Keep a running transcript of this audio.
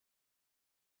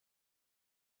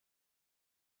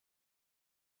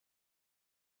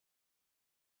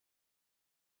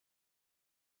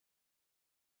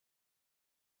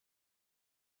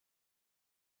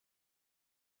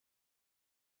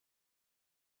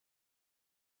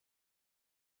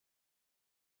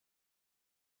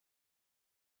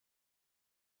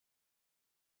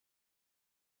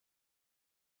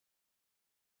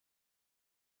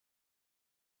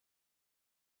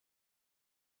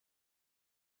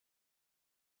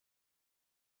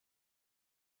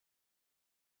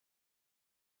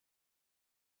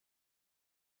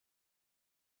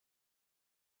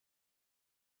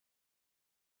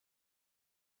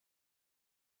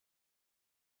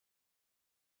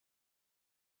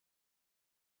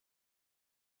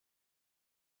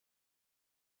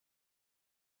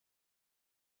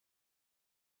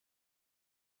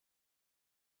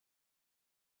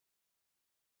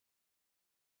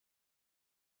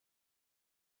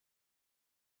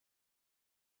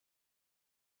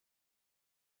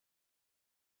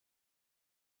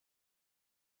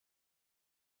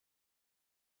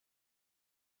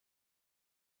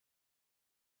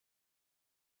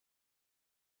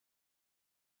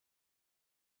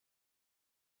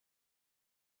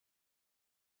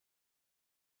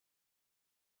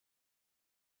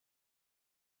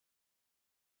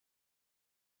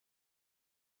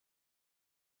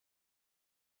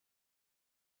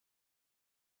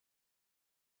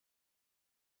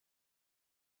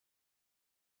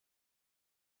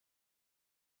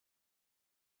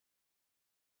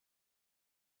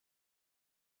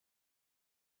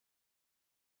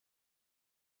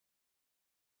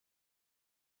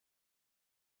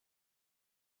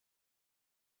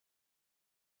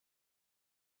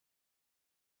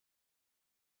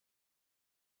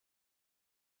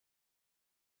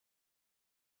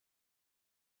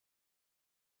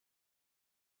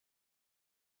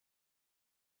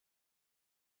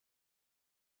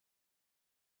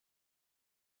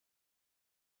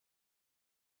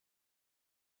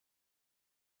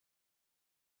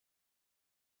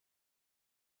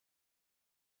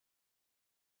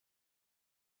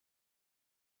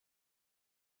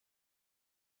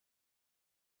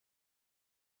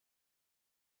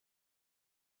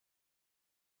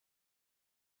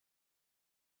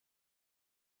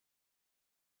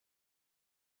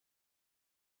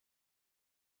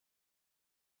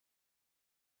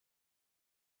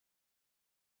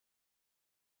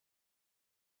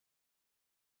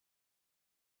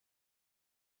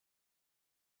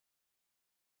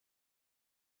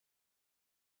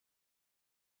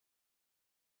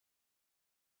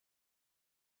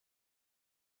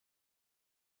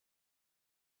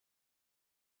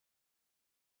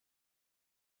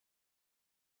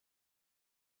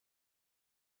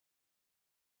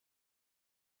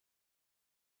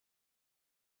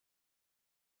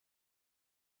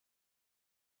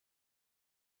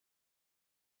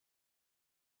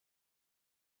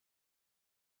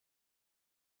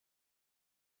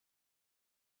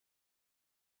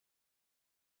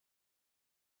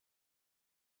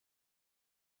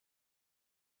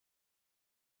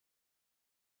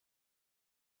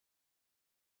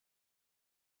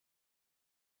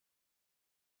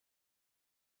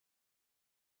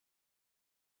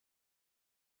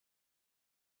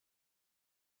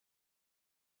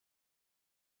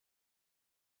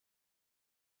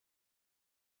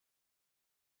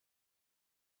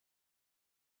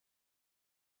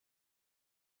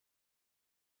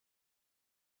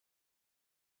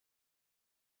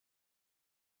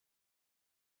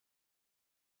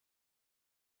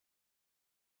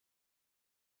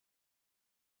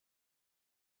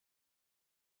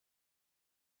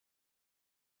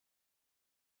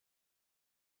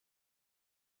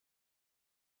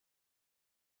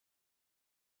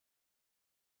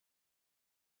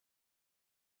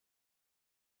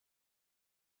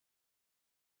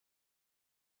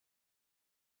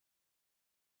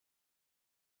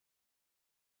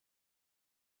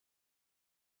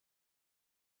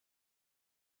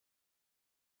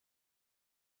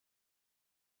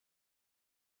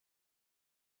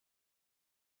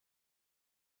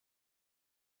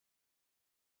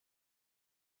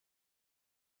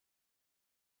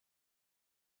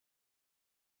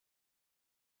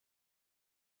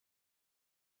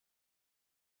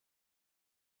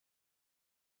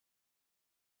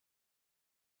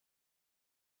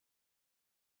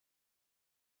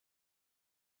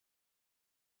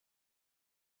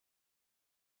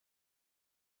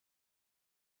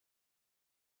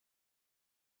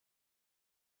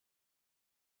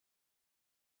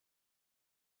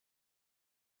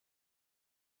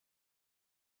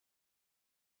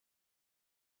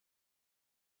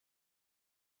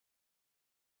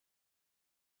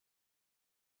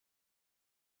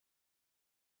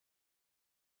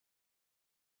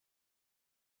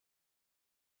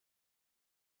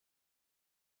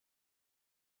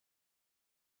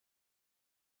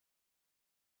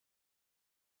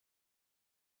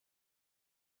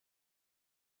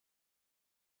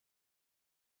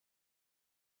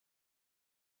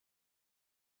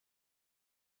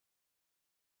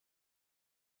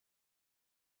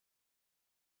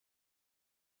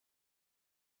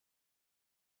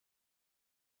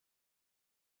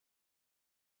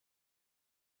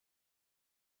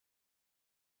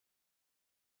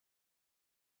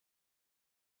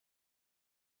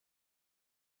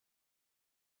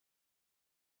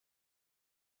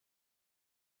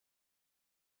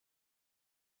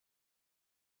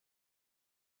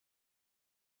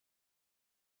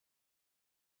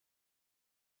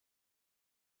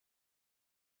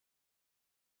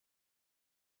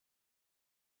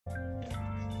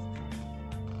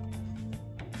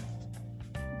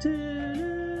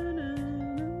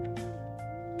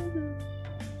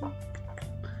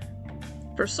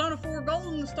Persona 4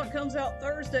 Golden stuff comes out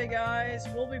Thursday, guys.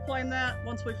 We'll be playing that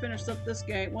once we finish up this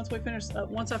game. Once I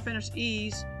finish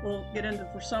Ease, we'll get into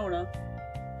Persona.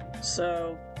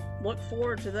 So, look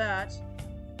forward to that.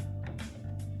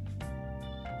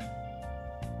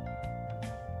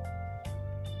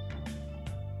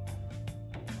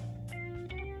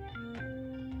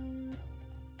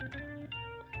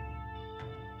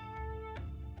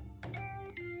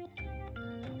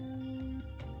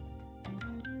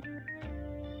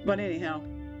 But anyhow,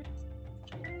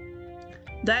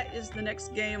 that is the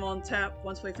next game on tap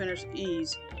once we finish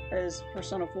Ease, is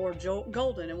Persona 4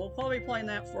 Golden, and we'll probably be playing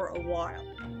that for a while.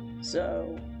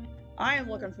 So, I am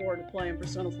looking forward to playing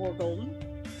Persona 4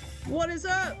 Golden. What is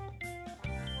up?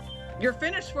 You're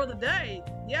finished for the day.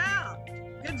 Yeah,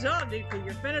 good job, DP.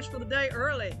 You're finished for the day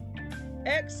early.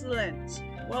 Excellent.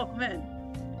 Welcome in.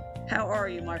 How are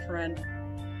you, my friend?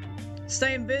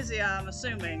 Staying busy, I'm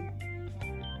assuming.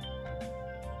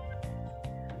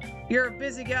 You're a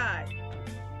busy guy.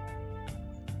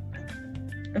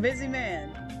 A busy man.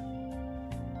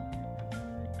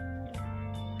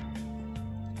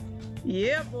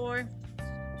 Yeah, boy.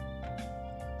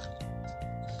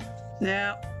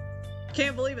 Now,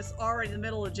 can't believe it's already the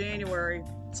middle of January.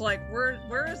 It's like,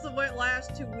 where is the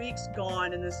last 2 weeks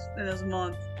gone in this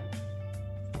month?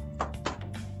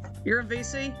 You're in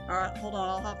VC? All right, hold on.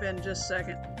 I'll hop in just a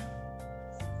second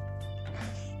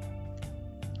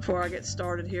before I get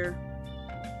started here.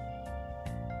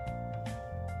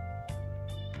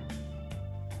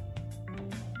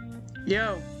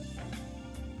 Yo.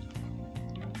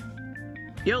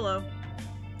 YOLO.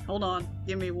 Hold on.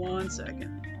 Give me 1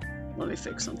 second. Let me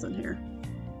fix something here.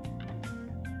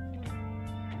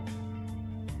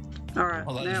 All right.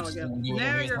 Well, now we go.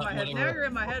 Now you're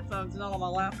in my headphones, not on my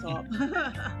laptop.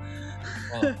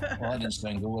 well, I didn't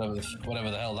strangle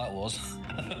whatever the hell that was.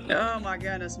 Oh my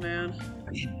goodness, man.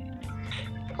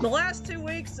 The last 2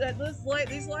 weeks,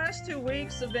 these last 2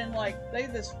 weeks have been like, they've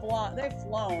flown.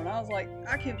 I was like,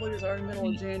 I can't believe it's already middle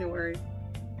of January.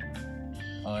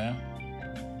 Oh yeah?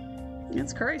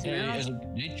 It's crazy, yeah, man.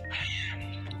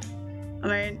 I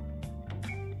mean,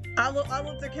 I looked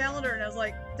at the calendar and I was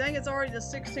like, dang, it's already the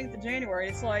 16th of January.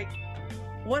 It's like,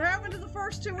 what happened to the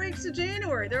first 2 weeks of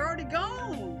January? They're already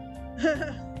gone.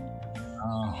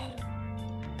 Oh.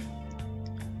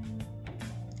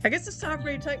 I guess it's time for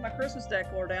me to take my Christmas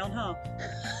decor down, huh?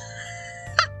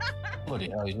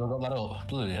 Bloody hell, you got that up.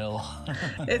 Bloody hell.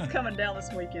 It's coming down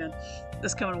this weekend.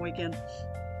 This coming weekend.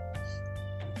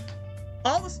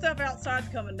 All the stuff outside's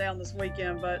coming down this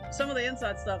weekend, but some of the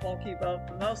inside stuff I'll keep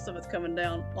up. Most of it's coming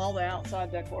down. All the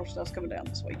outside decor stuff's coming down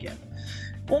this weekend.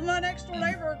 Well, my next door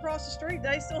neighbor across the street,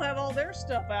 they still have all their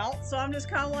stuff out, so I'm just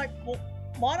kind of like, well,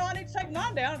 why do I need to take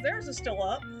mine down if theirs is still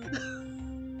up?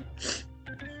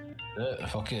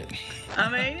 Fuck it. I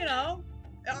mean, you know,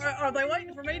 are they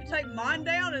waiting for me to take mine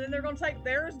down and then they're going to take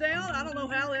theirs down? I don't know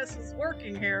how this is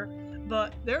working here,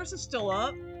 but theirs is still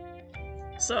up.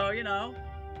 So, you know,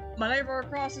 my neighbor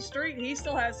across the street, he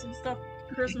still has some stuff,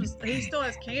 Christmas, he still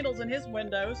has candles in his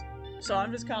windows. So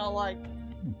I'm just kind of like,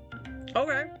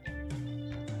 okay.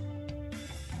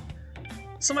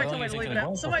 Somebody told me to leave it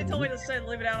out. Somebody told me to say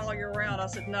leave it out all year round. I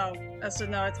said no. It's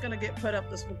going to get put up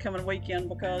this coming weekend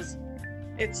because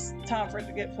it's time for it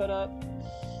to get put up.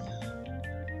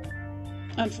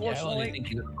 Unfortunately.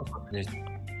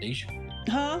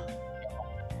 Huh?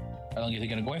 How long do you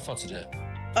think you're going for today?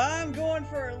 I'm going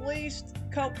for at least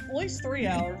 3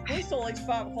 hours. At least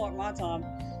 5 o'clock my time.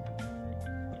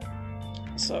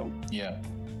 So. Yeah.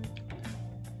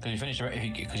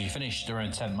 Because you finished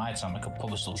around 10 my time, I could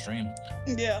probably still stream.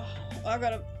 Yeah, I'm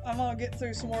gonna get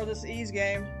through some more of this Ease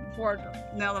game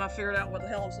now that I figured out what the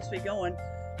hell I'm supposed to be going.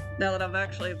 Now that I've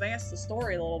actually advanced the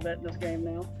story a little bit in this game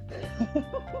now.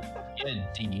 Yeah,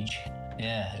 Deej.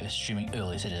 Yeah, it was streaming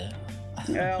early today.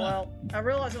 Yeah, well, I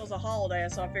realized it was a holiday,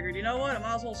 so I figured, you know what, I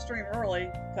might as well stream early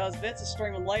because Vince is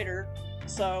streaming later.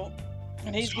 So,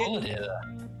 and he's getting into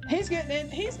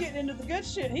the good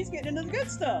shit. He's getting into the good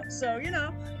stuff. So, you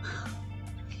know.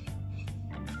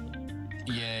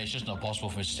 Yeah, it's just not possible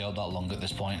for me to stay out that long at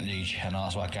this point, Deej, and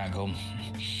that's why I can't come.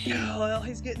 Yeah, well,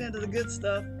 he's getting into the good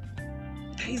stuff.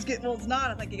 Well, it's not.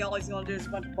 I think all he's going to do is a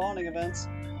bunch of bonding events.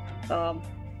 I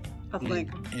think.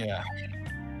 Yeah.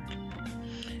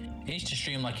 He needs to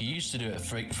stream like he used to do at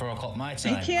 4 o'clock my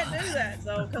time. He can't do that,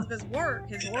 though, because of his work.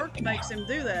 His work makes him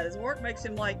do that. His work makes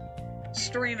him, like,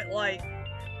 stream it, like...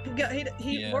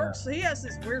 He works. He has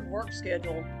this weird work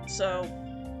schedule. So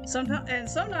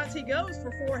sometimes he goes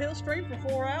for 4. He'll stream for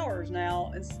 4 hours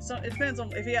now, and so it depends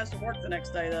on if he has to work the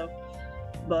next day, though.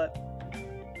 But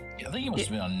I think he must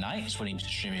have been on nights when he used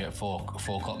to stream it at 4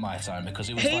 o'clock my time, because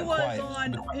it was he like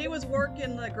was he was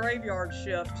working the graveyard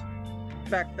shift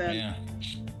back then. Yeah.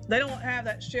 They don't have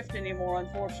that shift anymore,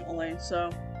 unfortunately. So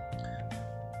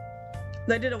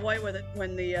they did away with it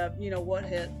when the you know what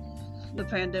hit, the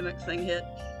pandemic thing hit.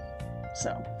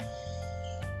 So,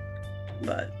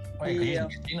 but Wait, yeah,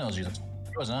 casinos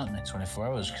aren't they? 24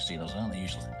 hours casinos, aren't they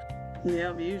usually?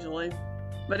 Yeah, usually.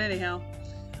 But anyhow,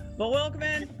 but welcome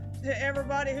in to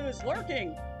everybody who is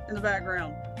lurking in the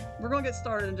background. We're gonna get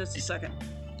started in just a second.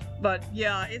 But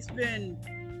yeah, it's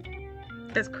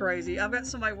crazy. I've got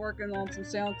somebody working on some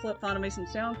sound clip, finding me some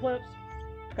sound clips,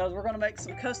 because we're gonna make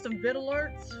some custom bit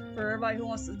alerts for everybody who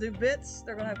wants to do bits.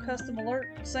 They're gonna have custom alert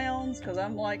sounds, because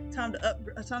I'm like, time to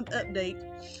update,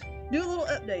 do a little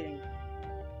updating.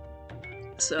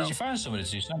 So did you find somebody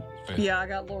to do something for? Yeah, I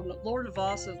got Lord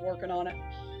Navas is working on it.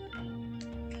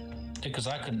 Because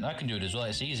I can do it as well.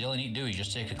 It's easy. All you need to do is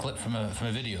just take a clip from a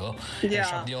video, yeah,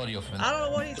 extract the audio from it. I don't know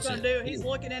what he's gonna do. He's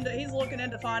looking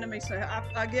into finding me. So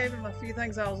I gave him a few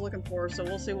things I was looking for. So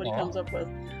we'll see what he comes up with.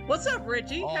 What's up,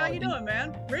 Richie? How you doing,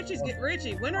 man?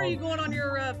 Richie, when are you going on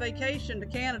your vacation to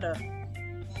Canada?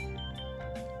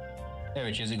 Hey,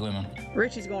 Richie, how's it going, man?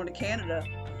 Richie's going to Canada.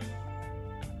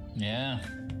 Yeah.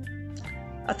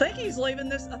 I think he's leaving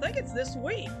this. I think it's this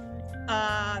week.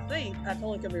 I think I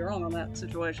totally could be wrong on that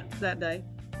situation that day.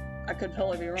 I could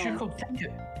totally be wrong. Sure,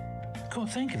 come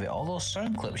think of it. All those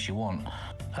sound clips you want,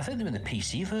 I think they're in the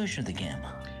PC version of the game.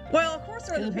 Well, of course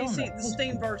they're in the PC, the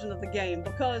Steam version of the game,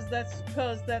 because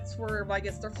that's where everybody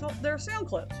gets their sound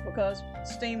clips, because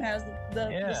Steam has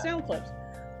the sound clips.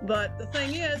 But the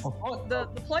thing is, the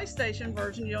PlayStation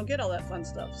version, you don't get all that fun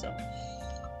stuff. So.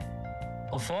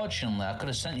 Unfortunately, I could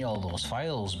have sent you all those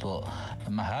files, but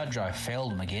my hard drive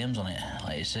failed my games on it,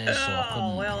 like it says. So I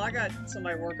couldn't. Well, I got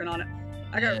somebody working on it.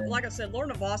 Like I said, Lord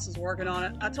Navas is working on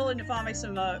it. I told him to find me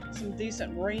some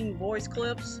decent ring voice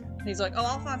clips. He's like, "Oh,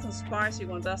 I'll find some spicy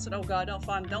ones." I said, "Oh God, don't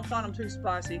find them too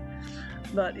spicy."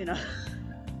 But you know.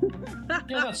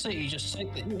 Yeah, that's it. You just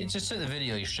take the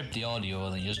video, you strip the audio,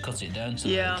 and then you just cut it down to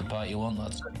the part you want.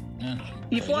 That's it. Yeah.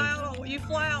 You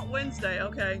fly out Wednesday,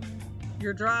 okay?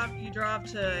 You drive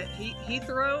to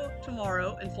Heathrow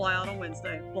tomorrow and fly out on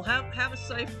Wednesday. We'll have a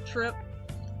safe trip,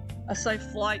 a safe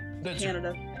flight to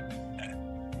Canada.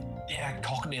 Yeah,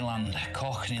 Cockneyland,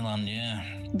 yeah.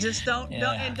 Just don't,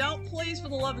 please, for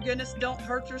the love of goodness, don't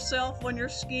hurt yourself when you're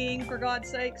skiing, for God's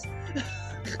sakes.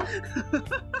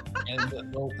 Yeah,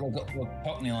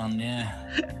 Cockneyland, yeah.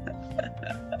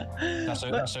 That's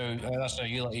how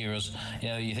you like heroes.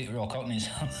 Yeah, you think we're all Cockneys.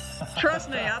 Trust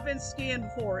me, I've been skiing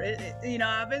before.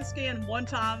 I've been skiing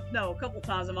a couple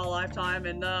times in my lifetime,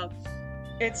 and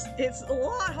it's a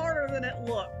lot harder than it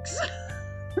looks.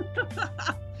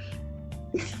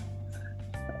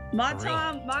 My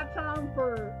time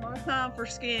for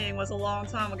skiing was a long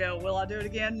time ago. Will I do it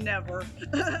again? Never.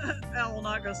 I will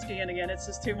not go skiing again. It's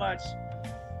just too much.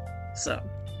 So,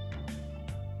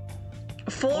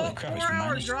 a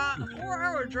 4-hour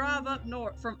drive up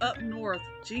north from up north.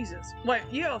 Jesus. Wait,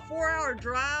 you have a 4-hour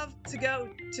drive to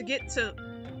get to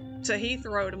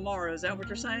Heathrow tomorrow. Is that what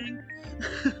you're saying?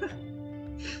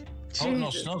 I hope no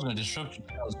snow's going to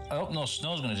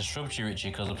disrupt you. Richie,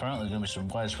 because apparently there's going to be some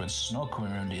widespread snow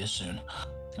coming around here soon.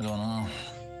 I don't know.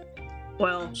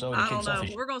 Well, I don't know.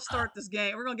 We're going to start this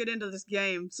game. We're going to get into this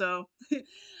game. So,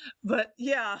 but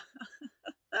yeah,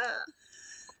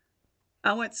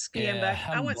 I went skiing back.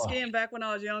 I went skiing back when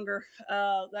I was younger.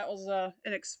 That was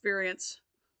an experience.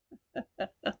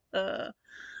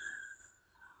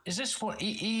 Is this what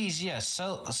E's? Yes,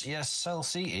 Cell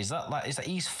C. Is that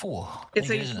E's 4?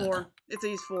 It's E's 4. It's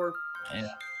E's 4.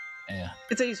 Yeah.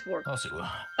 It's E's 4. I'll see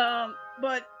what.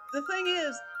 But the thing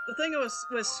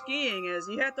with skiing is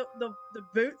you have the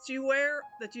boots you wear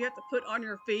that you have to put on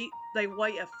your feet. They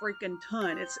weigh a freaking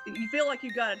ton. You feel like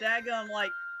you got a daggum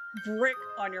like brick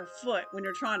on your foot when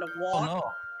you're trying to walk. Oh,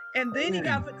 no. And then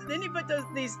you put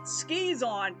these skis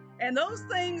on, and those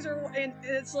things and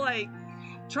it's like.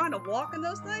 Trying to walk in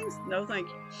those things? No, thank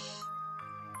you.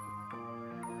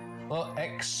 Well,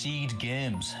 Exceed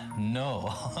Games.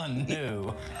 No.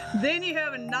 No. Then you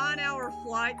have a 9-hour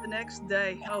flight the next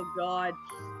day. Oh, God.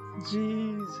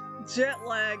 Jeez. Jet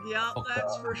lag. Yep,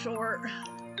 that's for sure.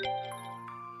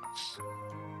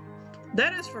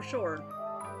 That is for sure.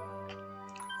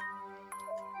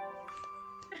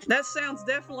 That sounds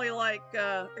definitely like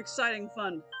exciting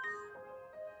fun.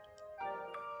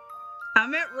 I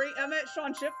met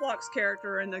Sean Chiplock's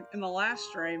character in the last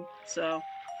stream, so.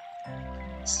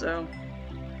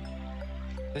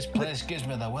 This place gives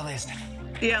me the willies.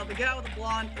 Yeah, the guy with the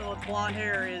blonde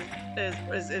hair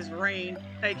is Rain,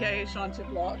 aka Sean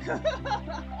Chiplock.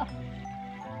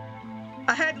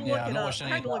 I had to look it up. I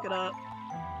had to look it up.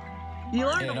 You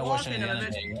learn to walk in them.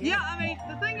 Yeah, I mean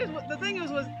the thing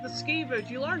is with the ski boots,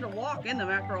 you learn to walk in them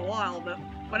after a while. But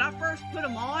when I first put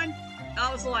them on, I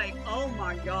was like, oh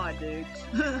my god, dude.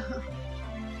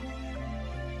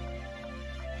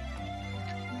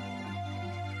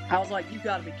 I was like, you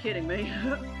gotta be kidding me.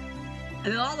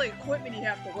 And then all the equipment you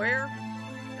have to wear.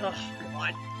 Oh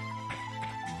god.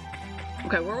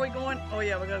 Okay, where are we going? Oh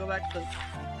yeah, we gotta go back to the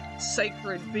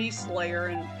sacred beast lair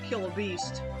and kill a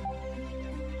beast.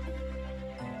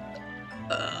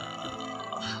 Where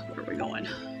are we going?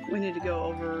 We need to go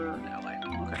over that way.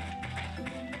 Okay.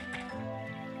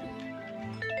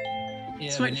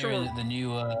 Yeah, I've been hearing that the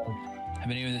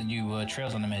new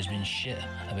Trails anime has been shit.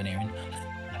 I've been hearing.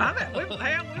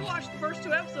 We watched the first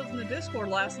 2 episodes in the Discord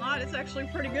last night. It's actually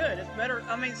pretty good. It's better.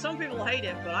 I mean, some people hate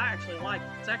it, but I actually like it.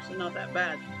 It's actually not that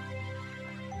bad.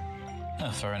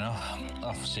 Oh, fair enough.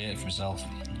 I'll see it for myself.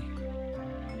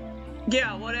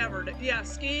 Yeah, whatever. Yeah,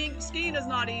 skiing is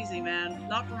not easy, man.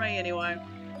 Not for me, anyway.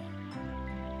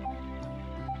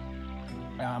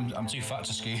 I'm too fat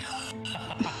to ski.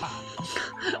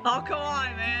 Oh, come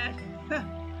on, man.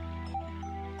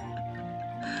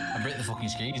 I break the fucking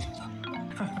skis.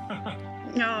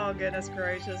 Oh, goodness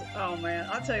gracious. Oh, man.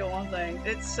 I'll tell you one thing.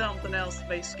 It's something else to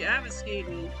be skiing. I haven't skied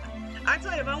in... I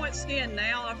tell you, if I went skiing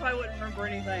now, I probably wouldn't remember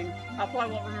anything. I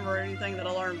probably won't remember anything that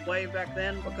I learned way back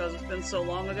then because it's been so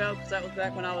long ago. Because that was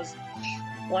back when I was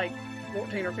like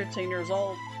 14 or 15 years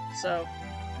old. So,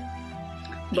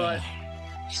 but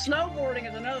snowboarding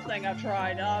is another thing I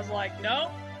tried. And I was like,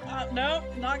 nope, nope,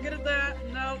 not good at that.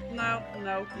 Nope.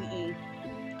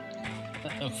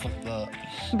 Fuck that.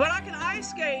 But I can ice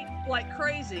skate like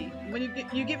crazy. When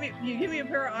you give me a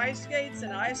pair of ice skates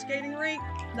and an ice skating rink,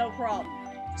 no problem.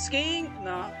 Skiing?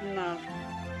 No.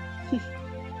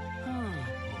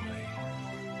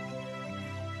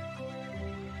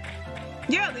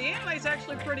 Yeah, the anime's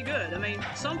actually pretty good. I mean,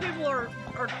 some people are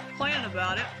complaining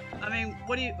about it. I mean,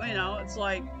 what do you know, it's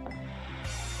like...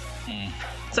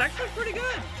 It's actually pretty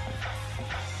good.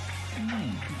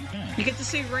 You get to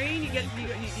see Reen, you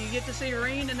get to see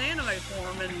Reen in anime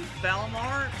form, and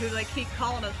Valimar, who they keep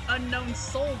calling an unknown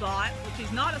soul dot, which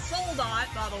he's not a soul dot,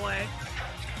 by the way,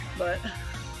 but...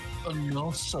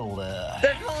 Unknown soul dot.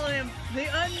 They're calling him the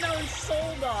unknown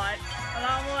soul dot, and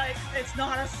I'm like, it's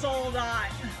not a soul dot.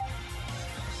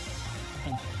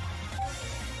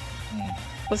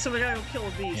 So we gotta go kill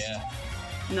a beast. Yeah.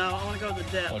 No, I want to go to the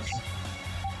depths.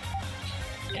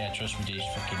 Yeah, trust me, dude,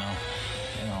 fucking hell.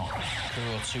 You know,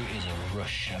 Hero 2 is a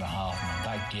rush and a half, man.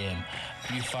 That game,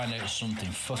 you find out something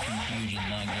fucking huge in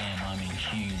that game, I mean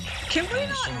huge. Can we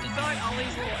not fight all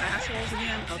these little assholes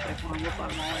again? Okay, fine, we'll fight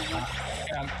them all again.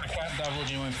 I can't divulge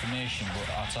any more information, but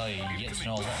I'll tell you, you get to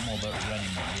know a lot more about Ren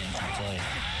in that game, I'll tell you.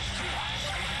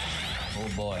 Oh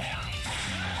boy.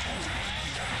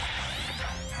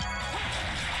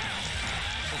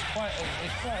 It's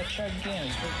quite a chug game,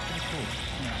 it's pretty cool.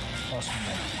 Yeah, awesome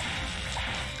game.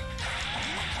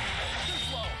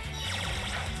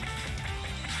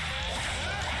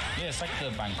 Yeah, it's like the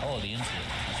bank holiday, isn't it?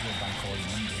 It's the bank holiday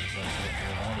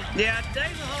Monday. Yeah,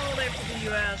 today's a holiday for the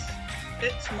U.S.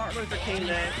 It's Martin Luther King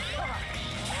Day.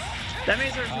 That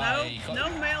means there's no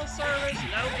mail service,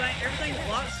 no bank, everything's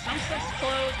locked. Some stuff's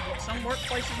closed, some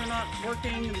workplaces are not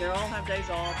working, and they all have days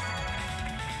off.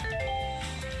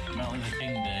 Martin Luther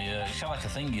King Day, it's kind of like a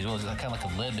thing as well. It's kind of like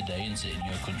a Labor Day, isn't it, in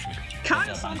your country?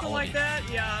 Kind of something like that,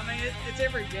 yeah. I mean, it's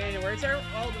every January. It's the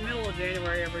middle of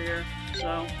January every year,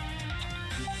 so...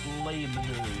 Labor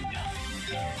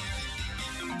Day.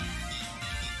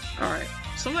 Alright,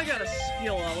 somebody got a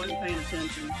skill, I wasn't paying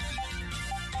attention.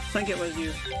 I think it was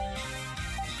you.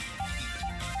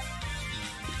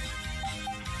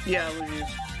 Yeah, it was you.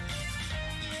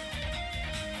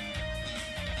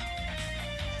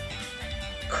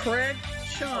 Craig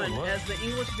Chun as the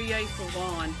English VA for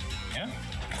Vaughn. Yeah.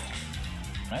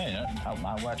 Hey, that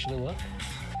might actually work.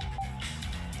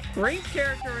 Reen's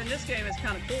character in this game is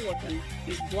kind of cool looking.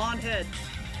 He's blonde head.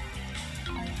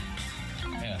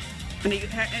 Yeah. And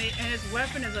his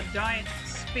weapon is a giant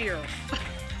spear.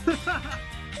 Leave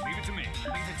it to me.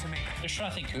 Leave it to me. Just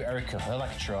trying to think who Erica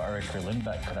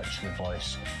Lindbeck could actually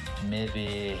voice.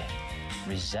 Maybe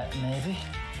Rosette, maybe?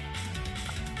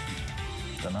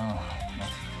 Don't know.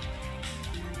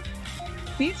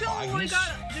 You tell me we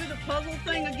gotta do the puzzle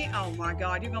thing again? Oh my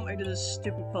god, you're gonna do the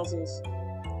stupid puzzles.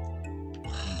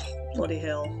 Bloody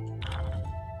hell.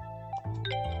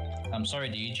 I'm sorry,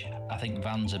 Deej. I think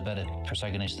Van's a better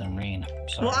protagonist than Reen.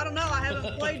 Well, I don't know. I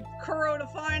haven't played Kuro to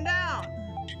find out.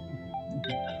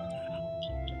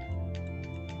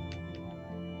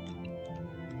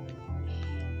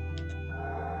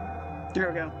 There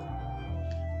we go.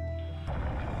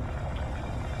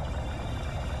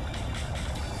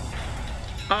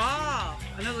 Ah!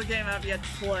 Another game I've yet to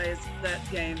play is that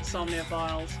game, Somnia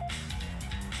Files.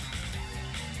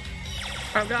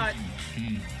 I've got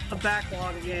a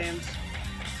backlog of games.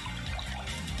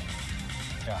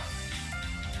 Yeah.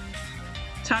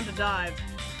 Time to dive.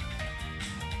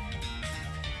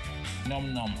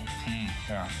 Nom nom.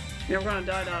 Yeah. Yeah, we're gonna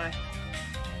die.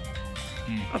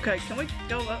 Okay, can we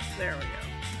go up? There we go.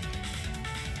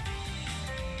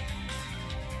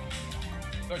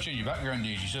 Don't change your background,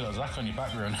 dude. You see that Zach on your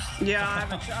background. Yeah,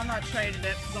 I'm not changing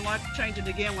it because I might change it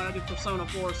again when I do Persona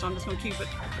 4, so I'm just gonna keep it.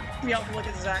 You have to look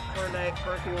at Zach for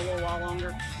a little while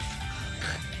longer.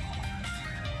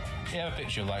 Yeah, a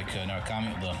picture like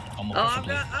Narukami up there.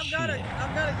 I've got a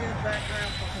good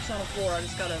background for Persona 4. I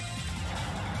just gotta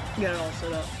get it all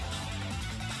set up.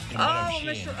 Oh,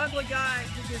 Mr. Ugly Guy,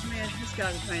 who gives me this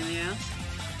guy's a pain in the ass.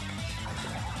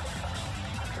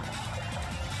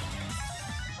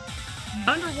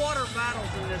 Underwater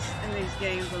battles in these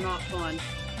games are not fun.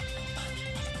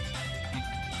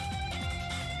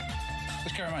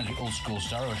 This kind of reminds me of old school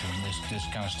Star Ocean, this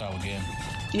kind of style of game.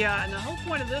 Yeah, and the whole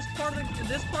point of this part of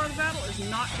the battle is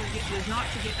not to get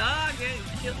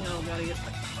killed. No, gotta get.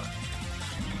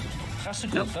 That's a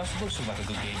good. That looks like a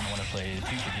good game I want to play in the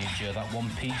future, DJ. That One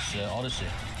Piece Odyssey.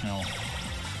 No.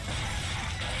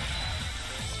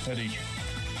 Hey, DJ.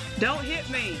 Don't hit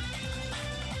me.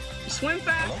 Swim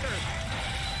faster. Hello?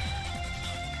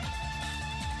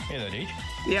 Hey there, DJ.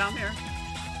 Yeah, I'm here.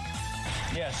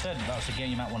 Yeah, I said that's a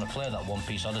game you might want to play. That One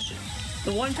Piece Odyssey.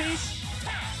 The One Piece.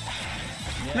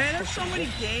 Yeah, man, there's so many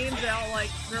games out,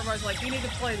 like, everybody's like, you need to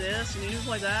play this, and you need to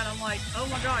play that. I'm like, oh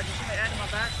my god, just add to my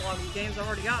backlog of games I've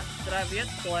already got that I have yet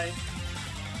to play.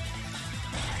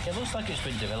 It looks like it's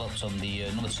been developed on the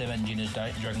another same engine as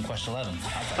Dragon Quest XI. Oh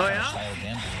yeah? Style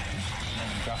game,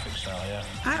 graphic style, yeah.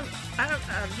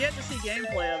 I've yet to see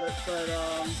gameplay of it, but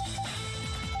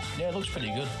yeah, it looks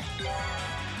pretty good.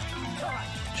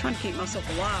 I'm trying to keep myself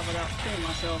alive without killing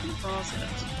myself in the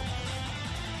process.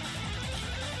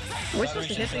 Are we supposed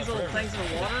to hit these little things in the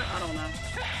water? I don't know.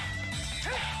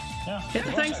 Yeah, hit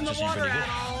the things in the water at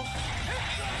all.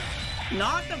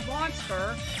 Not the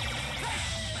monster.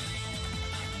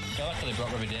 Yeah, luckily they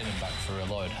brought Robbie Damon back for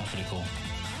Lloyd. That's pretty cool.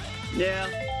 Yeah.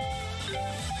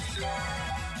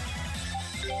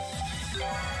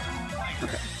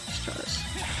 Okay, let's try this.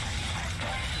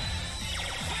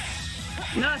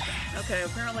 Nothing. Okay,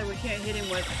 apparently we can't hit him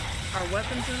with our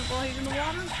weapons while he's in the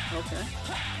water? Okay.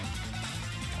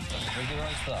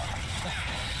 Regularize that.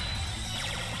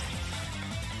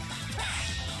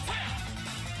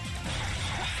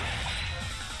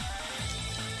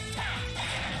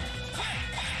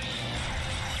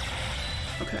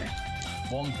 Okay.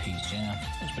 One Piece, yeah.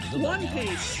 That's pretty good. One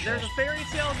Piece. There's a fairy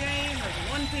tale game. There's a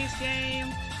One Piece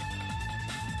game.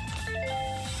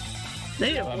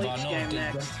 They need a Bleach game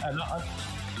next.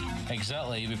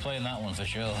 Exactly. You'll be playing that one for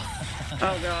sure.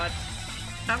 Oh god.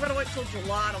 I'm gonna wait till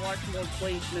July to watch more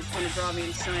Bleach, and it's gonna drive me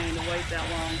insane to wait that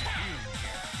long.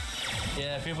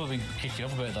 Yeah, people have been kicking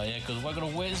up about that, yeah, because we're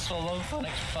gonna wait so long for the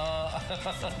next part.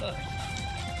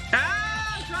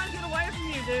 Ah! I'm trying to get away from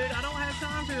you, dude. I don't have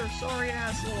time for your sorry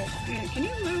ass little. Man, can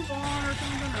you move on or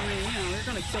something? I mean, you know, you're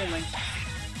gonna kill me.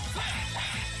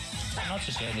 Not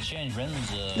just yet, they changed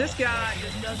Ren's. This guy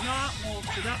just does not want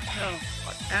to. No,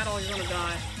 at all, you're gonna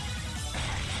die.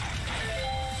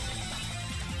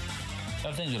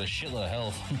 That thing's got a shitload of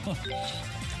health.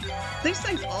 These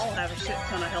things all have a shit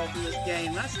ton of health in this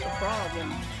game. That's the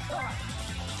problem.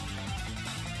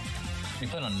 You're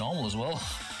playing on normal as well.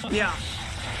 Yeah.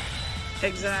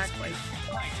 Exactly.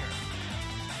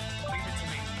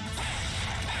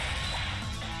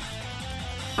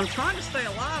 I'm trying to stay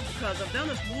alive because I've done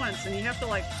this once, and you have to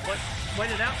like wait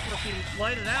it out for a few.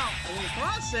 Wait it out, and in the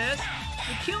process,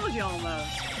 it kills you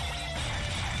almost.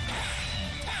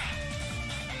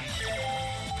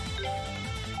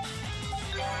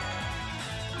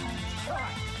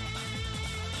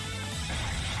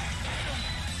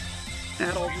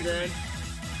 Adult's dead.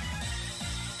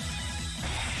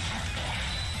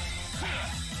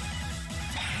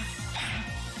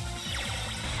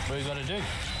 What do you gotta do?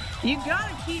 You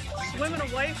gotta keep swimming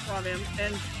away from him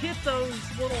and hit those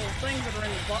little things that are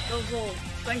in the those little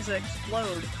things that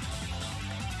explode.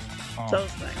 Oh.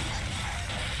 Those things.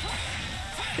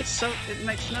 It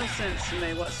makes no sense to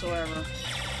me whatsoever.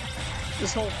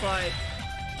 This whole fight.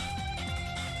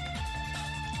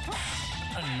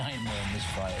 A nightmare in this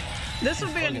fight. This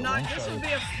would be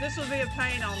this would be a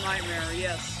pain on Nightmare,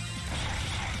 yes.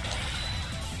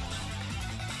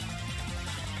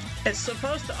 It's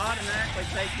supposed to automatically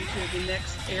take you to the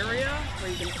next area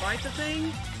where you can fight the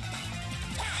thing.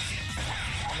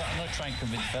 I'm not trying to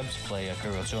convince Feb to play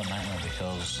Kuro 2 on Nightmare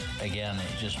because, again,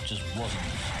 it just wasn't,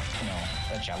 you know,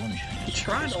 a challenge. I'm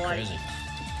trying to like. Crazy.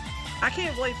 I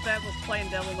can't believe Feb was playing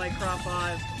Devil May Cry 5.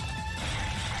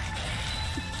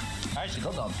 I actually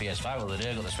got that on PS5 the other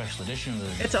day. I got the special edition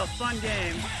version. It's a fun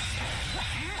game.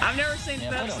 I've never seen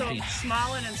Yeah, Feb so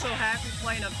smiling and so happy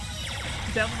playing a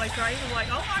Devil May Cry. He was like,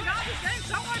 "Oh my god, this game's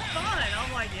so much fun!"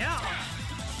 I'm like, "Yeah."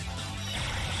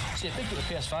 See, I picked up the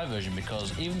PS5 version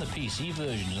because even the PC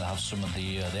version doesn't have some of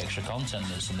the extra content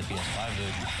that's in the PS5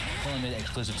 version. They only made it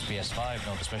exclusive to PS5,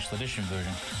 not the special edition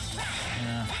version.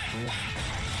 Yeah, weird.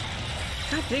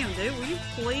 God damn, dude, will you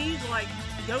please, like,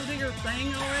 go do your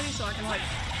thing already so I can, like...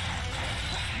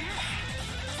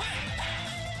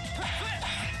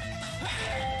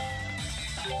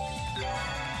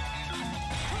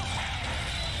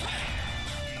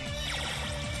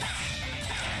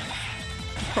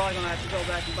 Probably gonna have to go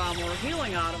back and buy more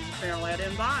healing items, apparently. I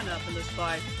didn't buy enough in this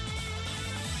fight.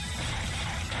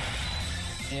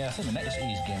 Yeah, I think the next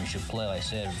Ys game you should play, like I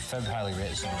said, Feb highly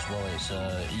rates it as well. It's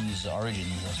Ys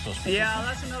Origins, that's supposed to be. Yeah,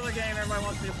 that's another game everybody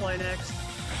wants me to play next.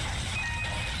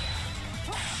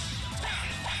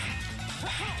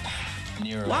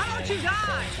 Nero, why don't you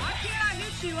die? Why can't I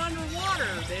hit you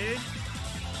underwater, dude?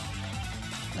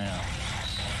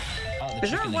 Yeah.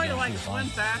 Is there a way to, like, swim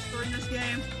faster in this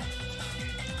game?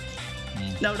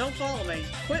 No, don't follow me.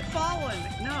 Quit following me.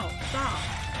 No, stop.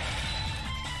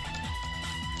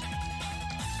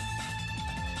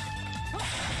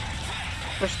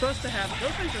 We're supposed to have...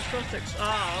 Those things are supposed to...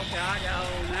 Oh, okay,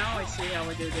 now I see how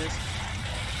we do this.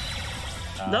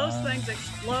 Those things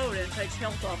explode and it takes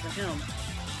health off of him.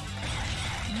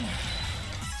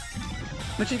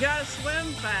 But you gotta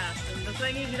swim fast, and the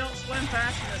thing is you don't swim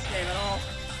fast in this game at all.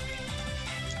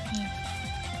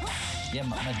 Yeah,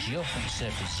 my geofence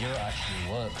surface 0 actually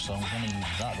works, so I'm going to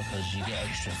use that because you get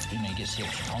extra, you get the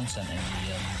extra content in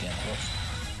the Game Plus.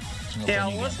 Yeah,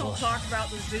 well, let's not talk about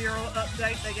the 0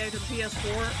 update they gave to the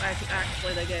PS4.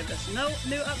 Actually, they gave us no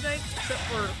new update except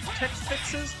for text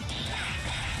fixes.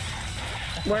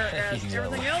 Whereas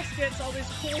everything else gets all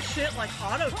this cool shit like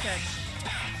auto text.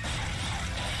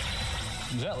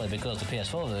 Exactly, because the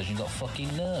PS4 version got fucking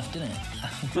nerfed, didn't it?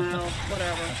 Well,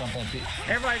 whatever.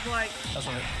 Everybody's like... That's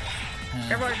what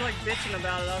Everybody's like bitching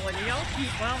about it. I was like, y'all should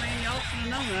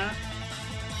have known that.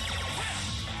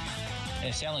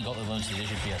 Yeah, see, I only got the limited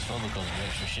edition PS4 because of the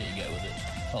extra shit you get with it.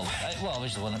 Well,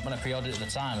 obviously, when I pre-ordered it at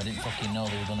the time, I didn't fucking know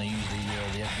they were going to use the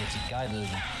updated Guy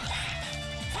version.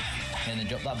 And they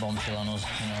dropped that bombshell on us,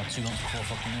 2 months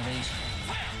before fucking release.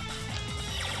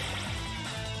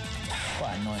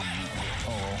 Quite annoying.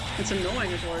 Oh well. It's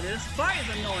annoying is what it is. Fight is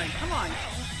annoying. Come on.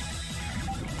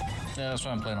 Yeah, that's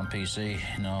why I'm playing on PC.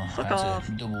 Fuck off.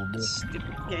 Double dip.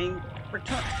 Stupid game.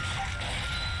 Return.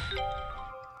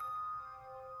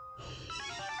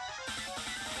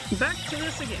 Back to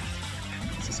this again.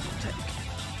 What's this gonna take?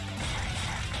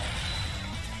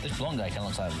 This blonde guy kind of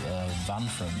looks like Van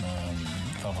from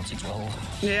Final Fantasy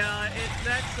 12. Yeah,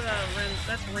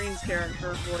 that's Reen's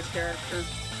character, voice character.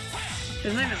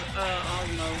 His name is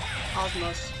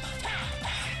Osmos.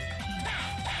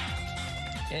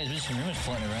 Yeah, there's been some rumors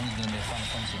floating around there's going to be a Final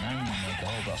Fantasy 9 remake. I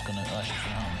hope that's going to actually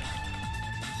happen.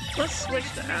 Let's switch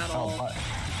to Adol.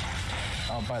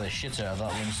 I'll buy the shit out of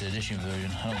that limited edition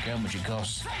version. I don't care how much it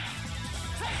costs.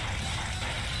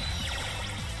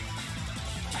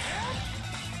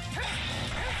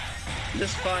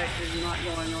 This fight is not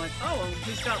going like, oh, well,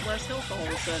 he's got less health all of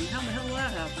a sudden. How the hell did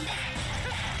that happen?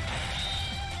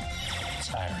 It's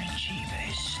RNG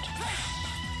based.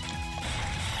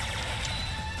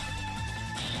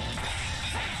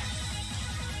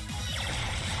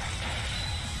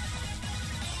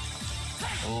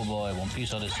 Oh boy, One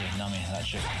Piece Odyssey, Nami, that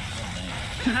shit.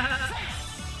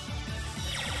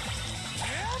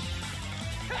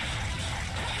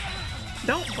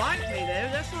 Don't bite me,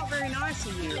 dude. That's not very nice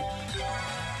of you.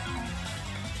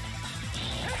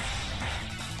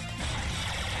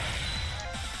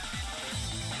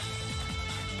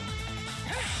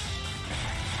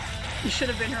 You should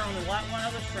have been here on the one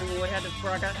other stream where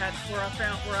I got to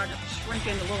shrink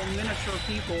into little miniature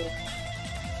people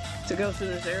to go through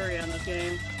this area in this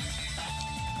game.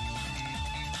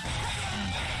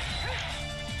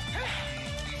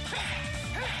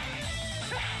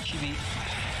 Chibi.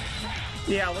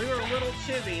 Yeah, we were a little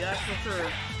chibi, that's for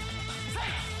sure.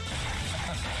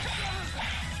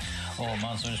 Oh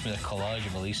man, someone just made a collage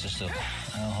of Elisa stuff.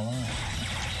 Oh, hello.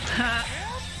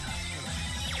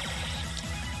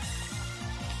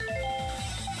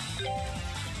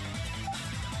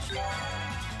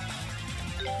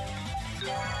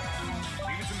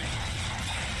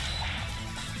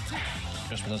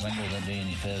 Just because angle don't do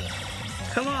any further.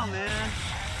 Come on, man.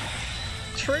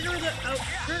 Trigger the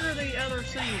other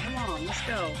scene. Come on, let's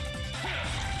go.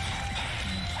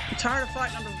 I'm tired of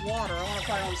fighting under water. I want to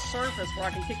fight on surface where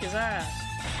I can kick his ass.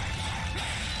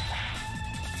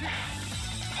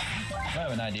 I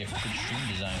have an idea for a good stream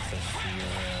design for your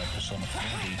Persona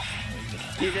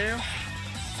 4D. You do?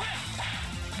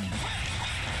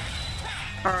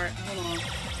 Alright, hold on.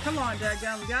 Come on,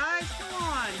 dadgum guys. Come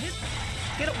on.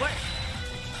 Get away.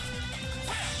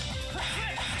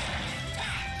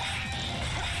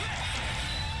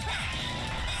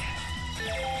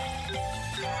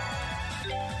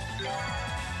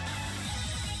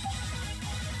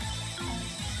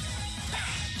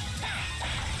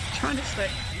 Trying to stay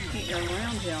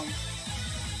around him.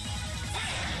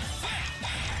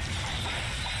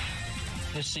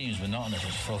 This seems monotonous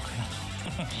as fuck.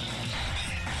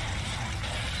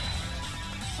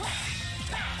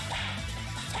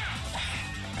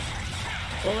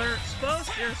 Well, you're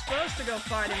supposed to go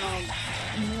fight him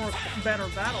on better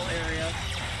battle area.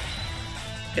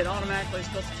 It automatically is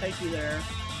supposed to take you there.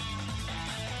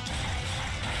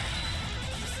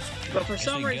 But for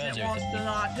some reason it wants to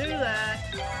not do that.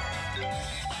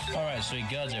 Alright, so he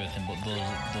guards everything, but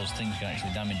those things can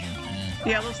actually damage him.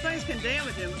 Yeah, those things can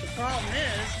damage him, but the problem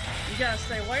is, you gotta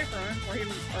stay away from him,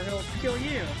 or he'll kill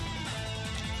you.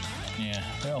 Yeah,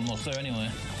 they're almost there anyway.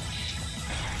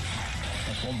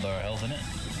 That's one bar of health, isn't it?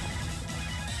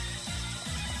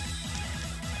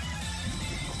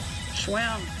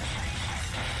 Swim.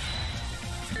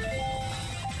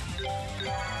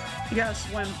 You gotta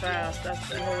swim fast. That's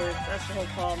the whole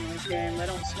problem in this game. They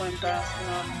don't swim fast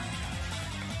enough.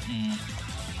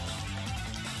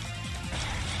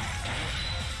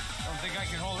 Don't think I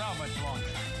can hold out much longer.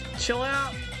 Chill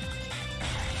out.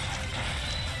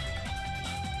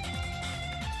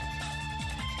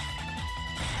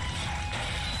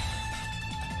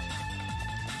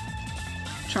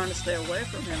 Trying to stay away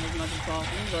from him as much as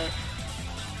possible, but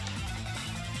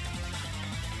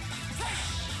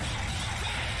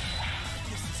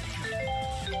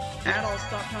Adol,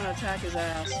 stop trying to attack his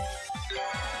ass.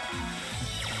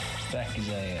 Back his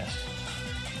ass.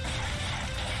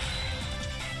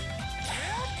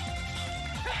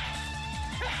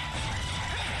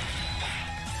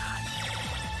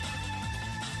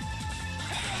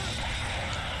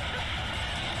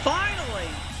 Finally!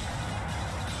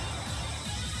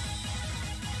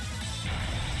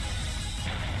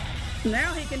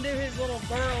 Now he can do his little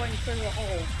burrowing through the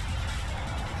hole.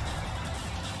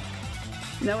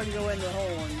 Now we can go into the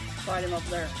hole and fight him up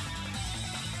there.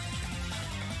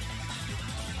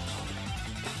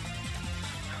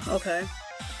 Okay.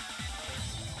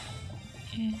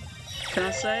 Can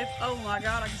I save? Oh my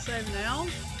god, I can save now?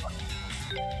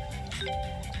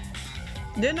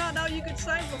 Did not know you could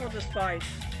save before this fight.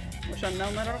 Wish I'd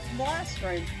known that off the last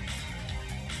stream.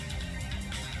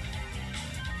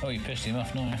 Oh, you pissed him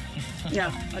off, no?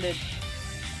 Yeah, I did.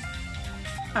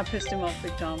 I pissed him off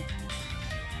big time.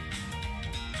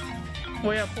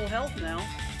 We have full health now,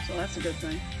 so that's a good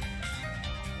thing.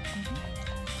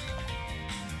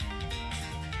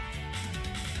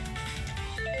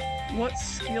 What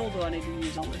skill do I need to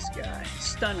use on this guy?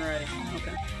 Stun ray.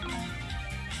 Okay.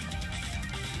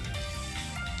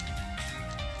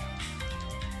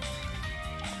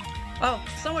 Oh,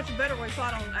 so much better we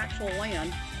fought on actual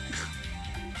land.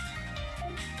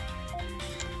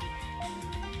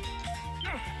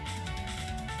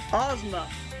 Ozma.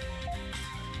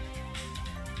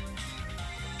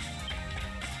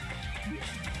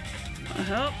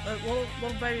 Oh, that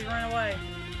little baby ran away.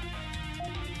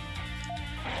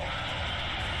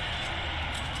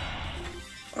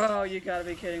 Oh, you gotta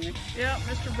be kidding me. Yep,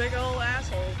 Mr. Big Ol'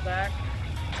 Asshole is back.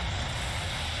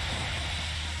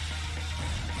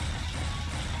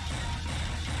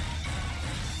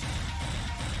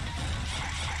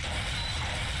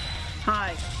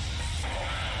 Hi.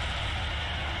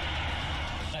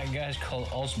 That guy's called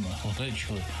Ozma,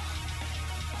 literally.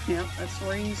 Yep, that's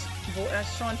Reen's.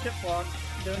 That's Sean Chiplock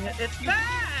doing it. It's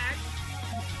back!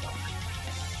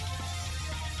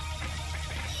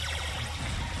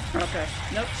 Okay.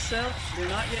 Nope, Sel. Do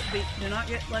not get beat. Do not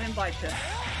let him bite you.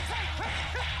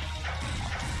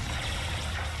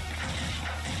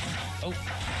 Oh.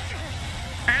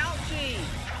 Ouchie!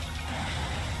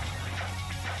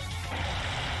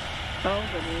 Oh,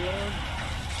 good lord.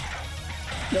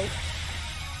 Nope.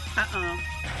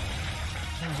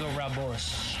 Enzo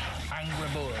Raboris. Angry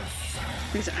Boris.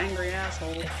 He's an angry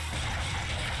asshole.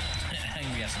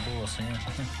 Angry ass Boris, yeah.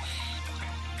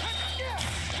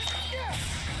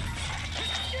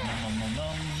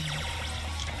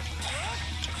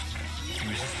 He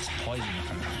resists poison,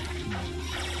 apparently.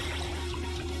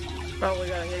 Oh, we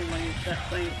gotta hit him when he's that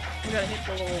thing. We gotta hit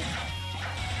the little.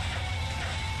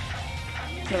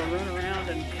 Gotta run around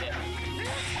and.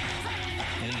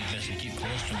 I think it's best to keep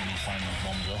close to him when he's firing those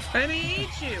bombs off. And he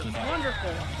eats you!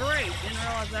 Wonderful! Great! Didn't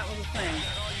realize that was a thing.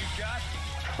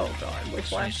 Oh god, which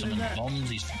flash is that? Bombs,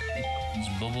 he's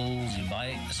bubbles, he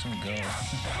bites, oh god.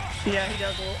 Yeah, he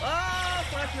does a little. Oh!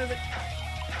 Flash move it!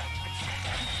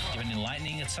 Do you have any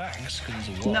lightning attacks? Because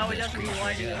he's a water. No, he doesn't do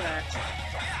lightning attacks.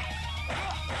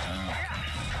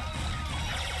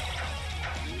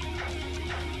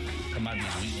 That might be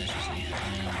his weakness, you see.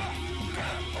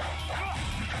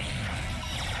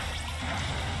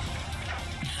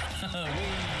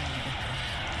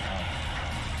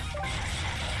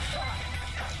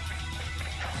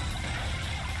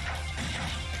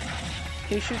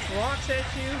 He shoots rocks at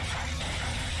you.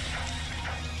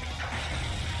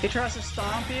 He tries to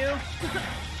stomp you.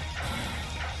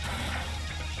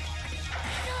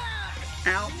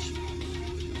 Ouch.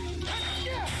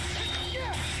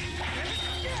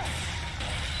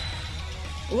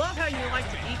 Love how you like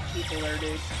to eat people there,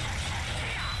 dude.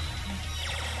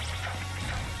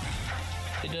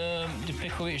 Did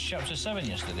Pick up chapter 7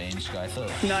 yesterday in Sky 3rd?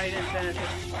 No, he didn't finish it.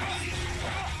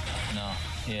 No.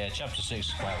 Yeah, chapter 6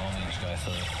 is quite long in Sky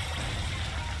 3rd.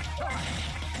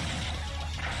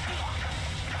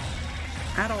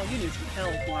 Adol, you need some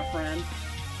help, my friend.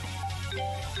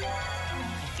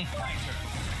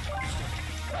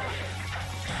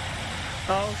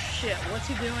 Oh shit, what's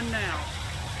he doing now?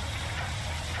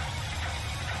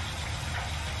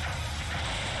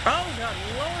 Oh god,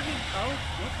 Lord, he... Oh,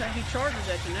 okay, he charges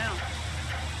at you now.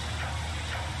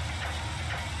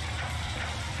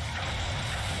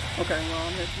 Okay,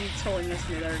 well, you totally missed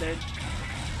me there, dude.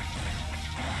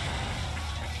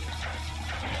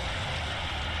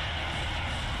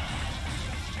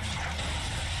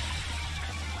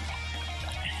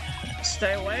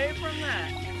 Stay away from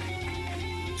that.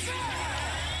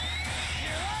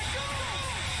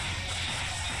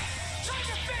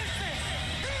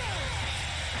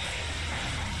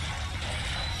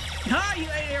 Ah, you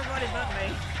ate everybody but me.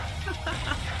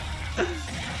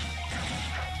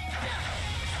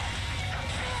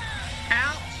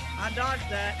 Ouch! I dodged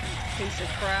that, piece of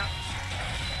crap.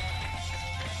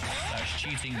 That's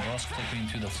cheating, boss, clipping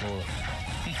to the floor.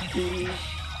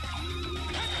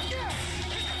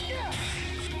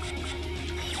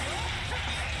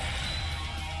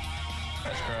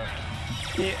 That's correct.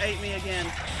 You ate me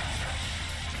again.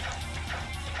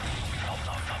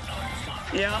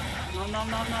 Yep. Nom nom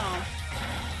nom nom.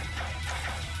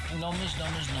 Numbers.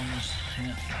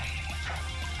 Yeah.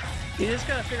 You just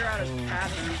gotta figure out his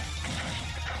pattern.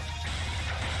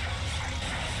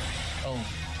 Oh.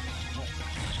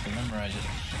 Just memorize it.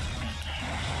 Yeah.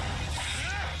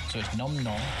 So it's nom nom.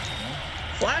 Yeah.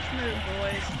 Flash move,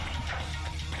 boys.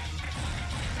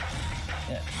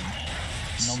 Yeah.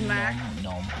 Nom Smack. nom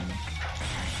nom.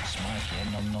 Smack,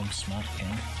 yeah. Nom nom smack,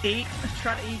 yeah. Eat.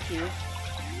 Try to eat you.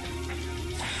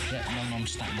 Yeah, nom nom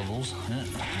snack bubbles. Yeah.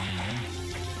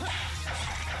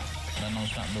 Nom nom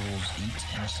snack bubbles eat,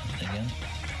 yes, again.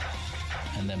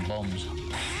 And then bombs. Yeah.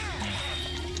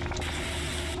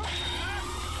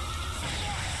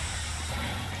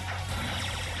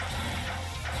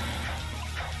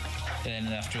 And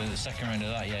then after the second round of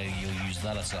that, yeah, you'll use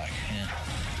that attack. Yeah.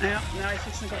 Yeah, now he's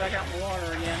fixing to go back out in the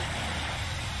water again.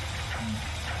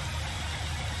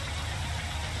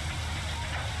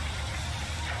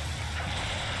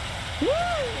 Woo!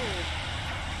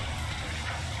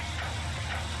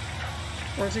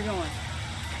 Where's he going?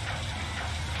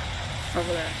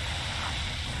 Over there.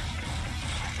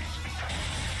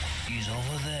 He's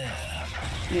over there.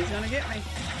 He's gonna get me.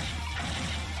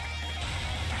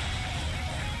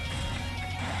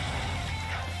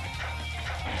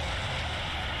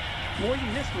 Boy,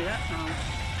 you missed me that time.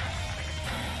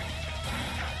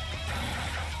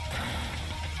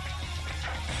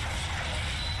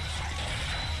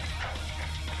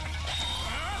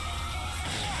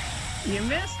 You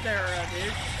missed there,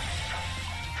 dude.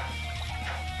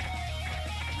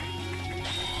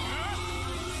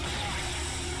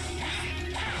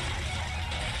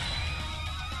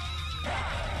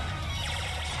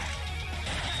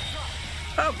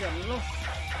 Oh, good lord.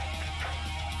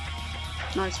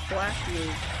 Nice flash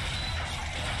move.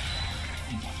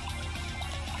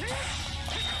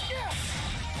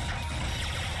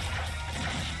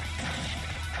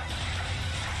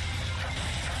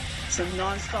 Some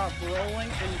non-stop rolling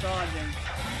and dodging.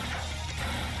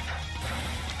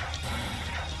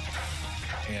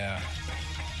 Yeah.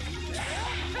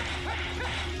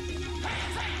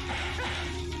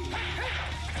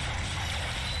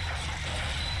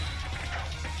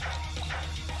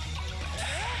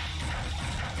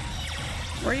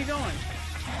 Where are you going?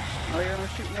 Oh, you're gonna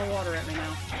shoot more water at me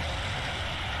now.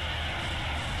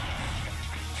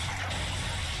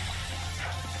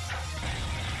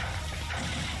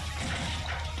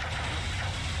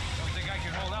 Don't think I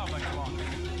can hold out much longer.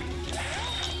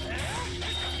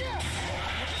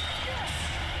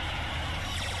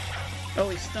 Oh,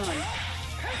 he's stunned.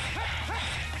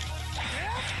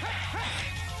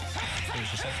 So it's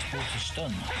susceptible to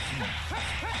stun.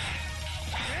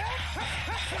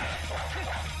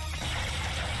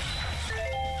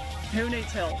 Who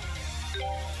needs help?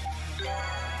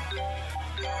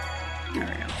 There we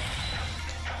go.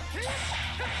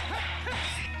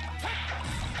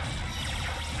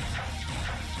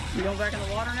 You going back in the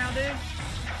water now, dude?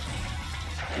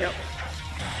 Yep.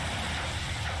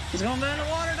 He's going back in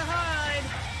the water to hide.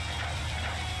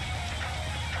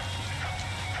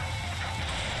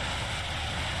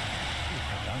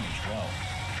 Damage, wow.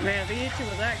 Man, if he hits you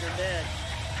with that, you're dead.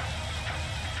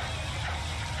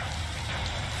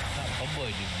 That combo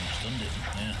did when you stunned it.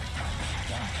 Yeah.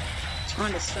 Damn.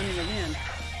 Trying to stun him again.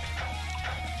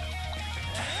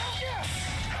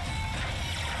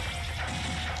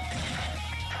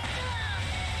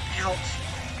 Ouch.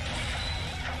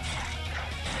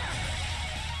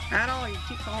 At all, you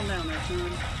keep falling down there,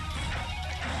 son.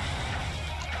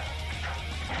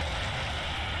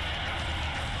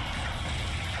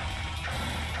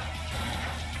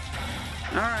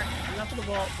 Alright, enough of the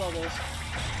bubbles.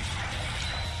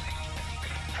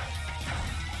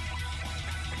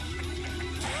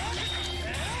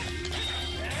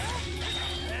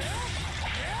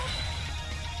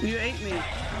 You ate me.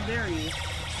 How dare you?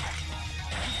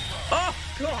 Oh,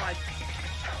 God!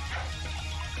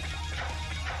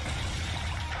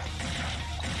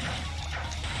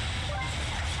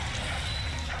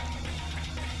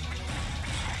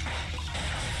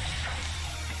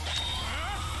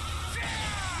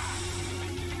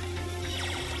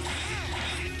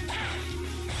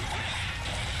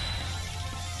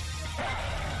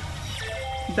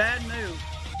 Bad move.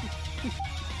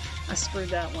 I screwed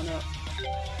that one up.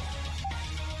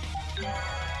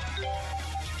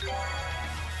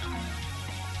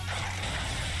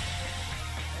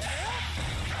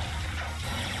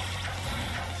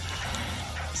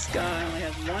 This guy only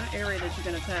has one area that you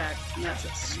can attack, and that's a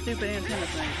stupid antenna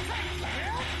thing.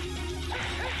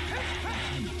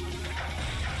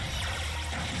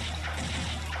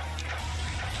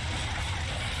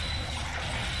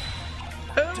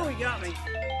 Oh, he got me.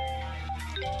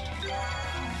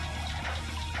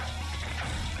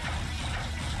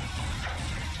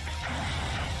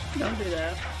 Don't do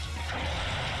that.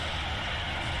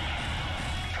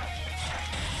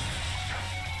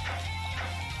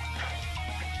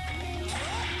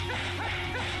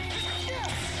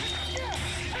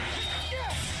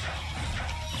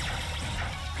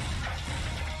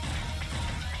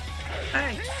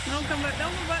 Hey, don't come back,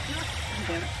 don't go back. No.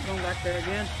 Damn it, going back there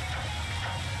again.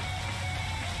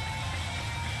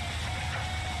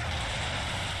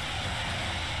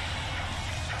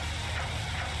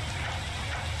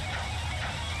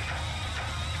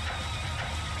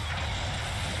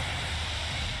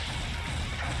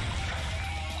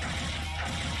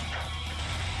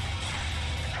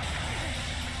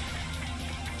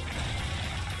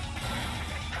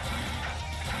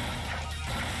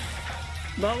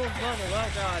 Bubble, bubble, oh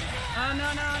God. Oh,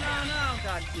 no, no, no, no.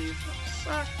 God, you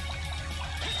suck.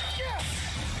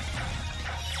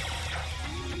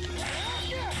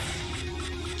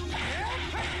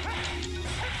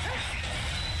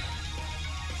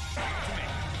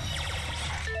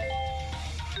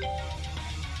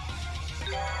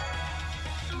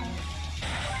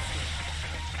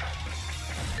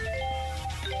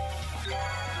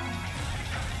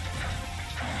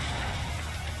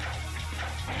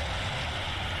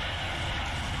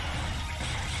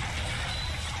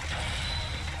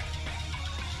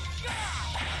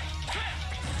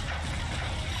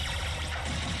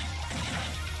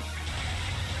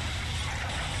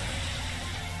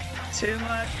 Too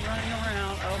much running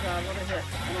around. Oh God, what a hit.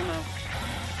 I don't know.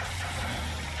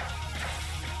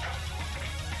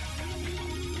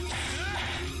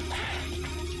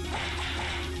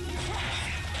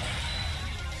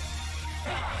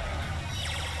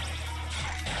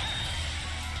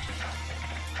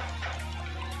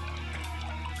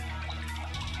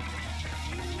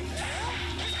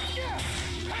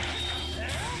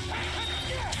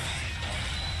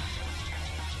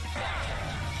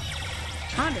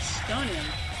 Trying to stun him.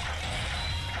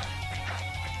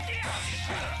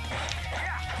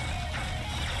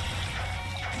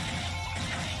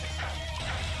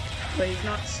 But he's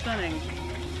not stunning.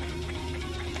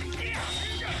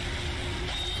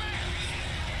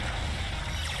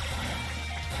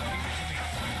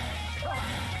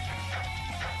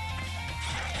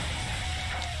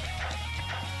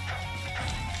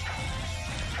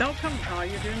 Don't come. Oh,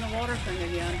 you're doing the water thing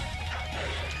again.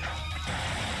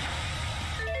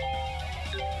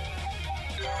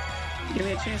 Give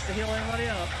me a chance to heal everybody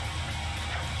up.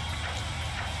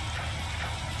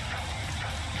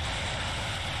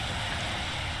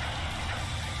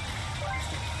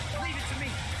 Leave it to me.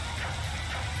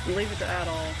 Leave it to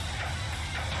Adol.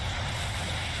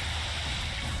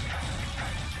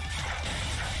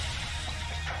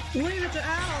 Leave it to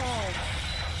Adol!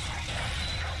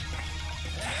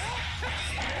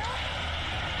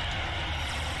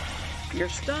 You're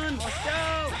stunned, let's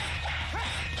go!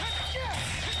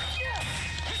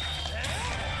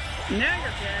 Now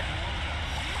you're dead.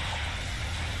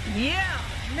 Yeah,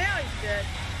 now he's dead.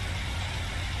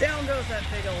 Down goes that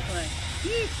big old thing.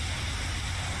 Yeet.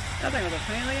 That thing was a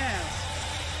pain in the ass.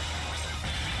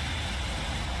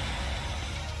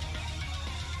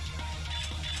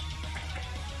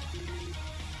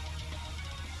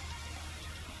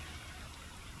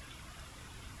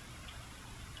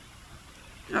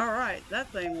 Alright,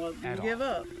 that thing wouldn't give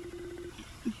up.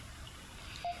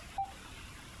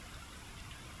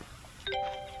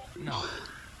 No.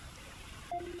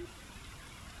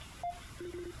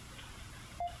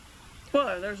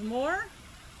 What, there's more?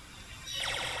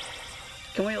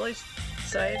 Can we at least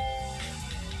save?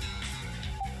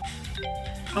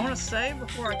 I want to save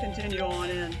before I continue on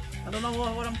in. I don't know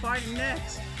what I'm fighting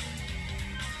next.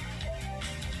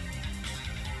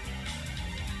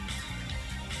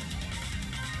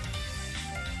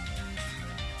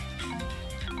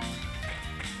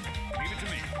 Leave it to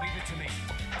me. Leave it to me.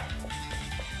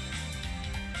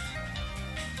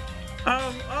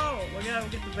 Oh, we gotta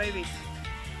get the baby.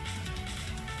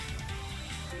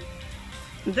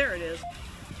 There it is.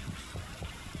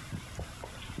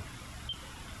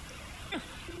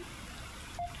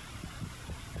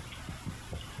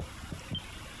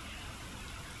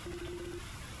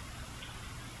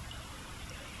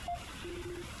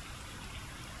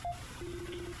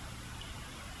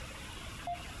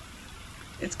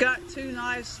 It's got two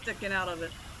knives sticking out of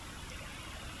it.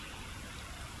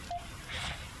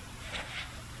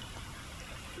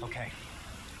 Okay.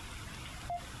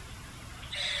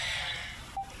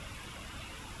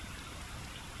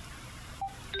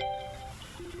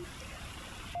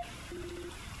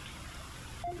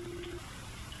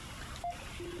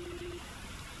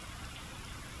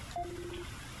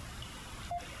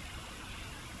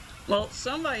 Well,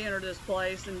 somebody entered this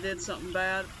place and did something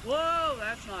bad. Whoa,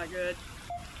 that's not good.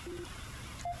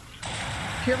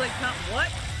 Here they come. What?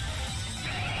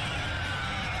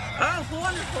 Oh,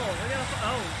 wonderful. We got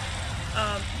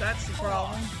that's the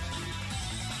problem.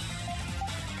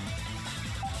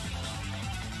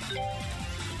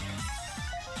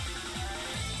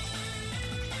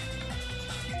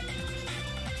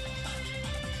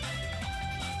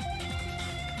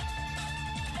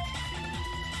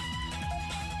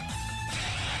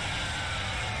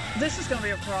 This is going to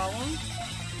be a problem.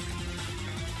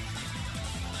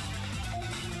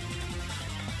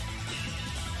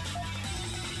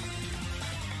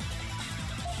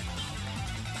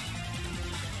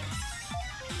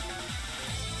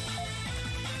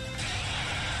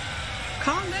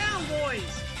 Calm down,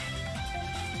 boys.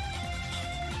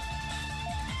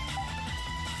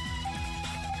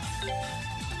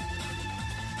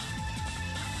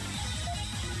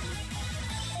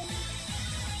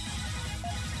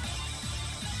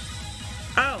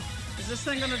 Oh, is this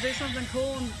thing gonna do something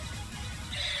cool?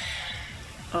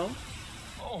 Oh.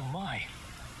 Oh my.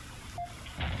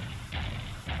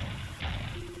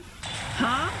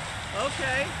 Huh?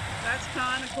 Okay, that's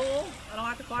kind of cool. I don't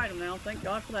have to fight him now. Thank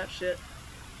God for that shit.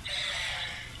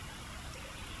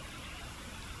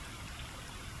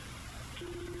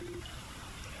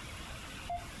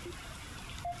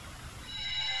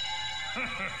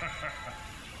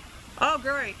 Oh,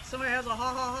 great. Somebody has a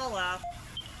ha-ha-ha laugh.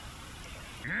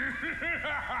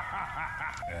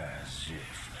 As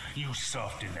if you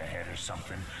soft in the head or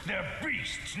something. They're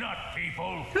beasts, not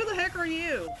people. Who the heck are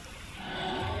you?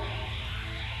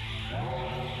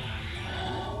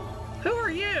 Who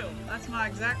are you? That's my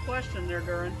exact question there,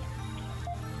 Durin.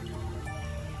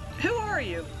 Who are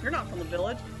you? You're not from the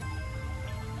village.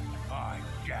 I'm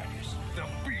Gaddis, the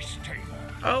beast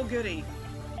tamer. Oh, goody.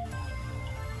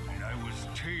 And I was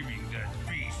taming that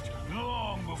beast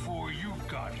long before you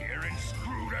got here and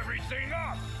screwed everything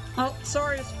up. Oh,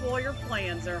 sorry to spoil your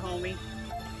plans there, homie.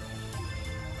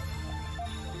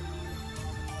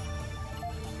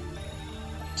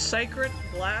 Sacred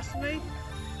blasphemy?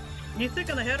 You thick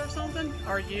in the head or something?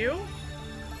 Are you?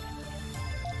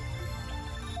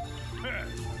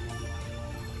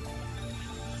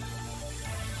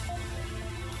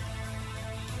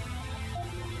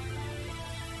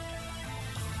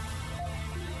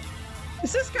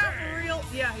 Is this guy for real?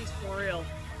 Yeah, he's for real.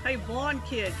 Hey, blonde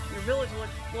kid, your village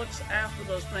looks after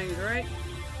those things, right?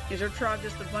 Is your tribe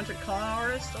just a bunch of con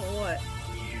artists, or what?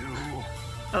 You.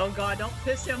 Oh god, don't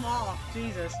piss him off.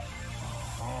 Jesus.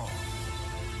 Oh.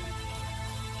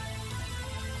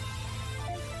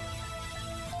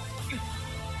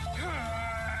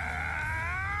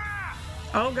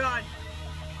 Oh god.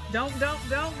 Don't go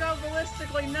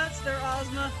ballistically nuts there,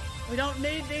 Ozma. We don't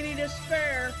need any to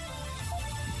spare.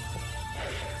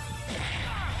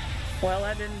 Well,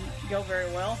 that didn't go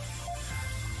very well.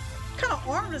 What kind of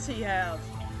arm does he have?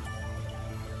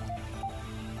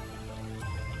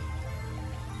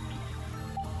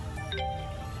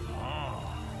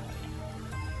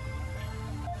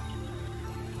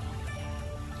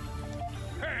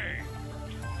 Hey!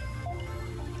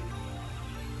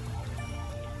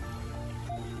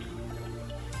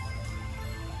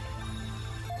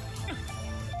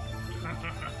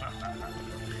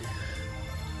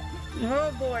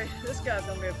 Oh boy, this guy's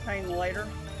gonna be a pain later.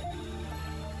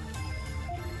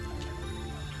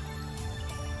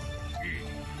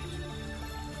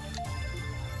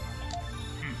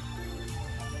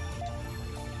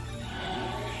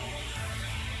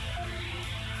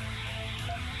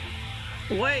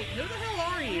 Wait, who the hell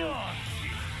are you?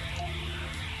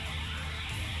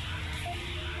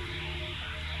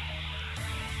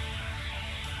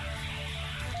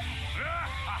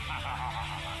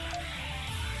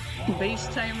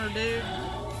 Beast tamer, dude.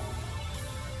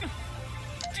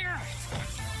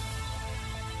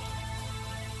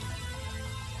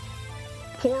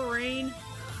 Porine.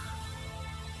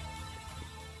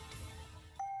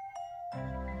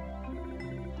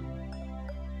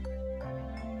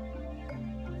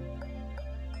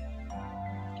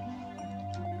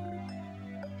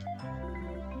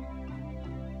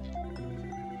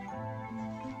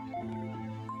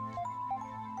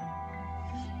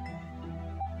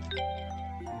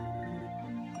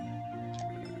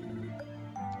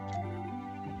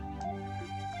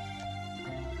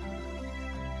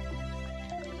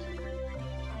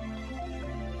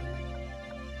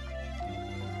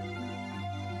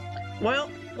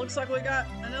 Well, looks like we got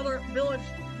another village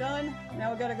done.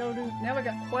 Now we gotta go do. Now we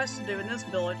got quests to do in this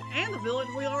village and the village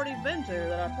we already been to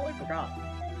that I totally forgot.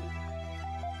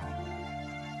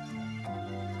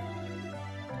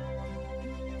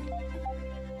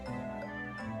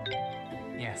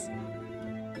 Yes.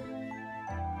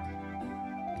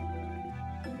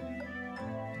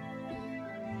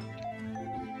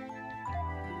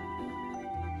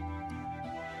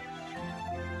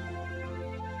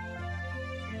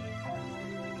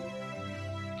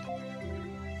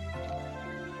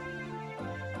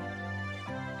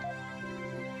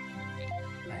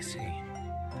 I see.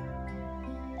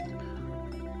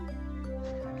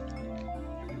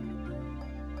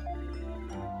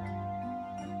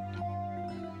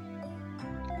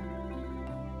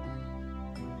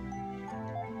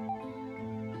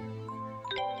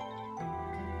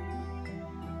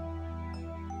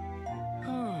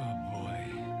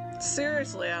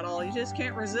 Seriously, at all, you just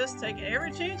can't resist taking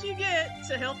every chance you get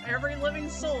to help every living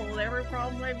soul with every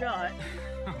problem they've got.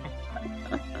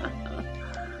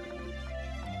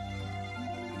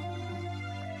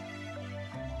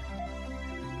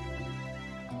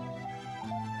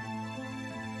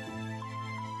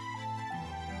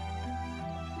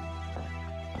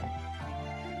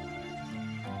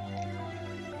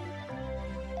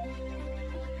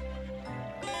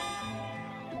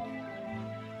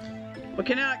 We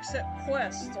can now accept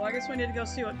quests, so I guess we need to go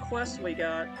see what quests we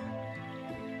got.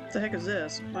 What the heck is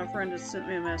this? My friend just sent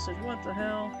me a message. What the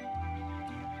hell?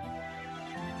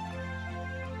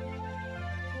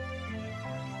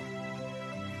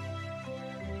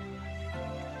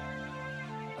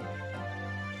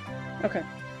 Okay.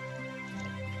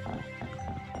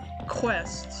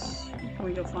 Quests. Can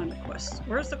we go find the quests?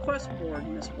 Where's the quest board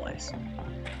in this place?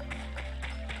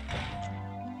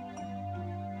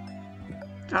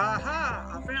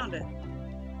 Aha! I found it.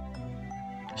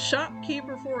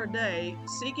 Shopkeeper for a day,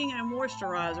 seeking a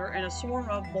moisturizer and a swarm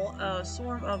of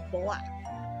black.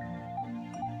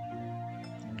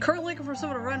 Currently looking for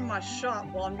someone to run my shop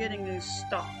while I'm getting new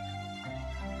stock.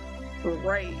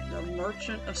 Ray, the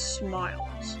Merchant of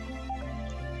Smiles.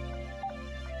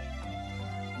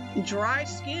 Dry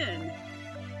skin.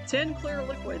 10 clear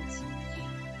liquids.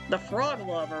 The Frog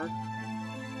Lover.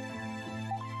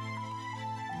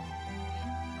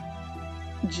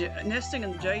 Nesting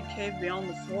in the Jade Cave beyond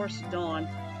the Forest Dawn.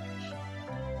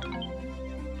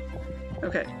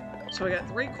 Okay, so we got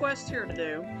 3 quests here to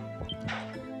do.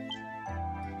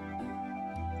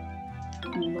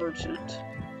 Merchant.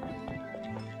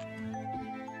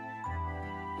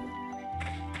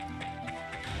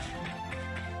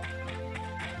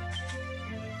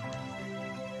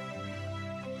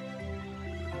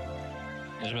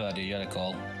 Just about idea, you had a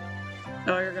call.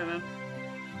 Oh, you're gonna.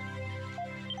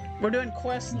 We're doing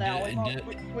quests now.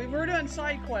 We're doing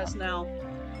side quests now.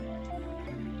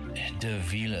 De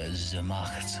Village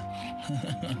Macht.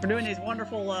 We're doing these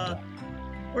wonderful.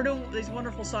 We're doing these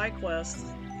wonderful side quests.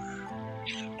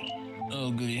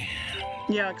 Oh goody.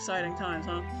 Yeah, exciting times,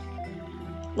 huh?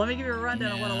 Let me give you a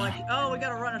rundown of what I like. Oh, we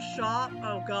gotta run a shop.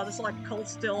 Oh god, this is like Cold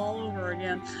Steel all over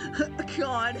again.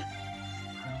 God.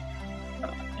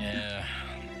 Yeah.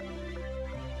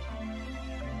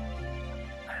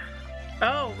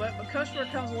 Oh, but a customer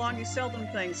comes along, you sell them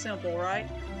things. Simple, right?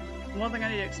 One thing I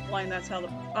need to explain, that's how the...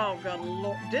 Oh, God,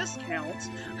 discounts?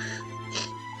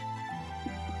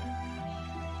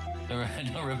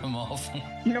 Don't rip them off.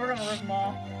 You're never gonna rip them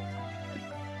off.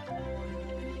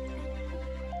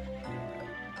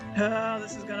 Oh,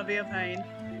 this is gonna be a pain.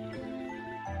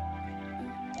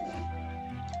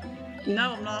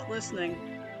 No, I'm not listening.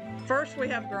 First we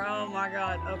have grow. Oh my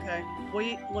god, okay.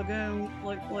 Wheat, legume,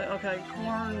 okay,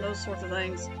 corn, those sorts of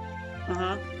things.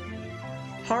 Uh-huh.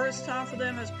 Harvest time for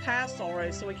them has passed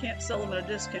already, so we can't sell them at a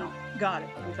discount. Got it,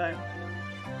 okay.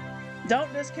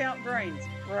 Don't discount grains.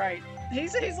 Right.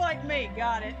 He's like me,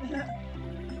 got it.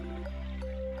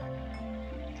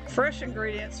 Fresh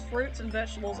ingredients, fruits and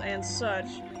vegetables and such.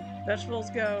 Vegetables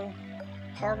go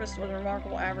harvest with a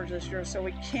remarkable average this year, so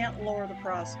we can't lower the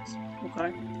prices.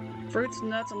 Okay. Fruits and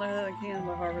nuts, on the other hand, can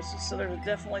be harvested, so there's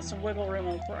definitely some wiggle room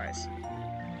on the price.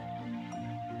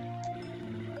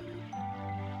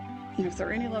 And if there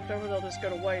are any left over, they'll just go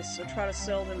to waste, so try to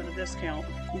sell them at a discount.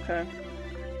 Okay.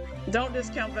 Don't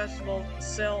discount vegetables,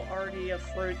 sell RDF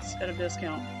fruits at a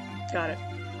discount. Got it.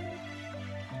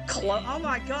 Oh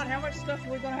my god, how much stuff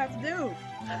are we gonna have to do?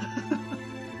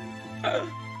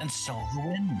 And sow the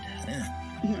wind.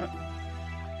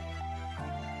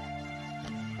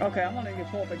 Okay, I'm gonna need to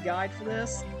pull up a guide for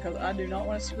this because I do not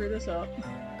want to screw this up.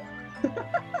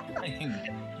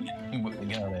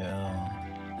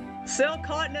 Sell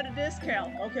cotton at a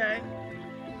discount. Okay.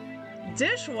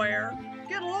 Dishware?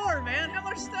 Good lord, man, how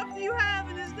much stuff do you have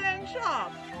in this dang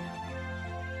shop?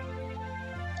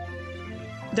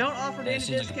 Don't offer any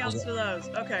discounts to those.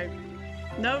 Okay.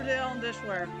 No deal on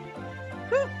dishware.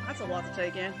 Whew, that's a lot to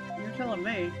take in. You're telling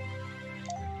me.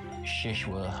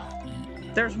 Shishwa.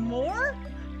 There's more?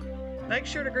 Make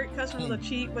sure to greet customers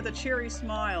with a cheery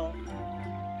smile.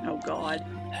 Oh god.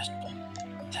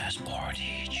 There's more to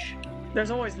each.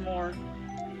 There's always more.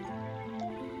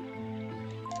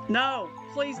 No,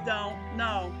 please don't.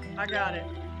 No, I got it.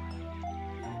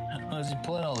 Where's he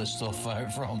pulling all this stuff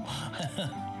out from?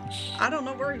 I don't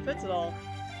know where he fits it all.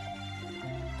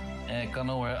 Heck, I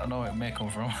know where it may come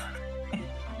from.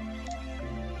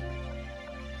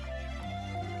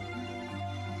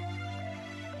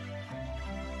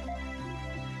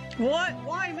 What?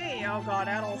 Why me? Oh god,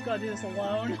 Adol's gotta do this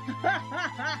alone.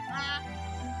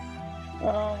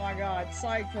 Oh my god,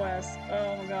 side quest.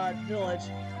 Oh my god, village.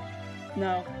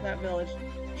 No, that village.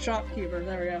 Shopkeeper,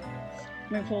 there we go.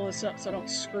 Let me pull this up so I don't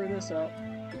screw this up.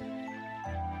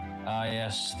 Ah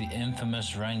yes, the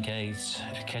infamous rank 8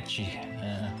 Akechi.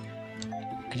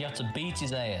 Cause you have to beat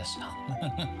his ass.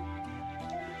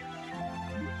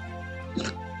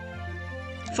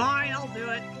 Fine, I'll do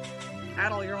it.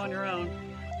 Adol, you're on your own.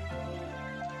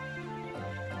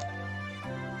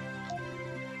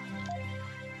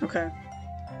 Okay.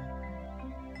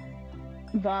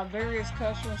 By various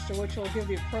customers to which you'll give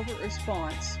the appropriate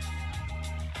response.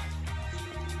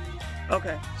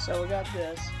 Okay, so we got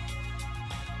this.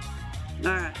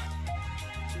 Alright.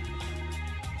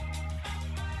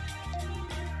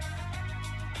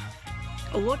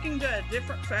 Looking to a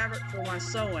different fabric for my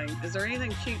sewing. Is there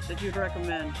anything cheap that you'd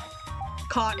recommend?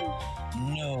 Cotton.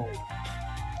 No.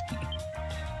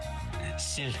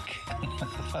 Silk.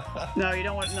 No, you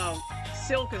don't want, no.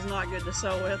 Silk is not good to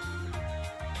sew with.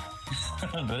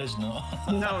 But it's not.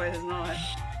 No, it is not.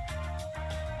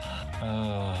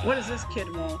 What does this kid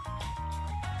want?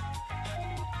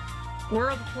 Where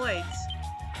are the plates?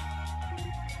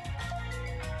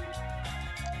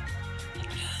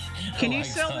 Can you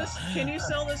sell this? Can you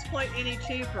sell this plate any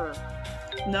cheaper?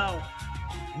 No.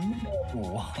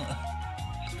 No.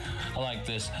 I like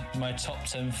this. My top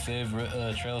 10 favorite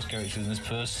Trails characters. This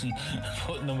person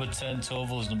put number 10.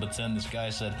 Toval's number 10. This guy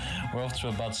said, "We're off to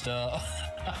a bad start."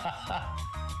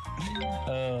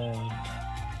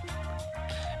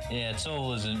 Yeah,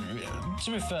 Toval isn't.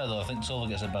 To be fair though, I think Toval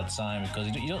gets a bad time because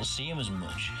you don't see him as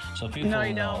much. So people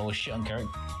always shit on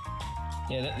characters.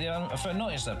 Yeah, I've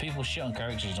noticed that people shit on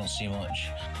characters you don't see much.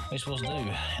 They're supposed to do, you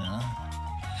know.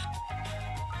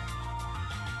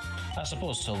 I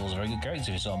suppose Toval's a very good character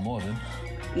if you saw more of him.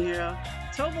 Yeah,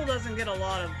 Toval doesn't get a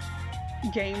lot of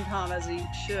game time as he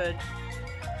should.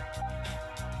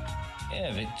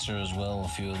 Yeah, Victor as well, a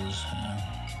few others. Yeah.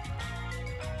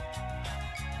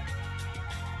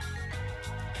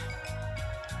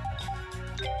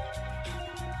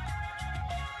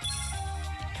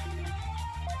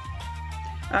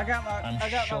 I got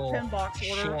my pin box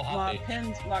order. Sure My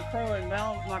pins, my crow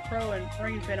and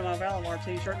green pin and my Valimar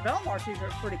t-shirt. The Valimar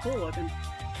t-shirt's pretty cool looking.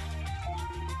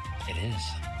 It is.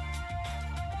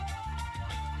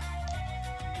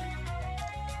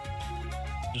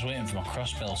 Just waiting for my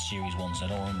Crossbell series ones. I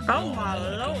don't want. Oh my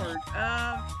lord.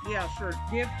 Yeah, sure.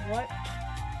 Give what?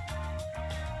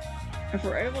 If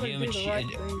we're able to do the right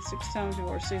thing 6 times, you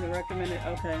will receive the recommended.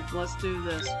 Okay, let's do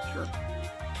this. Sure.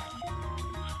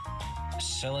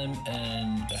 Sell him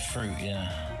and a fruit,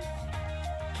 yeah.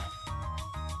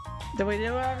 Did we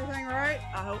do everything right?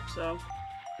 I hope so.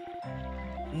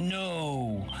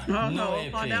 No. Oh no,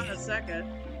 we'll find out in a second.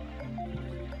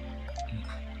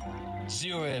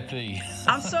 0 AP.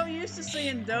 I'm so used to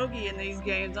seeing Dogi in these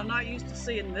games. I'm not used to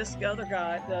seeing this other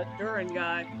guy, the Durin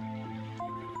guy.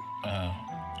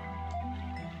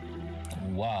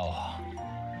 Wow.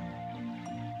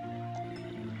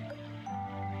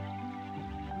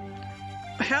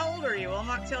 How old are you? Well, I'm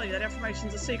not telling you. That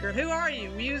information's a secret. Who are you,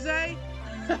 Muse?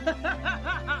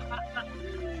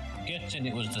 Getting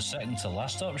it was the second to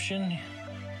last option.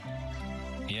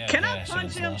 Yeah. Can I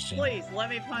punch him? Please, let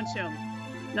me punch him.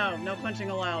 No, no punching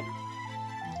allowed.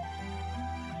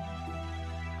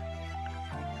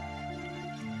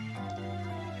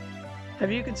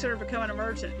 Have you considered becoming a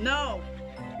merchant? No.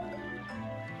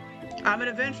 I'm an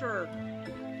adventurer.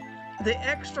 The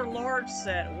extra large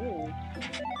set. Ooh.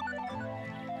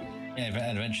 Yeah,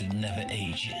 adventure never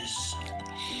ages.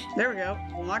 There we go.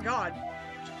 Oh my god.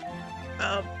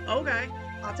 Okay.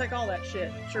 I'll take all that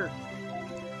shit. Sure.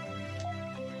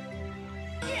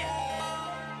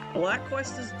 Well, that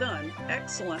quest is done.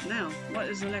 Excellent. Now, what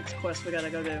is the next quest we gotta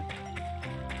go do?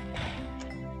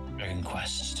 Dragon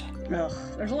Quest. Ugh.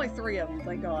 There's only 3 of them,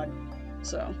 thank God.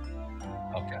 So.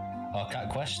 Okay. Or Cat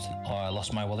Quest? Or I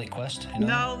Lost My Wallet Quest? You know?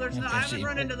 No, there's no. I haven't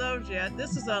run into those yet.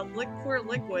 This is a Queer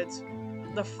Liquids.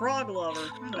 The Frog Lover.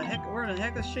 Where the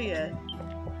heck is she at?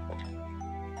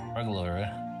 Frog Lover, eh?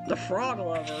 The Frog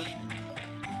Lover.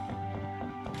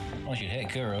 Well, she'd hit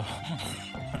Kuro.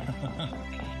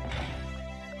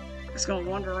 It's gonna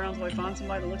wander around until we find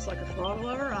somebody that looks like a Frog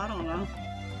Lover? I don't know.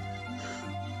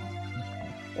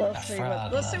 Let's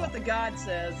see what the guide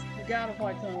says. The guide will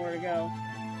probably tell me where to go.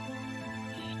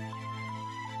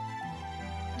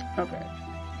 Okay.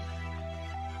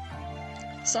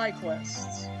 Side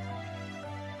quests.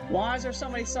 Why is there so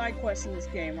many side quests in this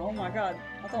game? Oh my god.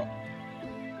 I thought...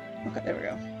 Okay, there we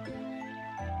go.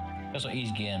 That's what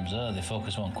these games are. They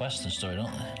focus on quest and story,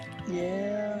 don't they?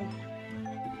 Yeah.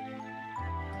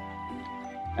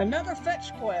 Another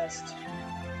fetch quest.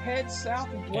 Head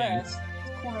southwest.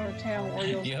 Corner of town where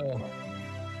you'll... Yo.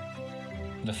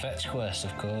 The fetch quest,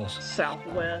 of course.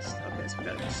 Southwest. Okay, so we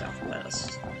gotta go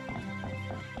southwest.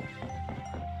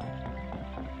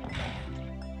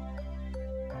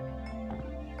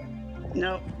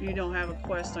 Nope, you don't have a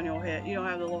quest on your head. You don't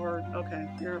have the Lord. Okay,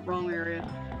 you're in the wrong area.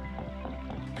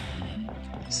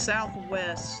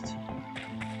 Southwest.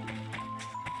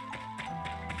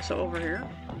 So over here.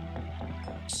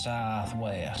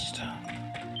 Southwest.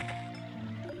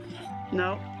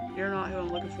 No, you're not who I'm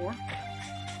looking for.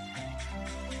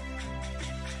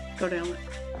 Go down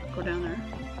there.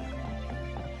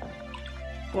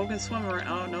 Well, we can swim around.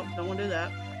 Oh, nope, don't want to do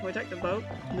that. Can we take the boat?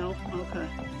 Nope, okay.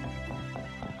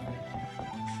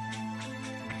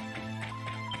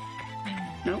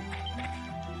 Nope.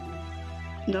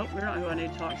 Nope, you're not who I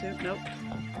need to talk to. Nope.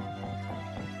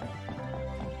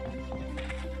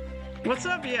 What's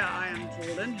up? Yeah, I am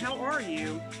Jordan. How are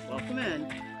you? Welcome in.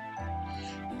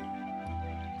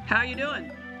 How you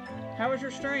doing? How was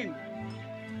your stream?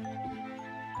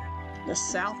 The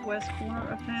southwest corner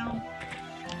of town?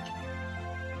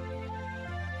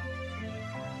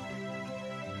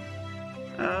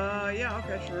 Yeah,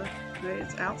 okay, sure. Maybe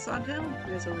it's outside town?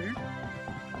 Maybe it's over here.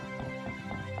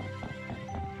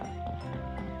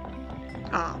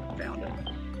 Ah, found it.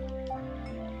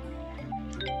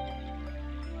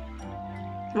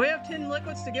 We have 10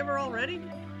 liquids to give her already?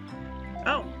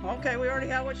 Oh, okay, we already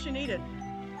have what she needed.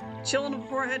 Chilling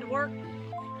before I head to work?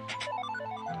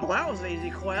 Well, that was an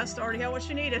easy quest. Already had what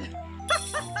she needed.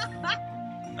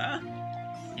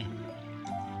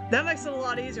 That makes it a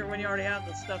lot easier when you already have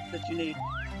the stuff that you need.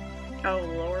 Oh,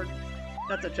 Lord.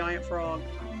 That's a giant frog.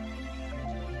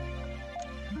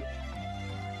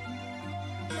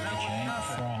 Giant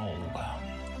frog.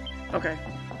 Okay.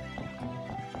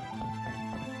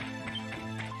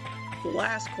 The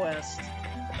last quest.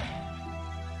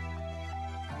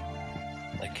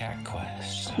 The cat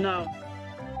quest. No.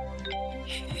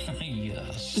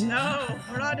 Yes. No,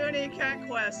 we're not doing any cat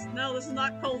quests. No, this is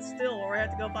not Cold Steel where we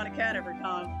have to go find a cat every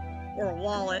time. Or a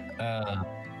wallet.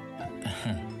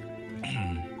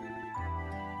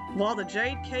 While the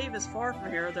Jade Cave is far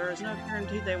from here, there is no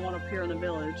guarantee they won't appear in the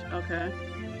village. Okay.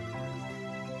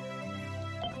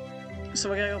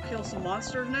 So we gotta go kill some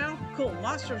monsters now? Cool,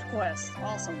 monsters quest.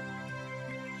 Awesome.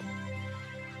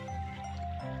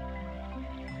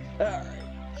 Alright.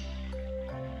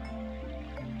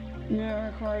 Now it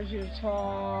requires you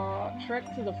to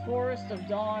trek to the Forest of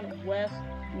Dawn West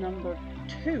number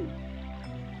 2.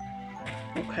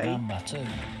 Okay. Number 2.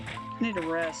 Need to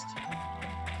rest.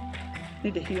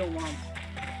 Need to heal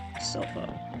myself up.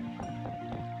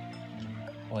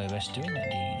 Why are you best doing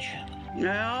that, Deej? No,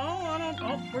 I don't.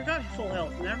 Oh, we got full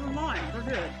health. Never mind. We're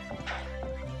good.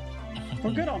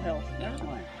 We're good on health. Never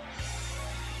mind.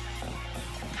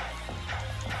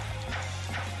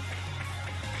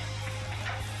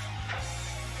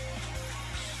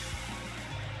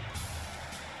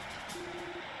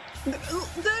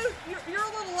 Dude, you're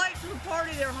a little late to the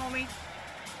party there, homie.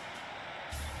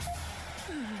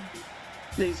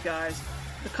 These guys,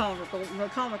 the comic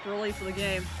relief of the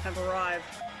game, have arrived.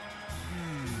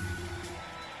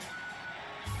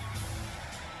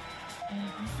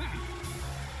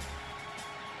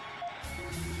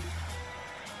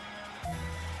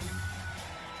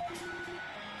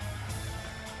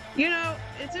 You know,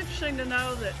 it's interesting to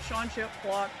know that Sean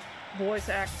Chiplock voice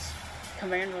acts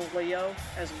Commander Leo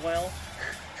as well,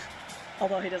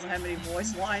 although he doesn't have many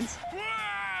voice lines.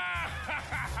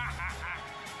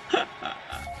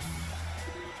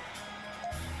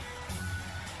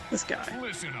 This guy.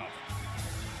 Listen up.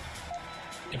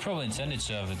 They probably intended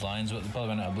to have the lines, but they're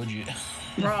probably not a budget.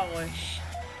 Probably.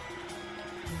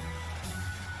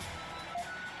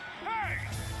 Hey!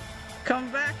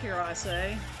 Come back here, I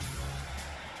say.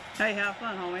 Hey, have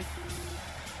fun, homie.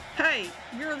 Hey,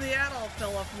 you're the adult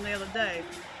fella from the other day.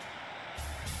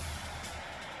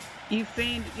 You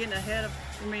fiend getting ahead of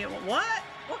me. What?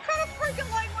 What kind of freaking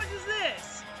language is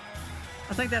this?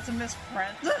 I think that's a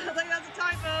misprint. I think that's a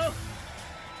typo.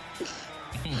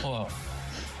 Whoa.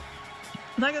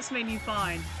 I think that's made you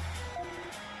fine.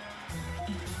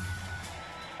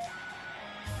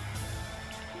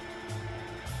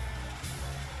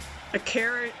 A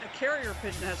carrier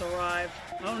pigeon has arrived.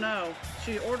 Oh no,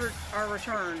 she ordered our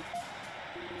return.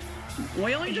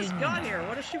 We only just got here.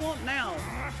 What does she want now?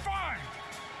 Fine!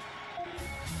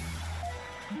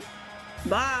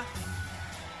 Bye.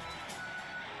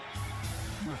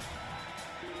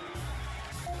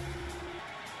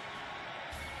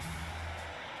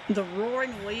 The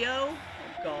Roaring Leo?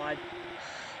 Oh god.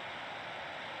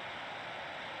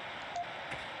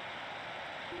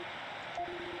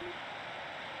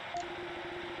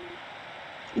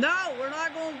 No, we're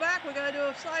not going back. We gotta do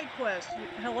a side quest.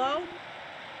 Hello?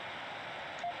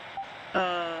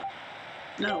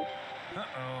 No.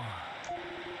 Uh-oh.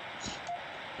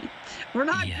 We're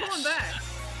not Yes. going back.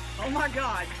 Oh my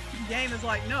god. The game is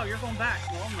like, no, you're going back.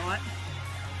 No, I'm not.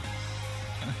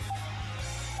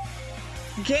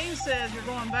 The game says you're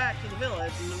going back to the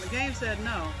village, and then the game said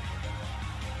no.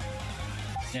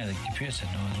 Yeah, the computer said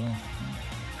no as well.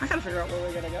 I gotta figure out where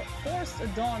we're gonna go. Forest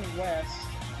of Dawn West.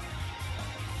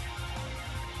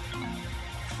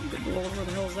 Good lord, where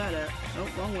the hell is that at? Oh,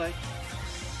 wrong way.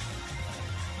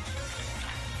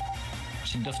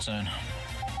 It's in Dufftown.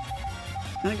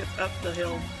 I think it's up the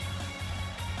hill.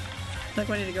 I think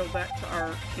we need to go back to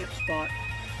our camp spot.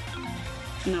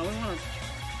 No, we wanna...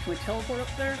 Can we teleport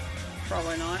up there?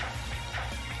 Probably not.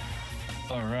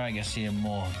 Alright, I see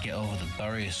more. Get over the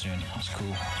barrier soon. That's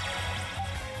cool.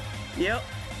 Yep.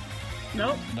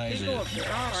 Nope. That is Keep going it. up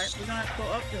there. Alright, we're gonna have to go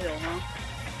up the hill, huh?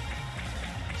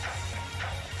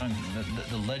 And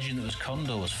the legend that was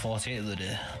Kondo was 48 of the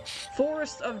day.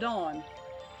 Forest of Dawn.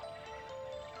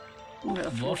 Okay,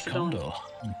 Lord Forest of Dawn. Kondo.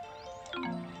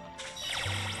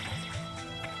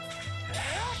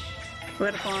 We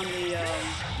had to find the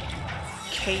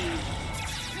cave.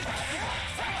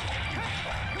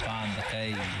 Find the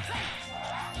cave.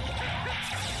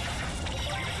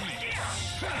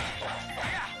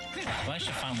 I managed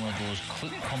to find one of those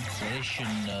clip compilation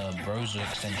browser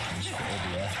extensions for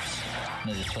OBS. And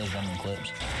it just plays random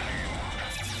clips.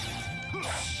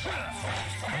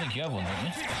 I think you have one, don't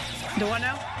you? Do I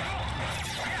now?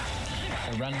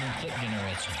 A random clip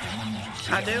generator.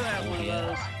 I do have one of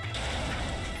those.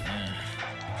 Yeah.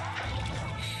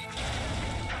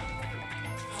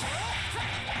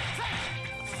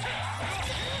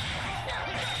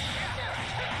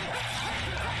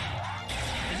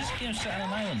 Is this game set on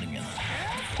an island again?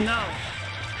 No.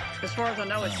 As far as I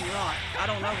know, it's not. I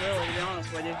don't know really, to be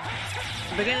honest with you.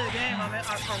 The beginning of the game,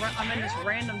 I'm in this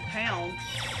random town,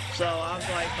 so I was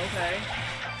like, okay.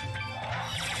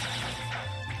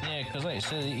 Yeah, because like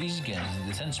so these games,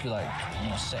 they tend to be like, you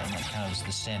know, set in like kind of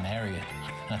the same area,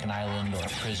 like an island or a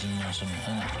prison or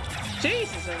something.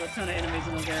 Jesus, there's a ton of enemies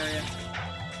in this area.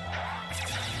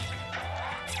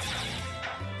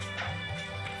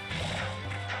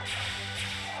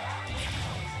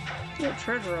 There's a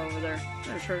treasure over there.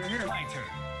 There's a treasure here. My turn.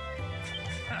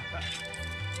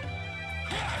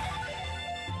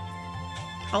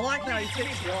 I like how he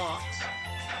picks locks.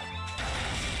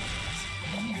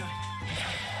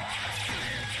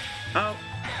 Oh.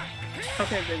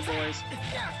 Okay, big boys.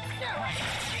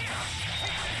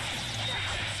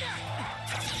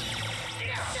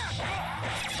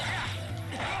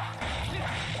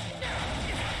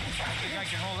 I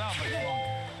can hold out much longer.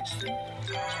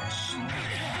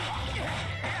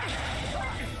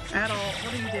 Adult,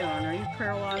 what are you doing? Are you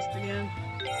paralyzed again?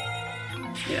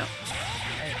 Yeah.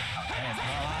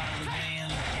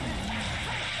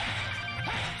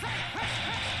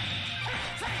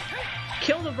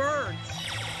 Kill the birds!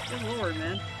 Good lord,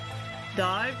 man.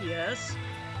 Dive, yes.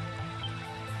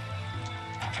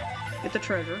 Get the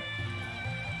treasure.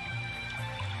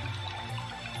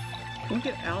 Can we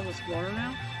get out of this water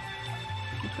now?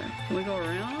 Okay. Can we go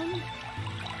around?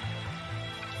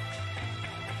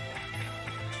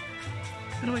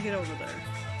 How do we get over there?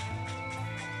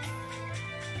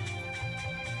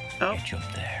 Oh. You jump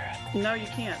there. No, you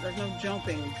can't. There's no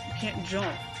jumping. You can't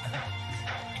jump.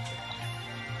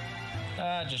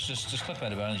 Just click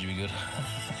that advantage, you'll be good.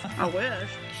 I wish.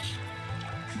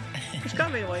 There's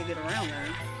gotta be a way to get around there.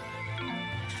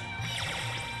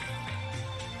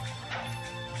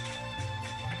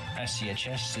 I see a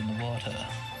chest in the water.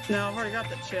 No, I've already got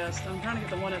the chest. I'm trying to get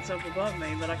the one that's up above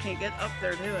me, but I can't get up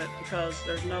there to it because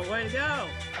there's no way to go.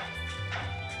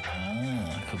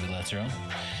 Ah, could be later on.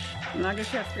 And I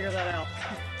guess you have to figure that out.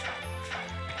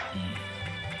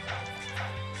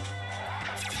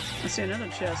 I see another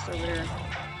chest over here.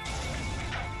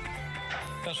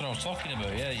 That's what I was talking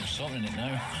about, yeah, you're sorting it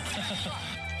now.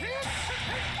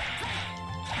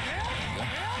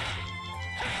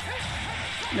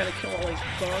 You gotta kill all these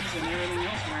bugs and everything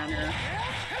else around here.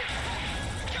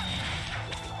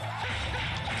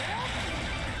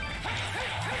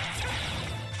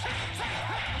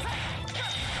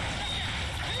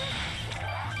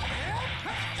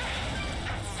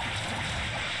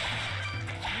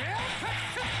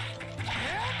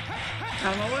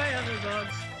 Out of my way, other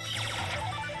bugs.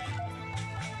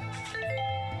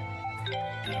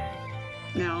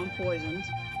 Now I'm poisoned.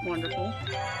 Wonderful.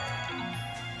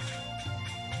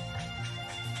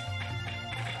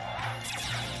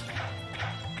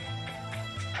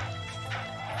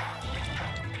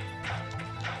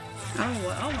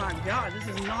 Oh my god, this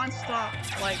is non-stop,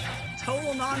 like,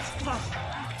 total non-stop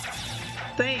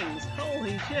things.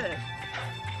 Holy shit.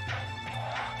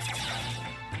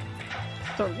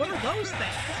 So what are those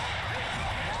things?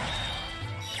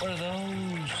 What are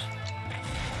those?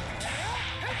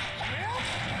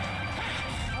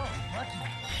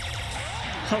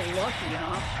 Oh, lucky,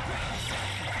 huh?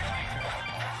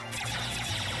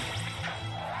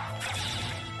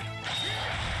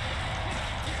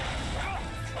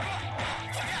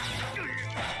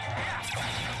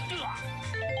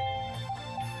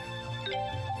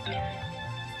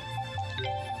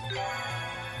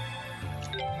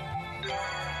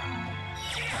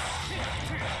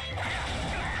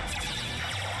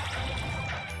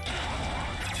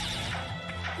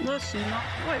 Let's not.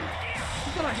 Wait.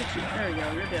 I thought I hit you. There you go.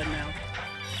 You're dead now.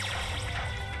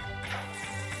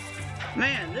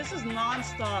 Man, this is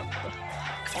non-stop.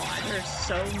 God, there's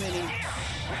so many.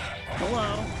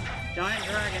 Hello. Giant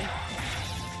dragon.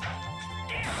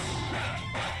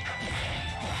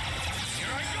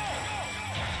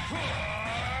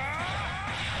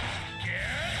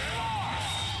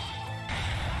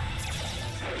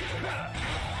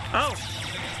 Oh!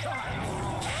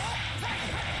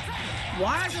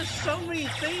 Why are there so many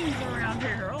things around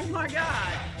here? Oh my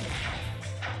god!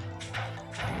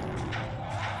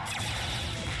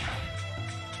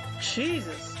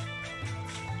 Jesus!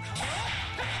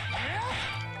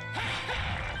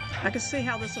 I can see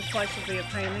how this place would be a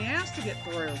pain in the ass to get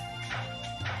through.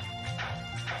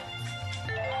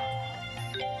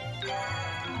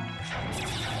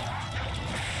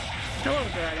 Hello,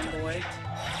 dragon boy.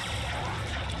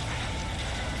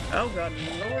 Oh god,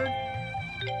 Lord.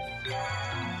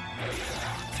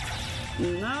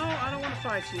 No, I don't want to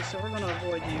fight you, so we're going to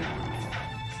avoid you.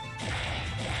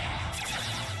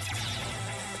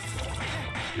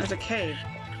 There's a cave.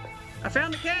 I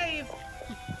found the cave!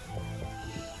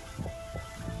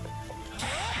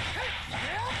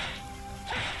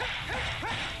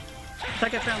 I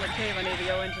think I found the cave I need to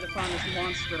go into to find this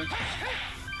monster.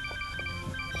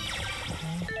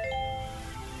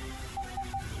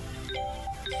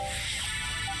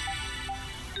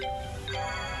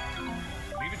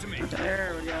 Leave it to me.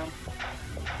 There we go.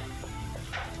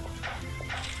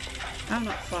 I'm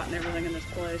not fighting everything in this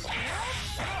place.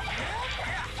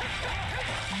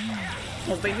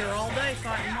 We'll be here all day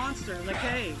fighting monsters in the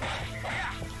cave.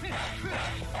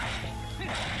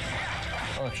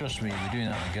 Oh, trust me, we're doing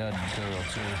that in the garden in Kuro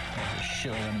too. There's a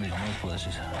shit of enemies in those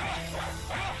places.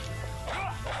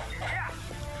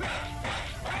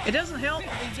 It doesn't help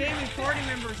if you gave me party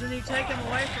members and you take them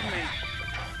away from me.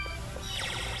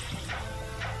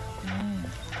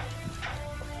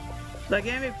 They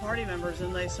gave me party members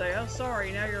and they say, oh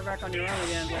sorry, now you're back on your own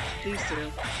again, like these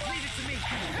two.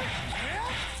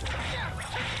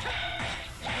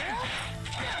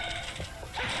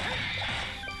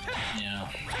 Yeah.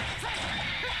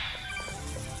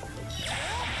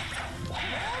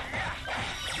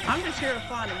 I'm just here to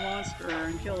find a monster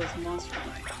and kill this monster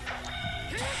knight.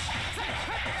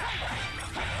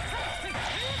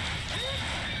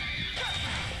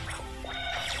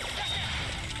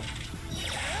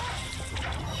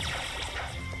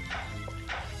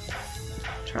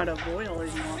 Try to avoid all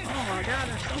these monsters. Oh my god,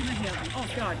 there's so many of them. Oh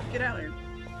god, get out of here.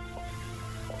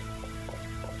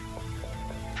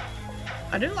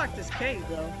 I do like this cave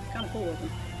though. Kind of cool looking.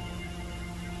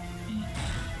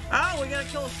 Oh, we gotta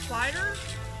kill a spider?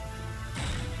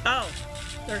 Oh,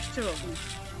 there's 2 of them.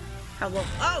 How low?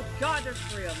 Oh god, there's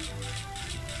 3 of them.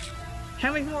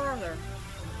 How many more are there?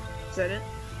 Is that it?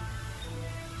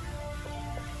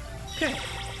 Okay.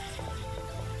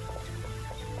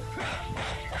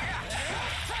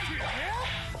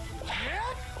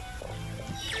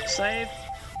 Save.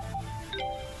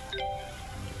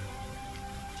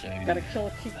 Gotta kill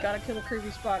the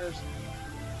creepy spiders.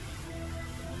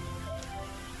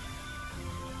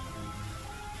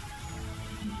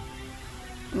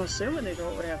 I'm assuming these are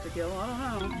what we have to kill.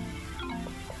 I don't know.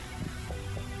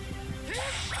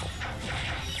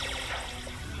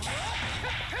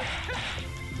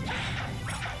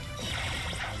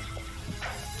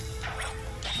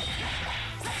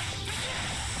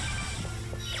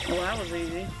 Well, that was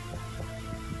easy.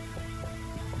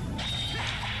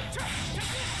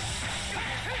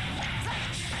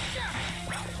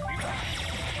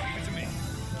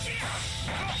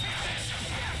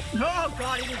 Oh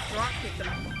god, he just drop kicked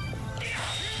him.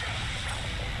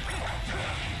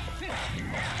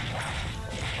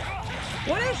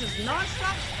 What is this?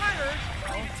 Non-stop spiders?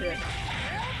 Oh shit.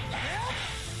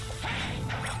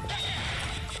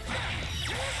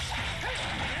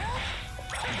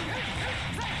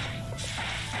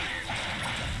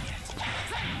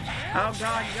 Oh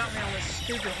god, you got me on this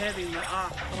stupid heavy, but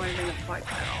I don't even think to fight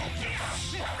that all.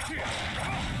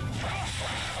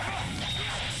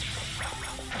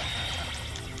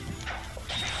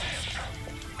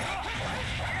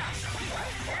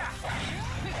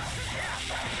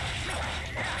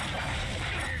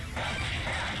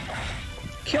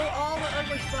 Kill all the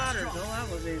ugly spiders. Oh, that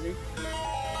was easy.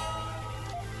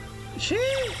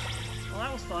 Sheesh! Well,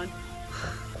 that was fun.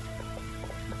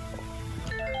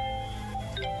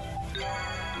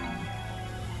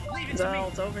 Is that all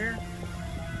it's over here?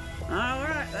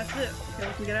 Alright, that's it. Okay,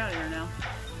 we can get out of here now.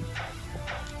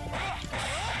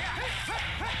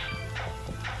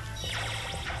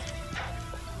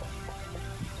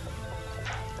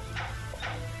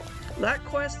 That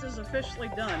quest is officially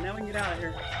done. Now we can get out of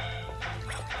here.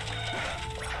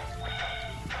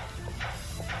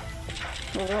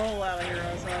 We'll roll out of here,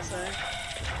 as I say.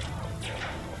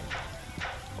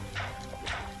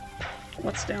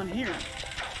 What's down here?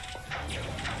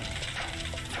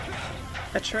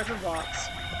 A treasure box.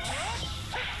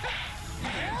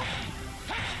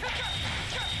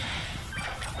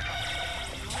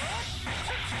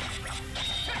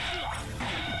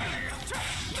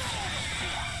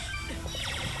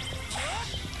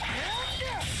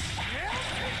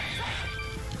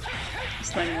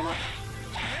 This thing went up.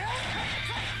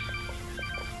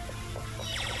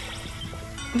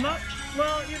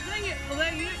 Well, you think it. Well,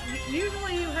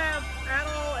 usually you have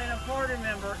adult and a party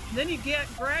member. Then you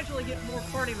gradually get more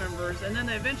party members, and then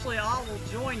eventually all will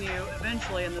join you.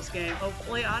 Eventually in this game,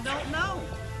 hopefully. I don't know.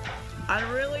 I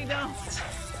really don't.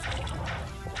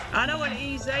 I know in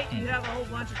Ys 8 you have a whole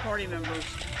bunch of party members.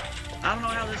 I don't know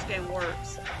how this game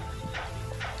works.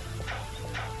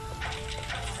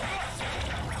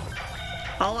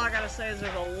 All I gotta say is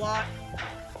there's a lot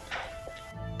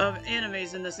of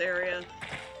enemies in this area.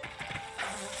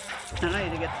 And I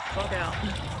need to get the fuck out.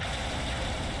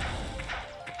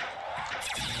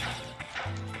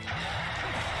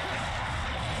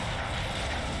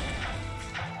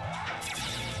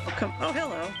 Oh, come. Oh,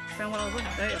 hello. Found what I was looking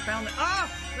for. Hey, I found it. Ah!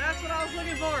 That's what I was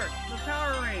looking for! The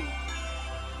power ring.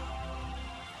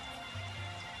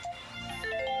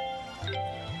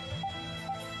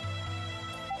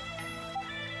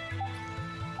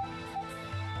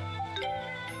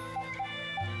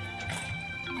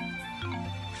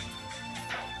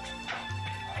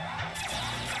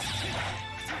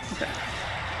 Okay.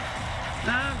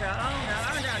 Oh god, oh god,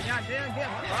 oh god, god damn, oh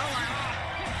my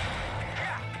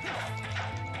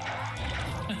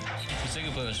god. The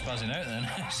single player was spazzing out then.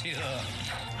 See that?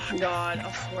 God,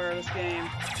 I swear this game.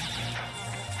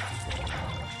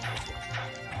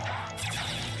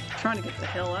 I'm trying to get the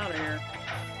hell out of here.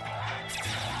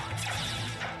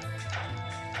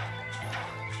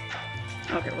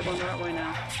 Okay, we're going the right way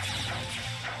now.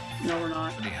 No, we're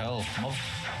not. Bloody hell.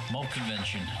 Mob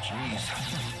convention.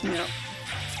 Jeez. Yep.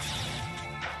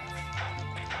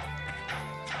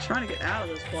 Trying to get out of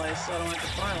this place so I don't have to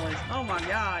violate. Oh my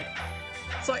god.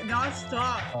 It's like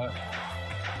non-stop.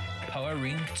 Power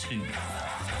Ring 2.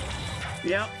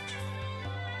 Yep.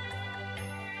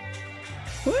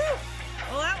 Woo!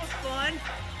 Well, that was fun.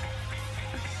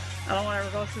 I don't want to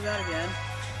ever go through that again.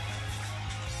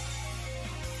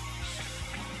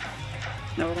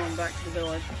 Now we're going back to the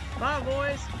village. Bye,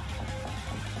 boys!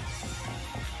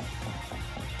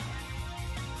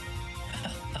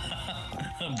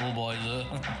 Bull boys there.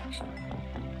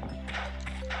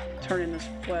 Turn in this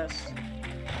quest.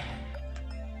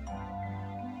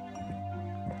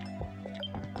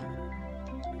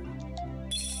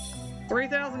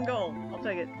 $3,000 gold. I'll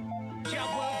take it.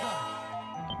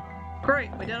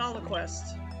 Great, we did all the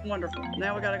quests. Wonderful.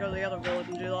 Now we gotta go to the other village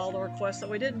and do all the requests that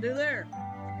we didn't do there.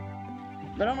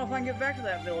 But I don't know if I can get back to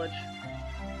that village.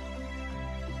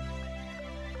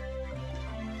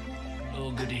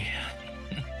 Oh, goody.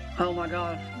 Oh my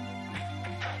god.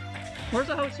 Where's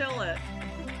the hotel at?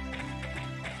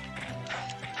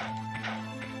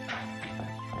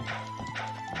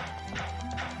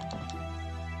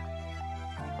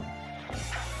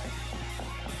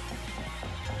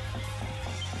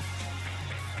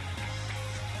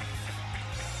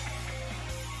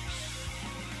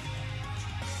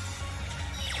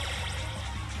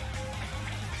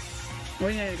 We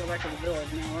need to go back to the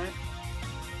village now, right?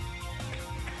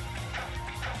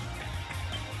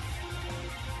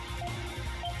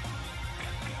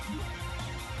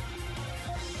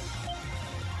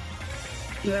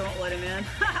 They won't let him in.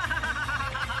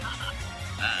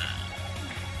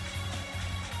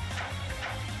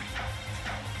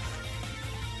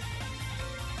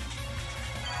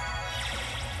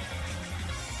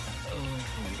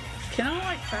 Can I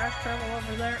like fast travel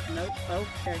over there? Nope.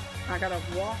 Okay. I gotta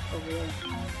walk over there.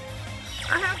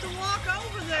 I have to walk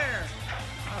over there!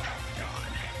 Oh god.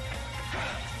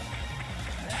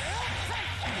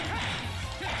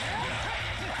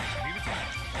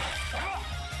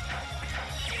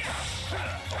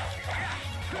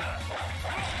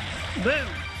 Boom!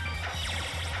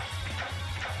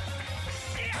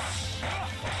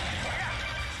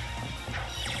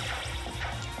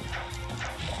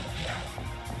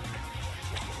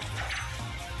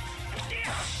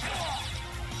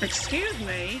 Excuse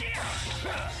me?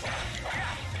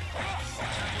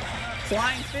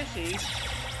 Flying fishies?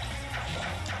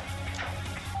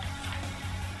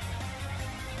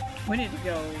 We need to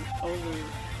go over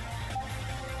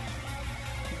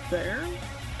there?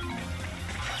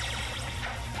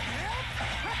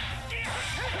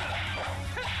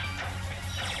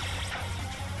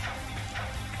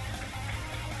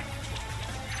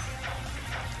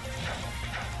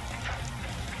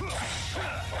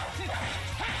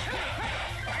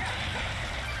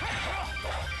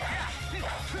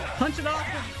 Punch it off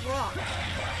the rock.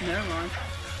 Never mind.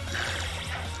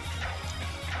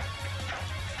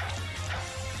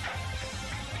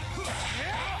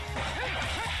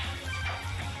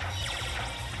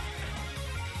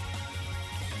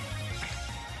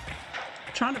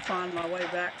 Trying to find my way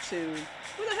back to...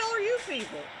 Who the hell are you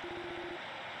people?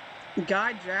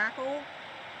 Guy Jackal?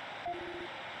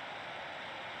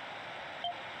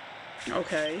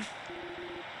 Okay.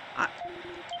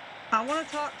 I want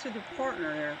to talk to the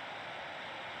partner there.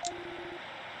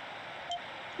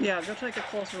 Yeah, go take a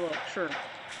closer look, sure.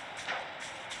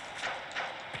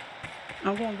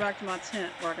 I'm going back to my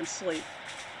tent where I can sleep.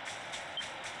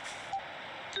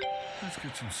 Let's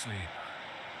get some sleep.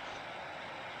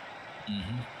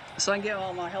 Mm-hmm. So I can get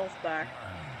all my health back.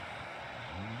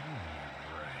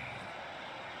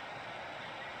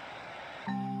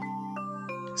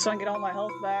 So I can get all my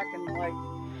health back and, like,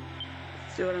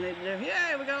 do what I need to do.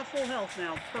 Yay, we got a full health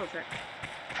now. Perfect.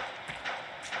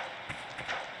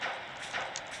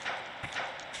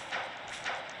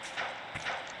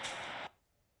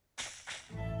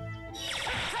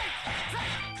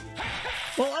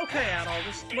 Well, okay, Adol,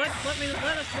 just let me know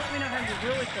how you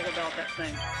really feel about that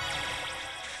thing.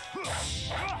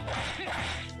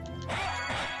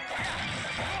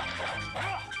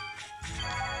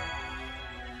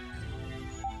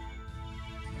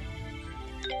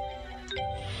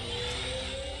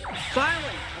 Finally,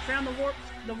 I found the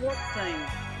warp thing.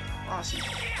 Awesome.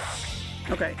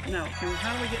 Okay, now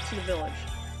how do we get to the village?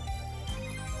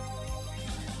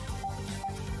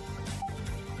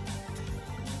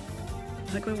 I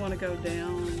think we want to go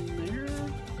down there.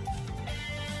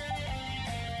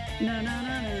 No, no,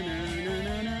 no, no, no, no,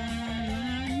 no, no.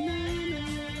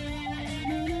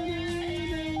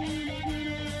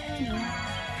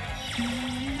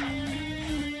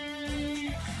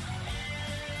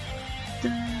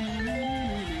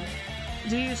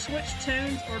 Do you switch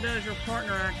tunes or does your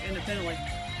partner act independently?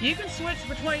 You can switch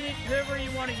between whoever you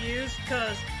want to use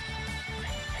because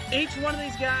each one of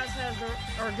these guys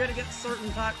are good against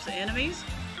certain types of enemies,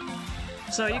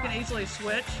 so you can easily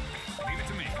switch. Leave it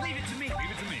to me. Leave it to me.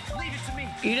 Leave it to me. Leave it to me.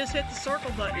 You just hit the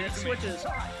circle button and it switches.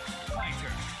 My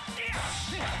turn.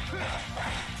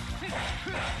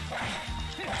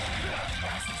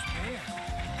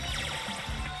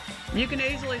 You can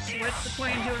easily switch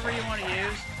between whoever you want to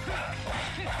use.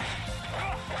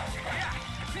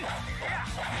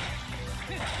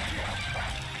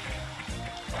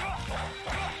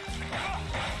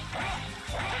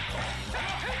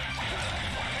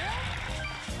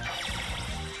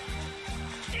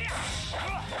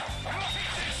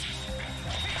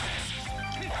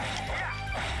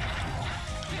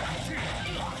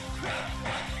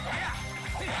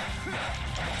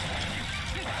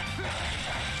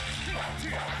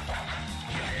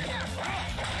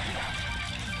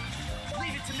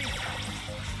 Leave it to me.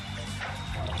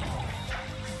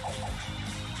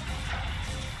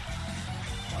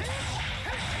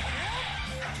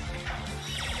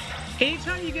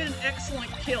 Anytime you get an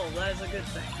excellent kill, that is a good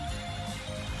thing.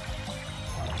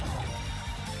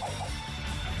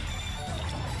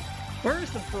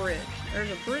 Where's the bridge? There's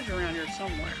a bridge around here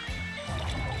somewhere.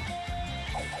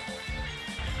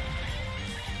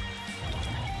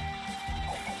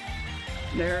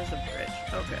 There's the bridge.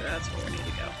 Okay, that's where we need to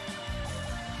go.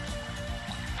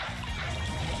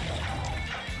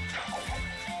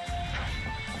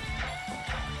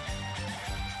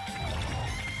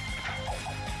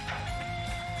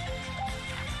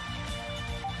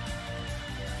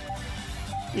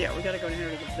 Yeah, we gotta go here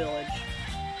to the village.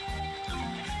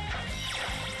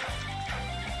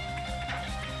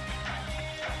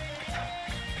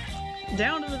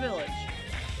 Down to the village.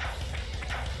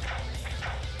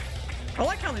 I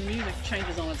like how the music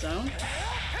changes on its own.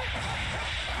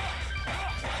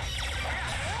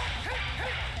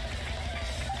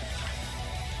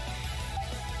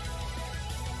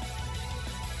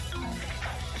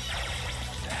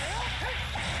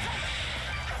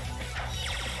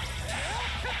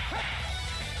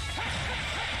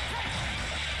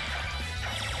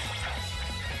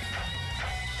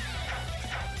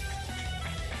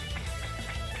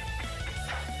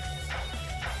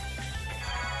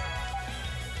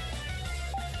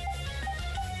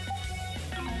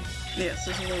 Yes,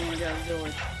 this is where we want to go to the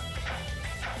village.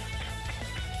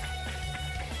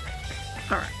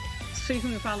 Alright, let's see if we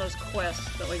can find those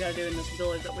quests that we gotta do in this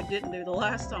village that we didn't do the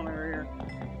last time we were here.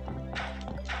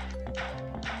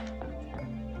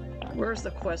 Where's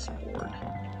the quest board?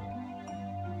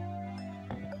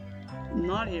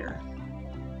 Not here.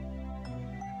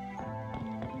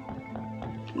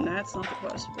 And that's not the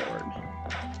quest board.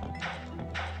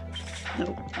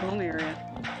 Nope, wrong area.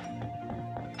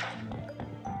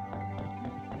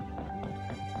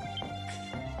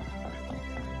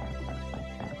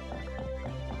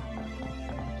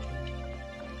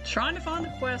 Trying to find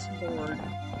the quest board.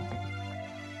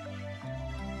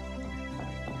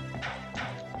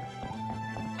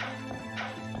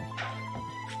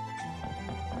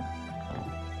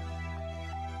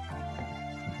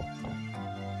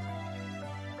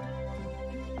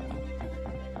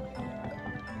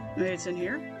 Maybe it's in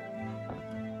here.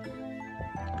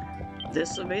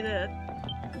 This will be it.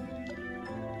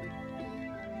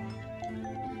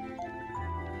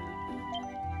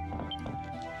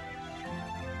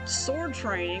 Sword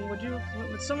training.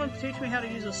 Would someone teach me how to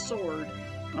use a sword?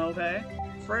 Okay.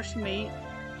 Fresh meat.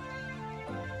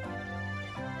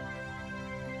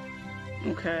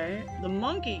 Okay. The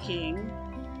Monkey King.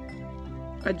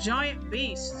 A giant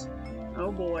beast.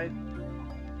 Oh boy.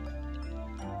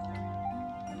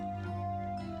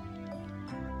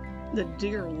 The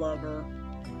deer lover.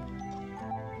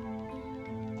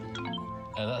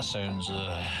 That sounds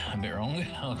a bit wrong.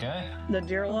 Okay. The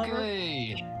deer lover?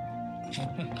 Okay.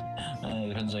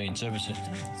 Depends how you interpret it.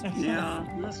 Yeah,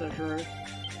 that's the truth.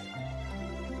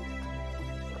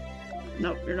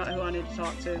 Nope, you're not who I need to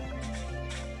talk to.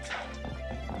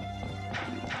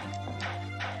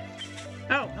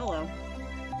 Oh, hello.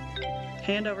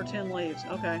 Hand over 10 leaves.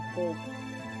 Okay, cool.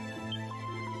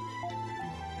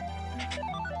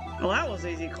 Well, that was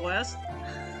easy quest.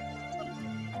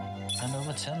 And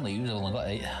over 10 leaves, I've only got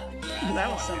 8. That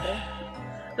was simple.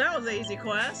 That was an easy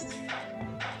quest.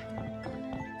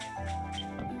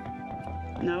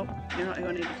 Nope, you're not who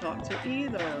I need to talk to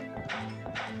either.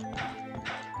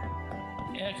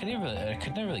 Yeah, I could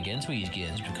never really get into these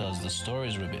games because the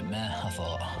stories were a bit meh, I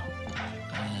thought.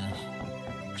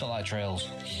 It's not like Trails.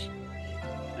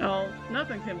 Oh,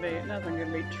 nothing can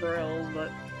beat Trails,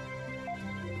 but...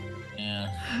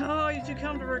 Yeah. Oh, did you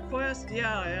come to request?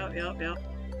 Yeah.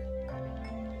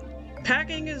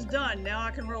 Packing is done. Now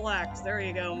I can relax. There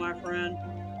you go, my friend.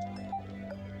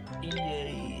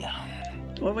 Yay.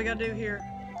 What we gotta do here?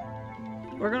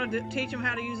 We're gonna teach him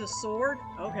how to use a sword?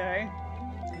 Okay.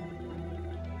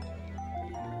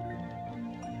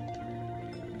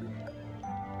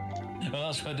 Well,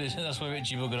 that's what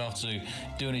Richie buggered off to,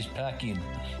 doing his packing.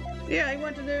 Yeah, he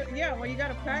went to do... Yeah, well, you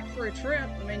gotta pack for a trip.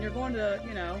 I mean, you're going to,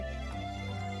 you know...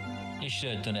 You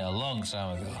should have done it a long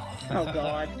time ago. Oh,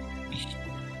 God.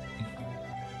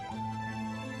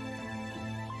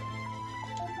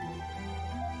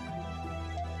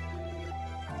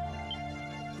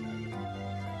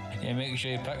 Yeah, make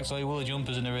sure you pack all your wool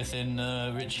jumpers and everything,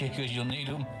 Richie, because you'll need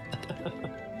them.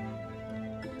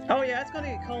 Oh, yeah, it's gonna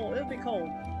get cold. It'll be cold.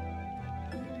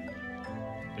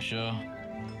 For sure.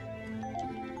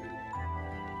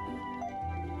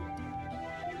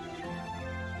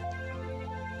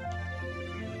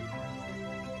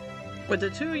 Would the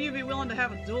two of you be willing to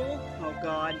have a duel? Oh,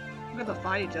 God. We're gonna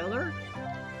fight each other?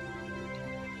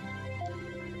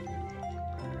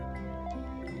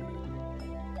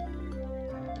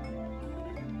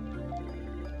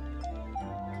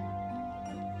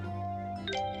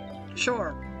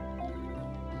 Sure.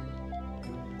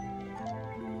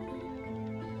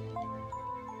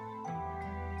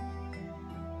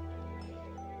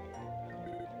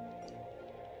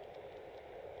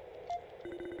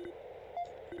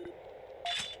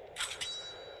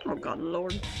 Oh, God,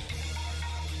 Lord.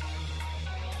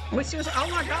 We seriously? Oh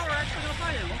my God, we're actually gonna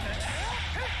fight him. Okay.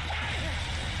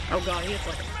 Oh God, he hits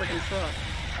like a freaking truck.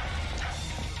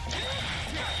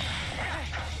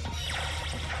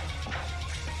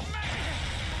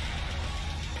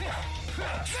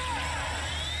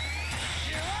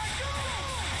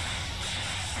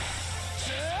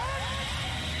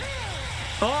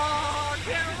 Oh,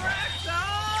 get wrecked!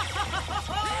 Oh!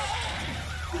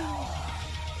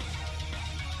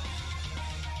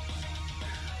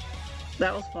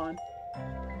 That was fun.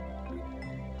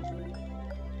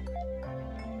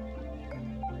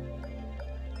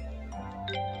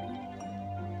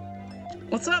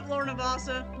 What's up, Lord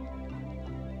Navasa?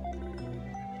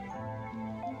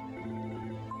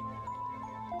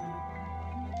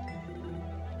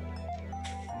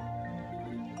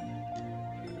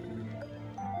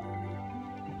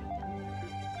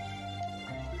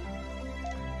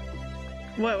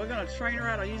 What, we're gonna train her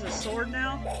how to use a sword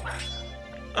now?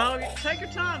 Oh, take your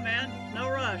time, man. No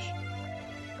rush.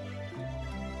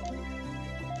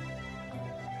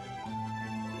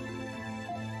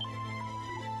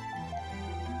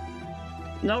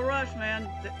 No rush, man.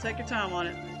 Take your time on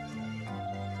it.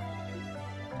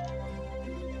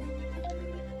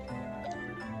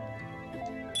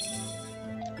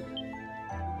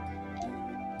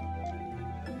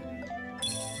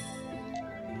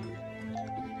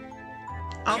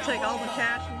 I'll take all the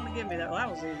cash you want to give me. That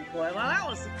was easy play. Well, that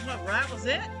was what, that was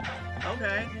it?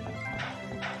 Okay.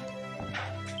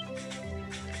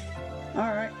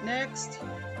 All right, next.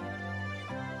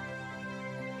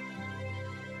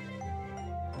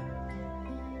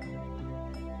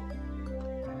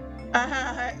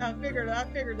 I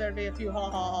figured there'd be a few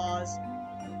ha-ha-ha's.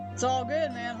 It's all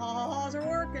good, man. Ha-ha-ha's are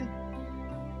working.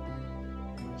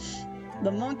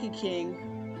 The Monkey King.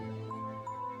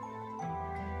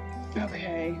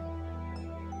 Okay.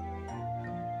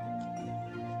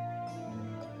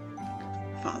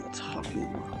 Father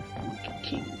talking Monkey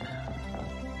King.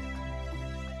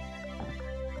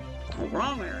 Oh,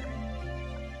 wrong area.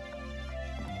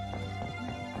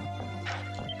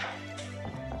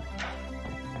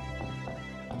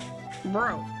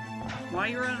 Bro, why are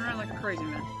you running around like a crazy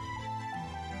man?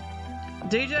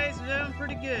 DJ's doing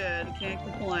pretty good. Can't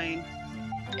complain.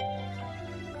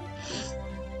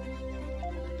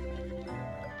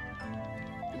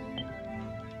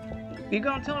 You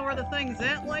gonna tell her where the thing's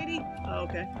at, lady? Oh,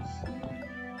 okay.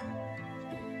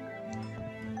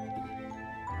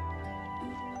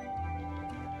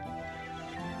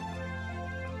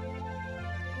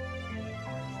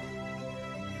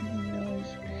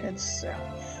 Head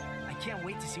south. I can't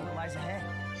wait to see what lies ahead.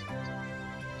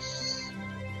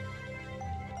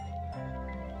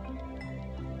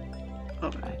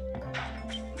 Okay.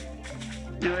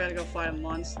 Now we gotta go fight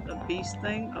a beast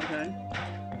thing? Okay.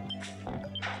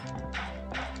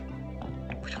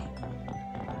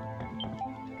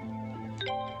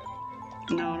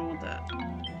 No, I don't want that.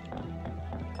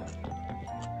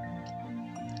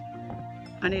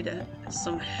 I need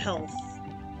some health.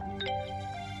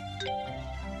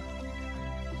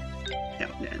 Yeah,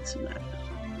 I'm gonna add some of that.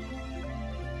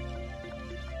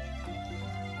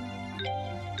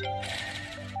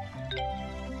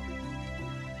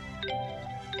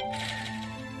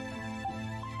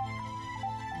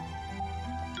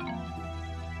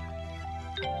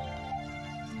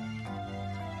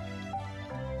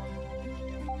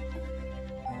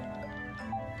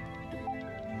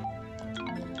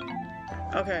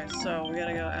 Okay, so we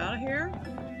gotta go out of here.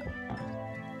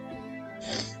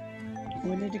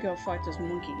 We need to go fight this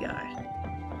monkey guy.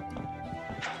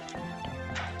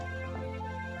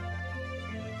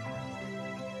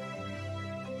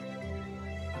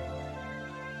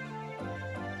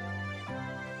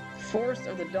 Forest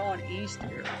of the Dawn East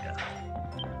area.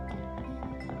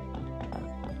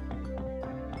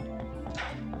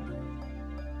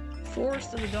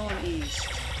 Forest of the Dawn East.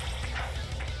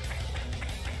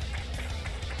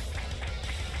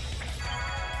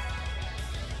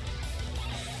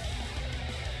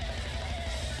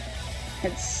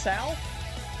 Head south?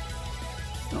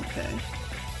 Okay.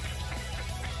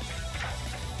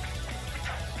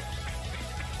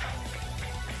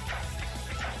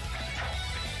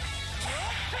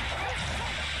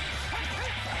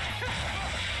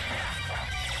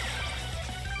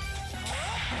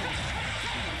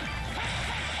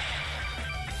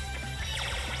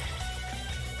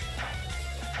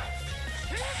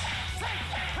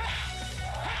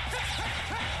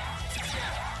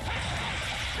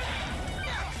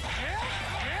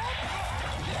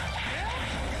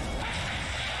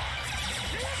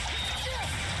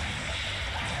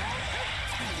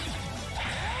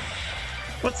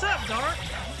 What's up, Dark?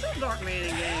 What's up, Dark Man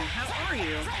in Game? How are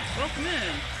you? Welcome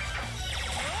in.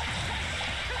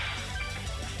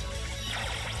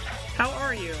 How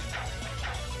are you?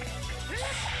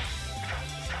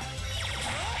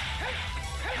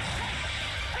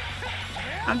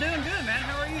 I'm doing good, man.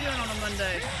 How are you doing on a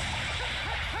Monday?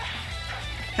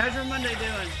 How's your Monday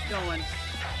going?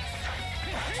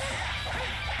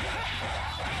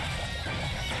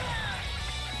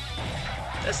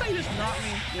 This thing just knocked me.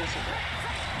 Yes, it did.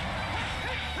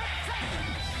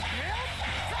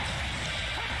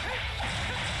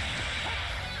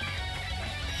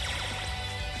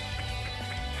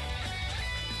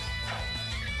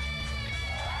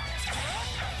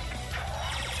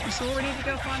 So we need to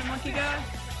go find a monkey guy?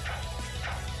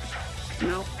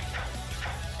 No.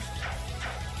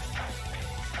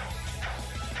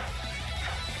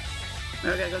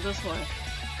 Okay, go this way.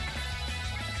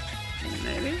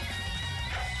 Maybe?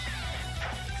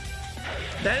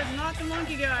 That is not the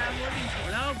monkey guy I'm looking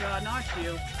for. No, God, not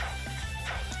you.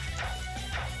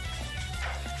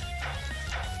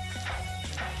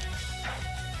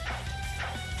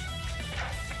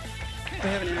 We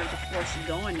haven't entered the Forest of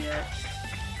Dawn yet.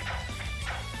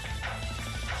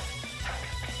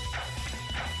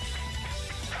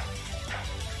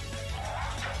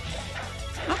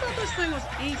 I thought this thing was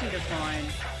easy to find.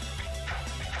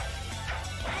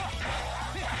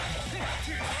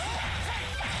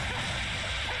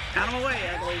 Out of my way,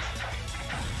 uglies.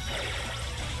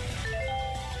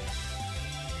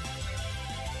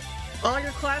 All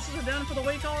your classes are done for the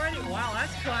week already? Wow,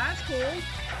 that's cool.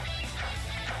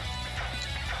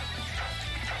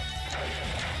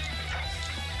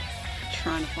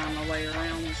 Trying to find my way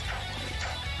around this place.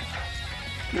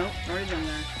 Nope, already been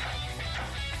there.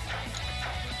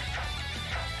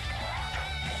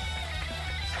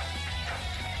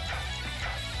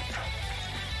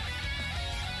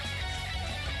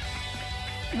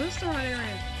 This is the right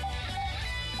area.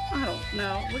 I don't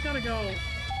know. We gotta go.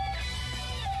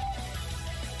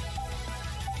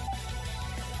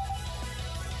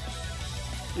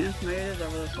 Yeah, maybe it is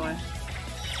over this way.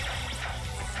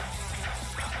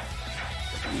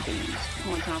 Some bees. I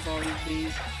want time for all these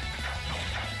bees.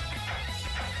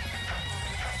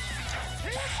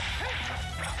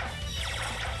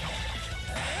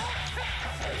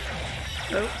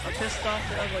 Oh, I pissed off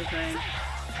the ugly thing.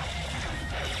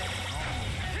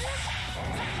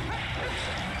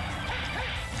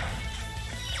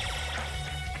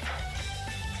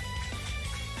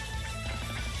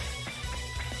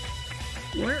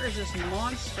 Where is this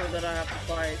monster that I have to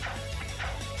fight?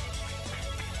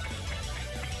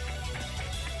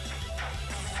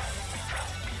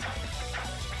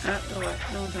 Oh, wait,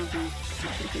 no, don't be.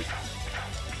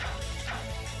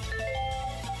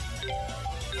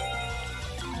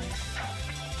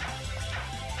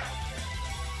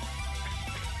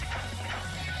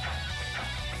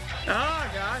 Oh,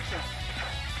 gotcha.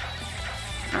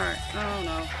 Alright, oh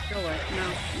no, go away. No,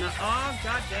 no, oh,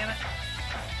 god damn it.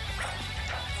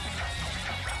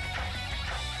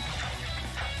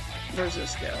 Where's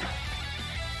this go?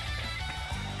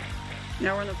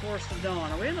 Now we're in the Forest of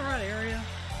Dawn. Are we in the right area?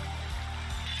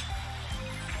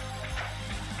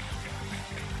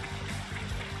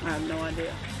 I have no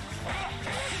idea.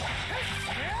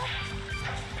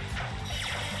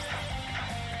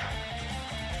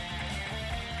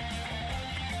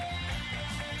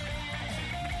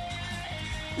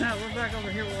 No, we're back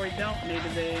over here where we don't need to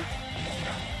be.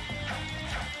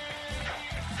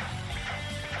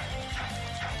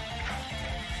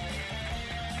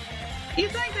 You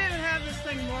think they would have this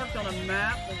thing marked on a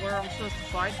map of where I'm supposed to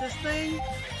fight this thing?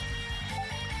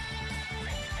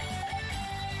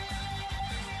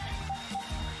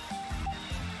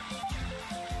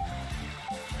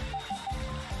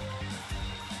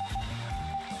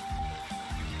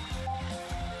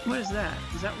 What is that?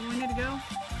 Is that where we need to go?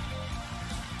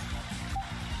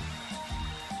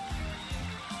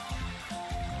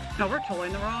 No, we're totally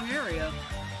in the wrong area.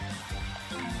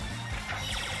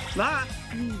 Bye.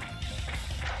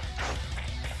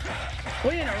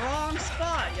 We in the wrong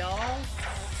spot, y'all.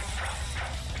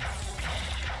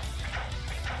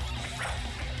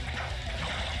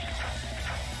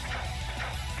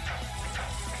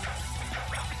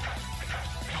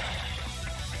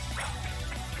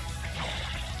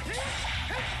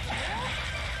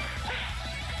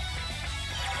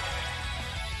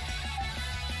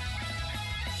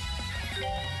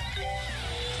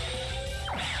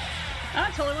 I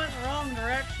totally went in the wrong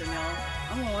direction, y'all.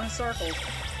 I'm going in circles.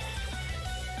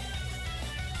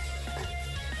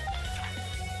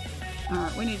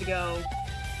 Alright, we need to go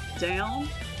down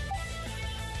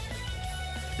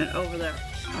and over there.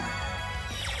 Okay.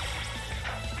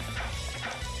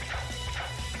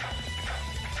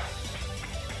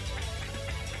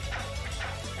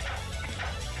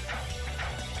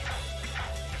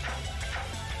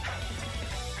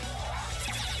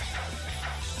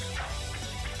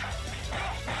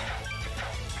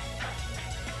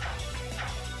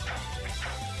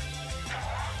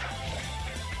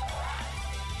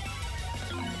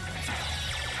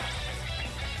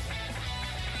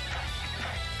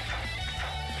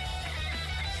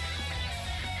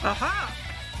 Aha!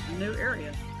 New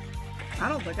area. I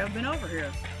don't think I've been over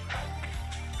here.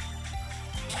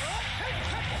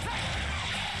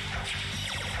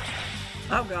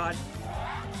 Oh god.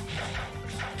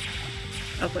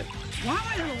 Oh, but why am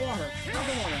I in the water? Out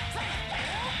the water.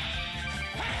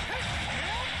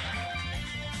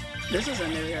 This is a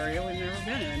new area we've never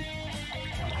been in.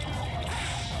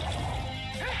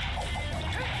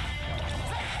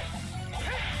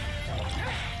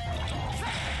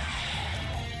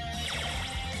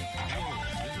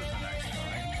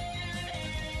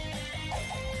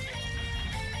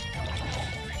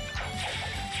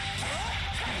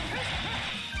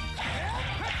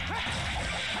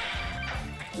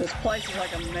 This place is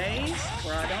like a maze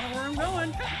where I don't know where I'm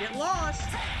going. Get lost.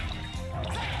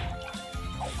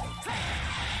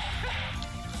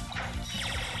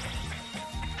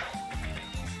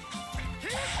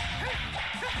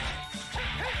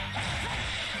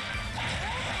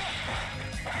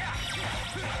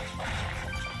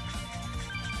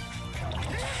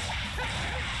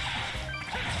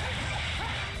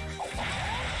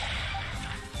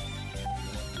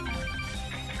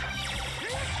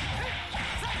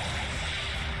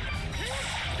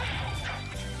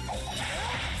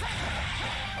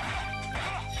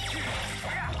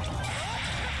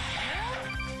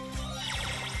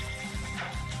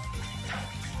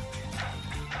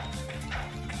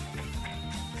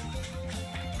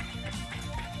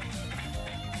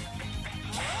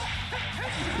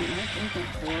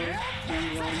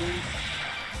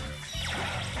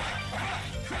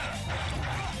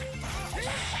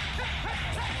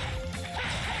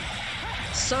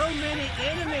 So many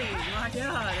enemies! My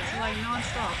god, it's like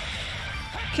non-stop.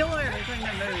 Kill everything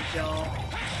that moves, y'all.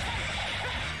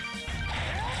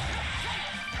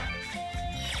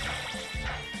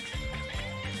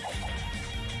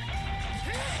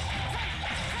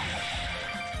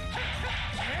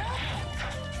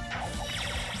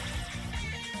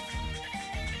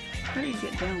 How do you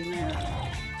get down there?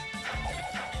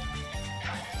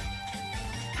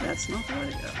 That's not the way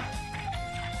to go.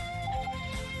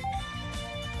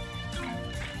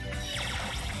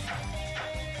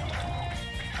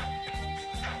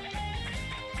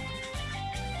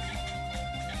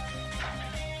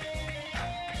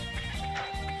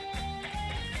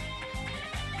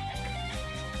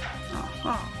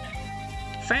 Aha.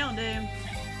 Found him.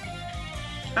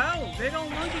 Oh, big old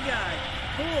monkey guy.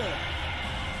 Cool.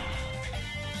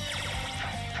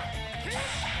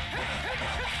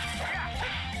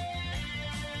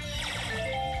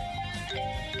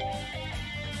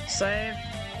 Save.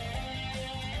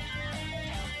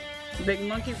 Big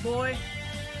monkey boy.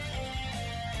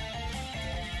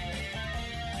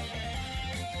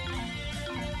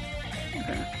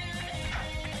 Okay.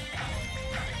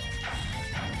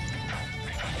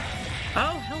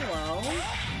 Oh, hello.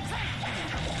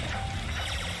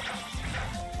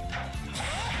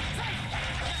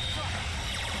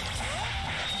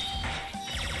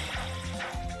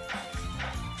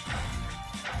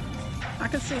 I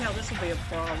can see how this will be a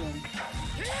problem.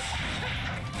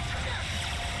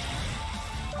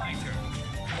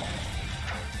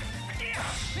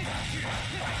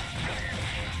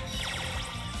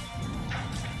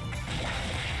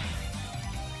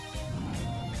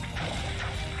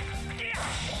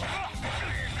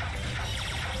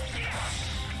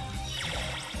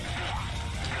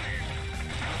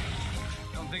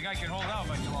 Don't think I can hold out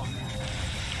much longer.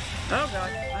 Oh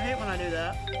god, I hate when I do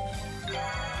that.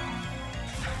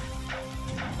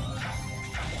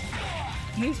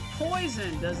 He's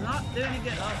poisoned, does not do any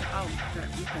good. Oh, okay,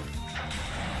 okay.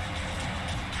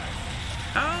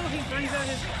 Oh, he brings out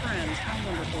his friends. How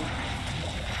wonderful.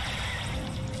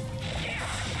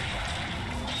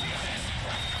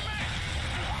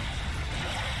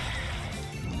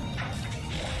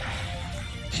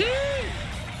 Cheers!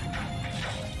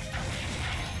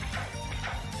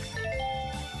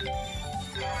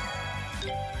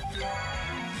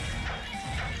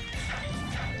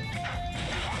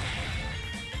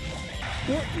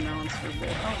 What monster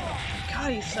boy? Oh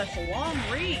god, he's such a long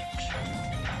reach.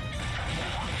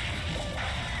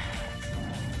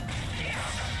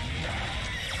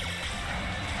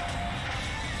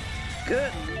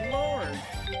 Good lord.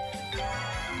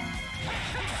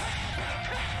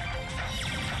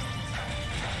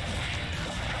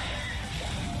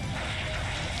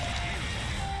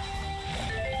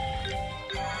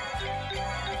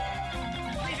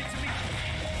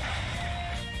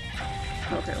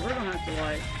 Okay, we're gonna have to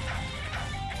like...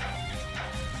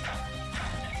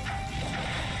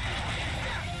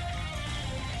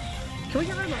 Can we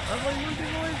get rid of the ugly monkey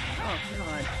boy? Oh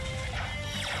god.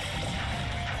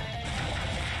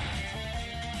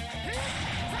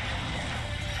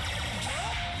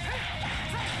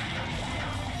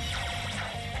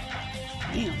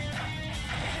 Damn.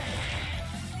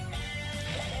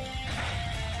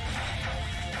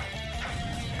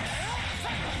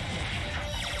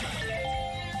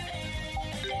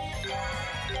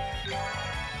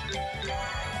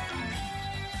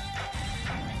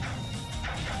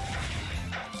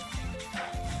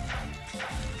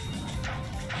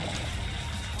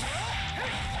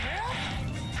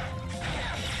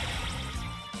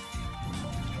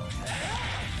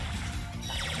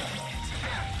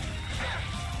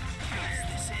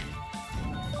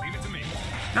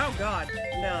 Oh god,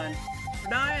 I'm done. We're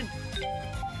dying.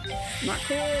 Not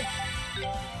cool.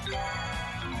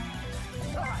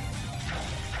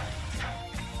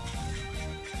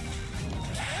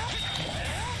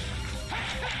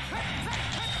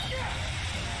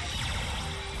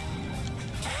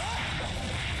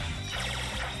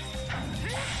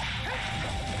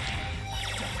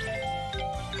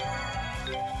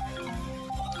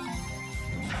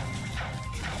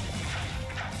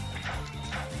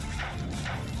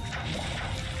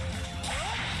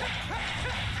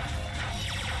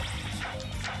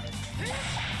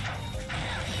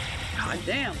 God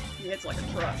damn, he hits like a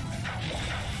truck.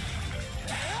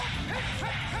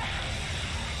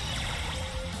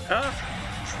 Ugh,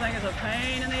 this thing is a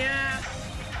pain in the ass.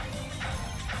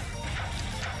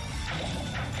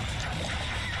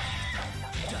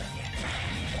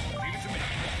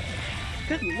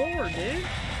 Good lord, dude.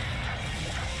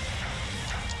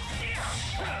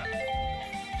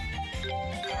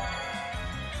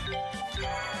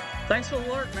 Thanks for the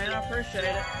alert, man. I appreciate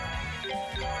it.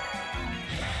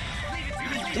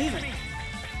 God damn it.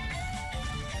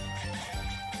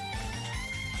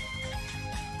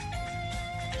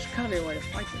 There's gotta be a way to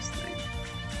fight this thing.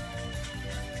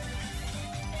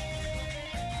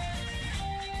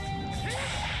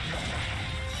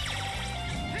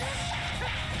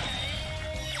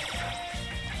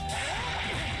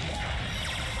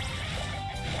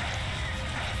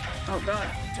 Oh god.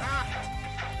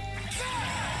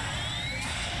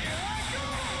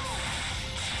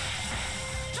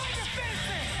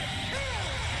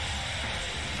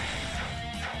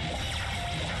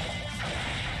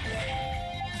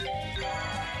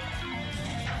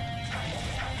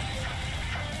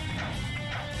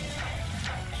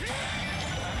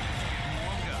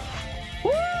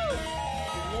 Woo!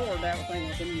 Lord, that thing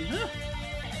was in.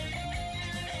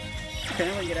 Okay,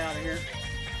 now we can get out of here.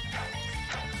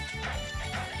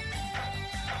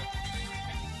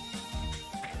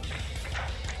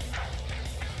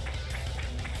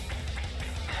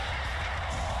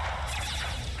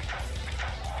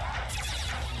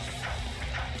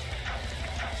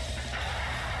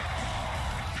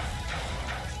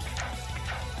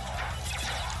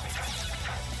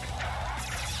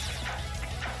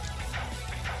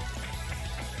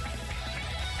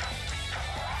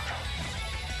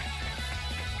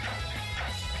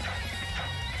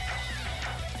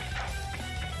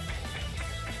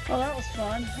 Oh, that was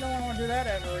fun. I don't want to do that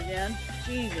ever again.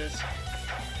 Jesus.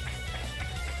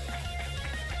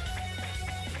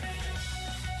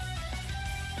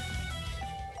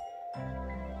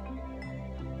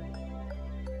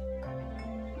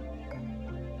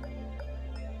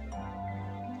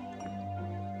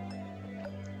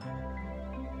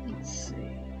 Let's see.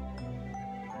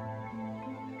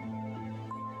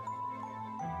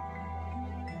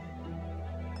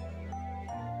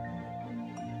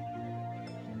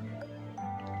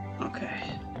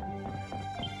 Okay.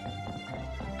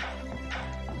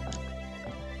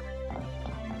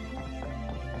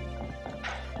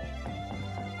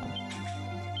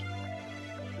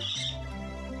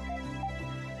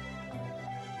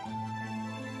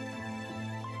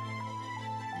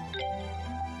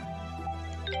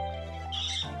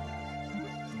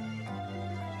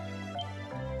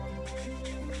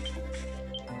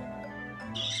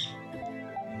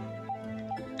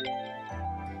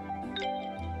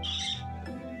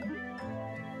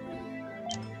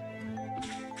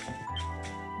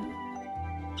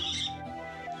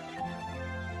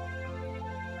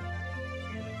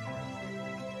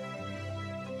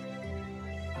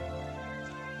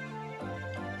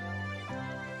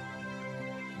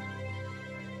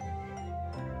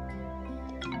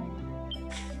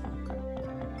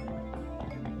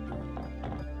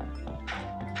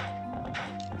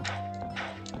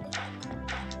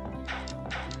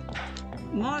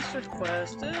 Monster's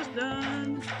quest is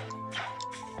done.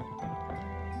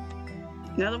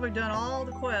 Now that we've done all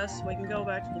the quests, we can go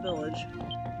back to the village.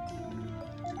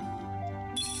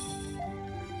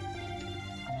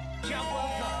 Job well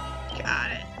done.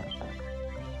 Got it.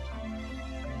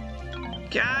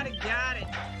 Got it, got it.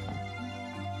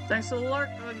 Thanks for the alert,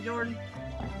 Jordan.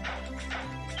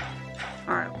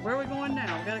 Alright, where are we going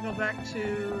now? We gotta go back to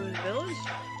the village?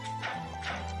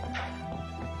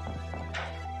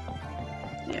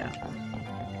 Yeah.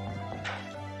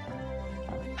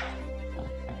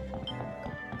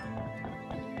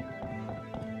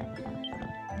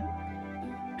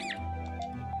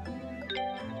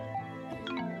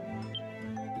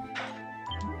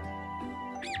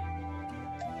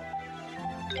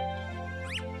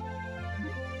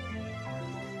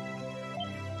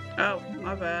 Oh,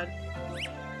 my bad.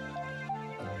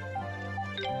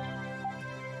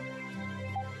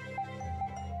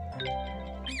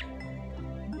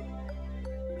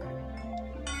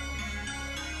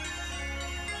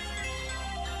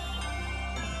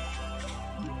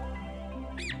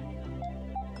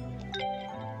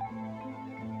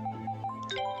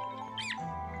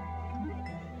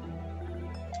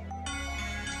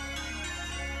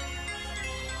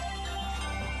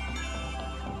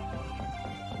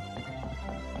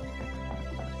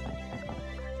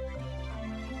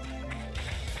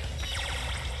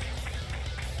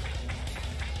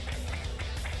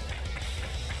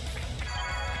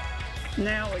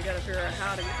 Now we gotta figure out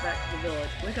how to get back to the village.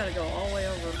 We gotta go all the way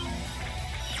over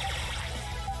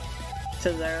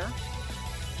to there.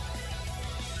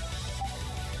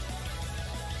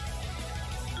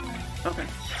 Okay.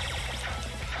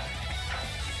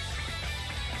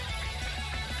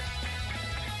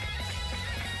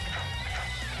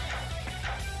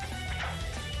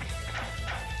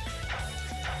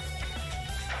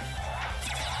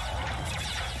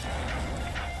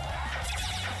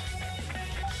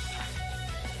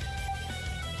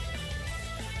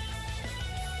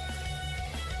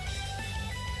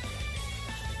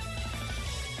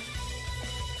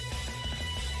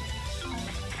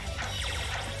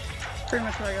 Pretty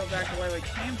much gotta go back the way we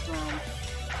came from.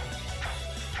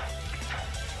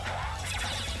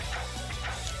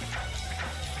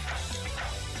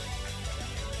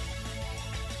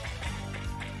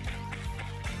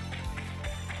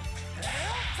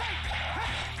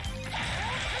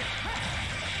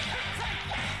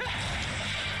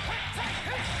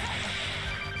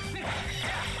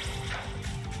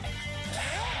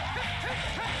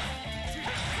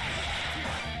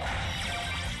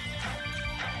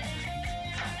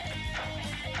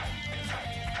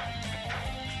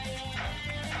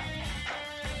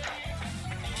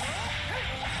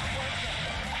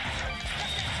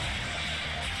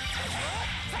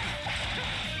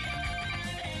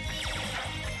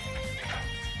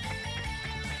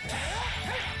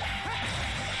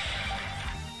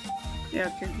 Yeah,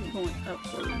 because we're going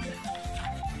upward.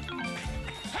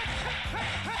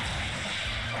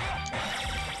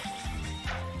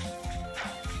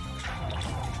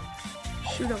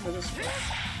 Shoot over this way.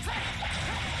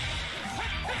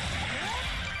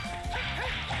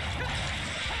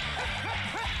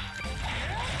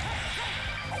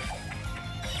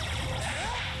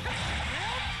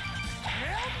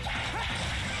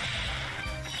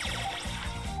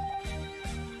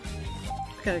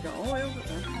 Gotta go all the way over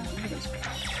there. Look at this.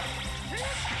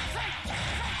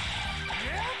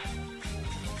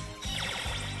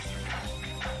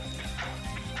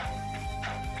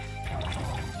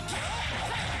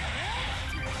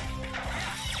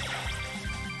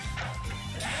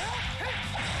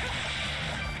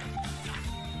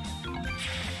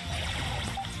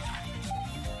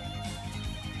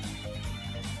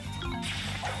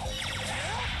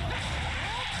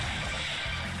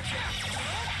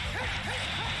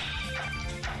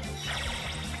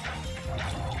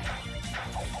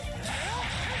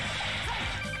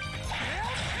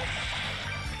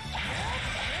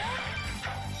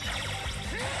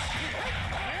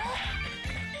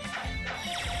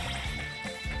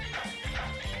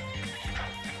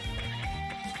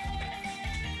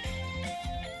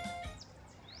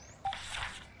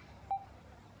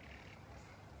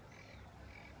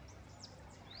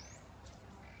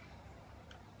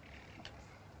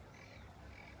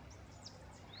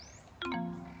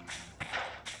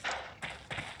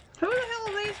 Who the hell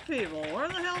are these people? What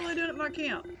the hell are they doing at my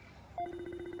camp?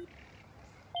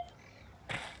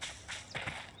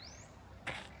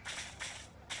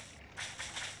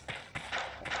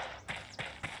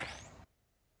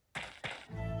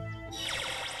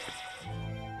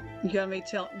 You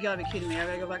gotta be kidding me. I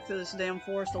gotta go back to this damn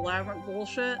forest of labyrinth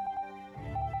bullshit.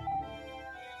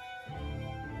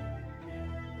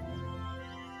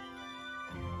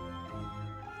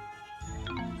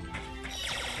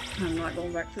 I'm not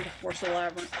going back through the forest of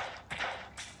labyrinth.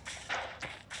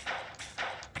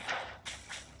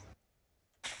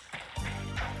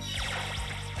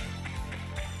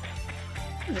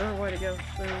 Is there a way to go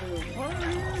through the water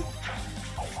here?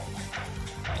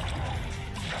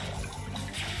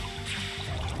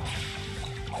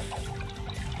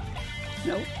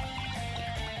 Nope.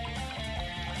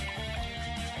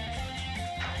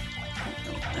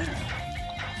 There.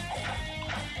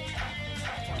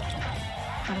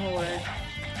 Out of the way.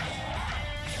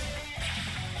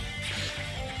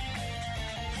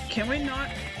 Can we not?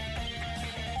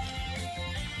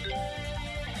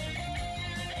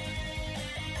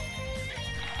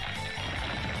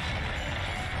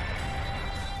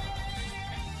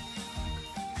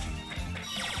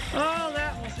 Oh,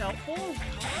 that was helpful.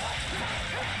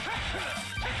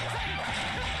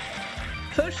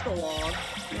 Push the log.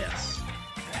 Yes.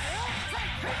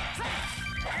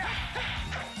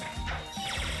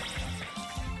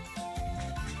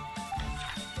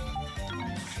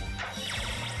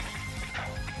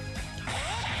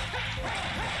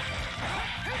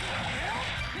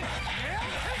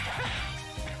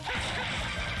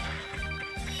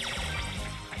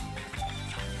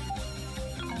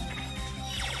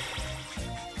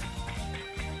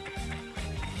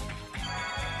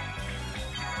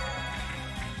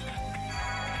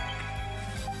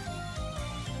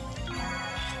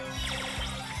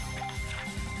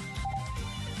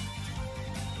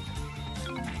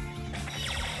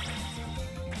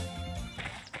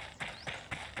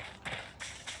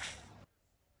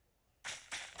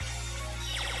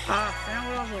 Ah, found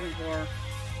what I was looking for.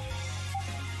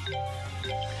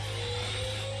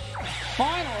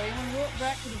 Finally, when we went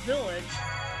back to the village.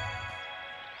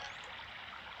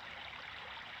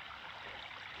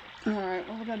 Alright,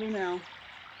 what we gotta do now?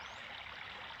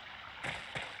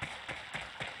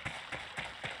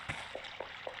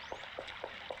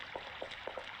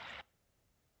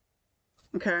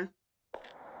 Okay.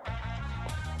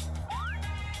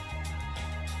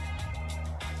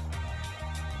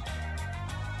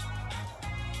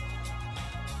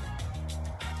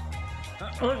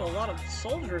 Oh, there's a lot of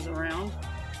soldiers around.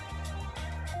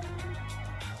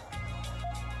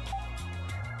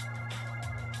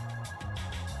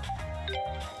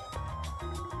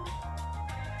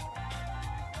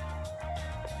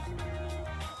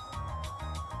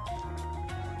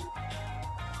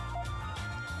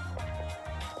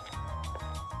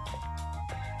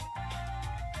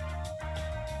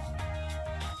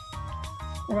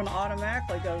 We're gonna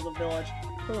automatically go to the village.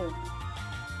 Cool.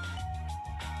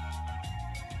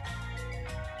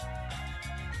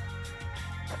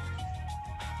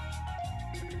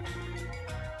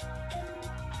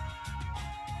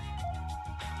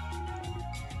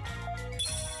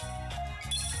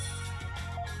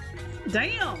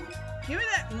 Damn! Give me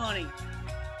that money!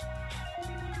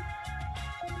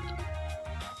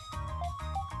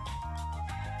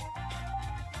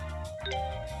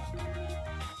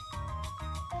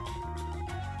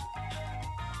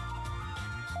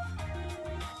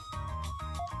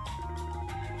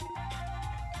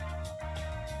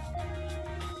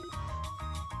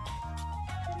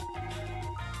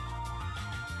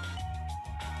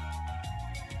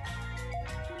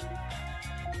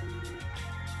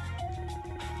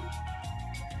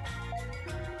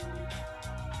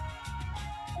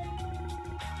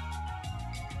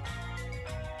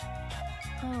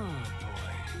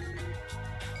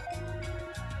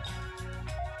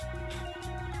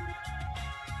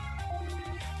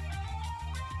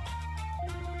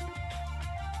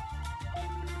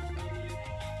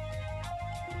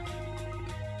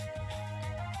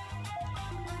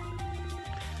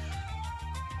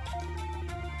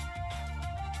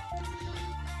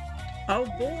 Oh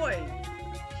boy!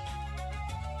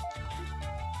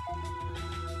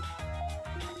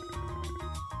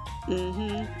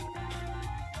 Mm-hmm.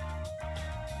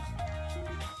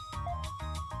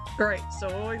 Great, so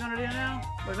what are we gonna do now?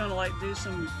 We're gonna like do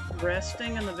some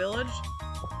resting in the village.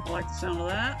 I like the sound of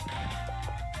that.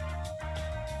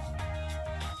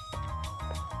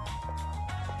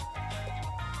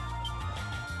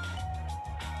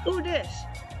 Ooh, dish!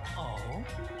 Oh?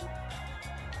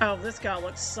 Oh, this guy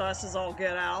looks sus as all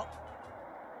get out.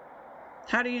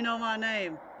 How do you know my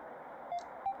name?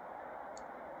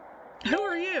 Who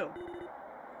are you?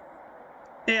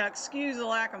 Yeah, excuse the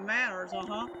lack of manners,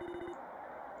 uh-huh.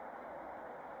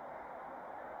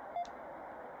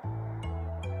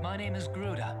 My name is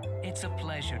Gruda. It's a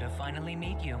pleasure to finally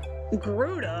meet you.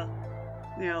 Gruda?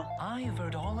 Yeah. I have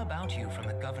heard all about you from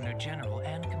the Governor General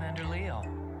and Commander Leo.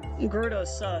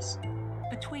 Gruda's sus.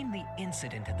 Between the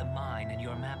incident at the mine and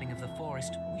your mapping of the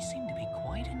forest, we seem to be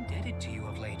quite indebted to you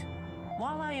of late.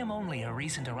 While I am only a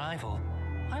recent arrival,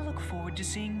 I look forward to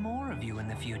seeing more of you in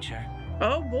the future.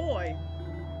 Oh boy.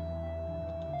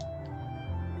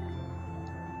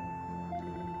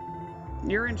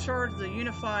 You're in charge of the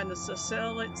unifying the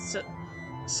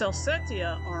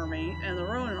Celsetia army and the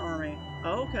Ronin army.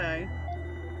 Okay.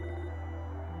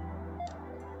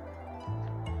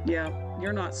 Yeah,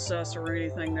 you're not sus or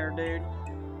anything there, dude.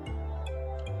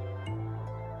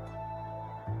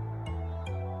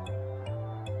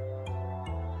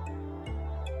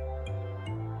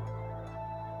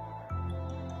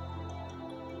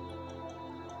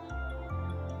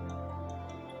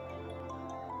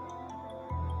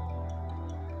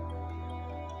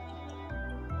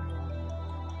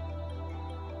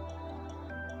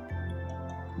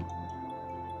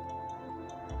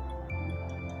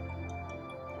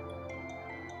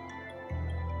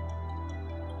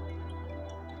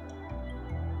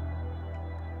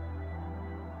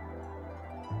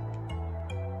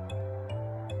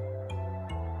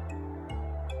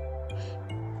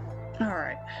 All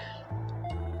right.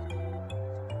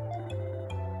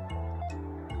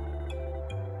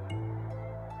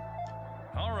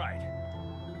 All right.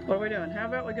 What are we doing? How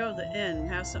about we go to the inn and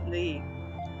have something to eat?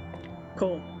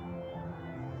 Cool.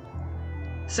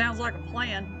 Sounds like a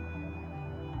plan.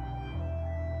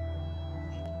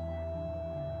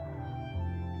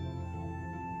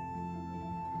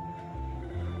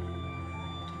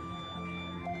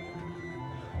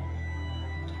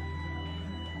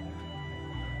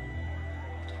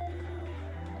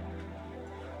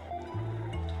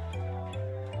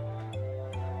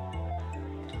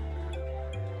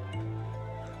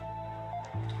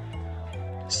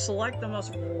 Select the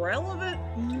most relevant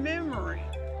memory.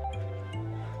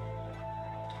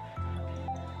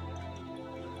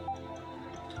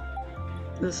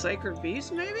 The sacred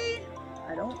beast, maybe?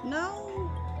 I don't know.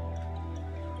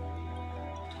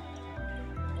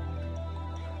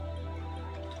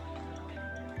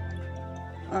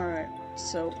 Alright,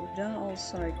 so we've done all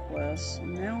side quests.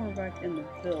 Now we're back in the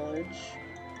village.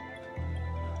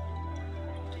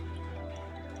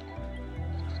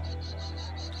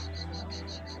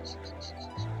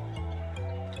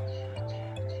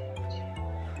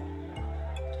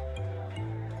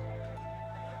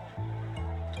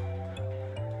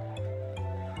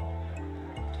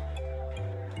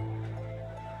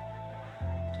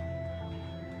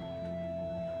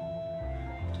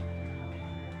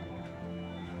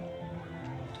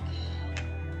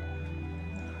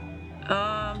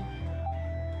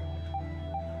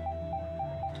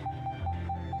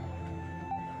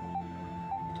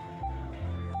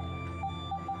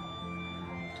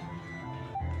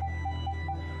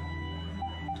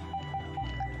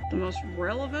 The most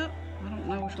relevant? I don't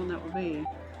know which one that would be.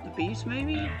 The beast,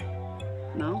 maybe?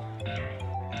 No?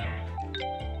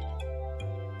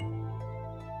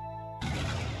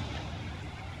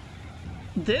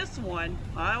 This one?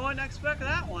 I wouldn't expect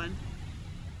that one.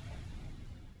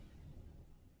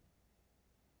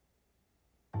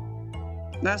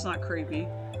 That's not creepy.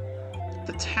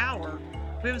 The tower?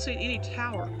 We haven't seen any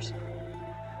towers.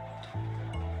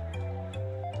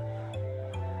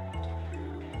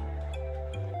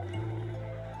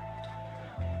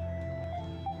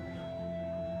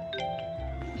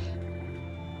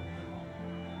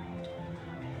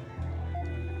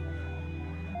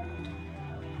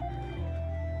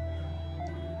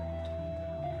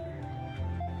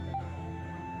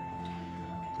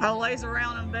 I'll laze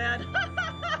around in bed.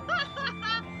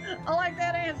 I like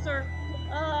that answer.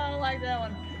 Oh, I like that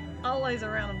one. I'll laze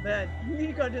around in bed.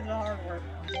 You go do the hard work.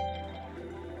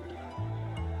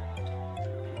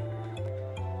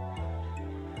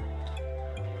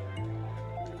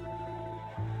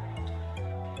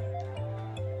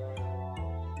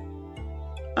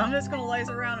 I'm just gonna laze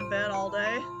around in bed all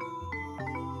day.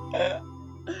 I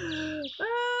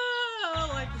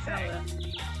like the sound of that.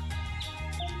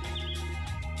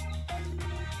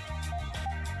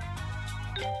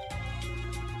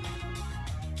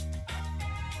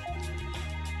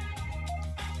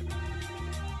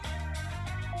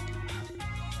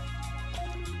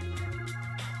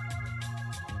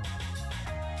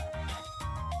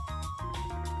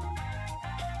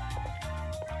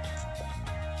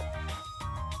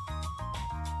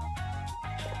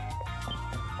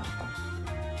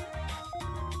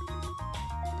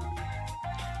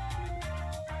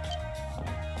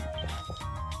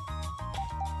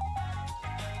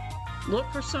 Look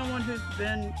for someone who's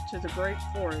been to the Great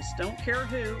Forest. Don't care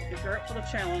who. If you're up for the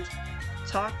challenge,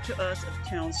 talk to us at the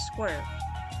town square.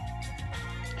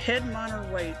 Head miner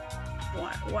Wade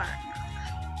Wagner.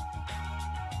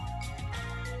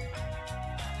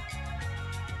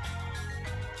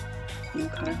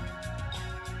 Okay.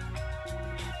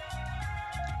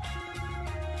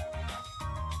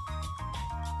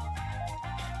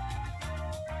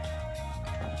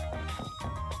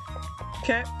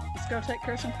 Okay, let's go take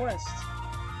care of some quests.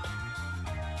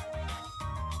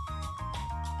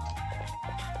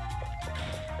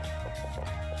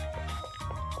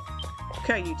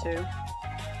 Okay, you two.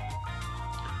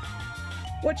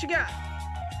 What you got?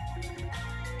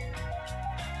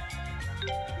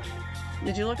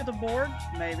 Did you look at the board?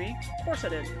 Maybe. Of course I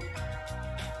did.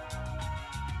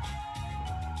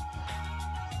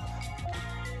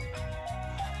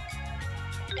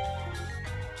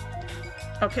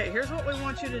 Okay, here's what we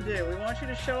want you to do. We want you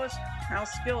to show us how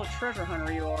skilled a treasure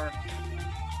hunter you are.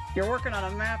 You're working on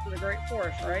a map of the Great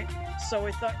Forest, right? So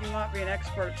we thought you might be an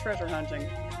expert at treasure hunting.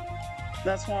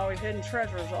 That's why we've hidden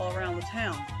treasures all around the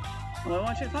town. And we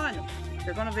want you to find them.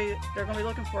 They're gonna be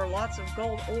looking for lots of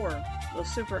gold ore, those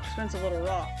super expensive little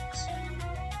rocks.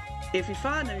 If you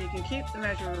find them, you can keep them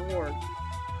as your reward.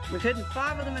 We've hidden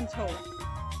 5 of them in total.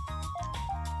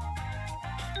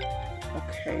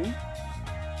 Okay.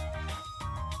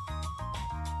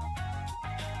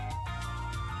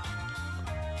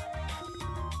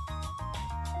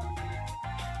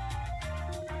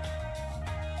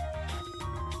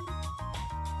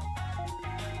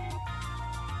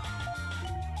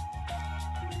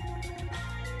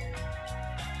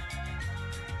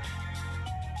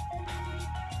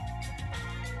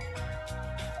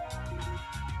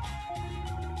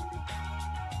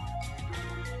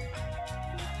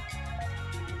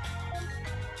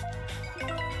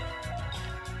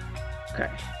 Okay.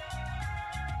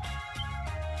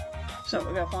 So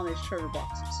we gotta find these treasure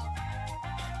boxes.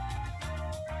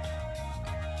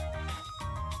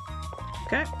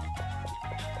 Okay.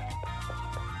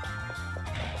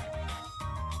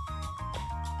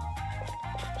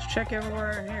 Let's check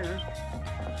everywhere here.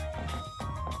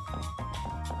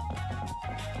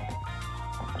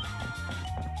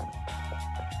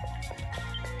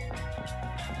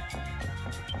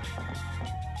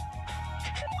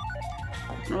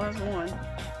 Well, that's one.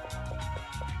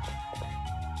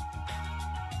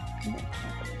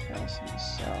 House in the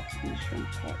southeastern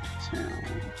part of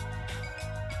town.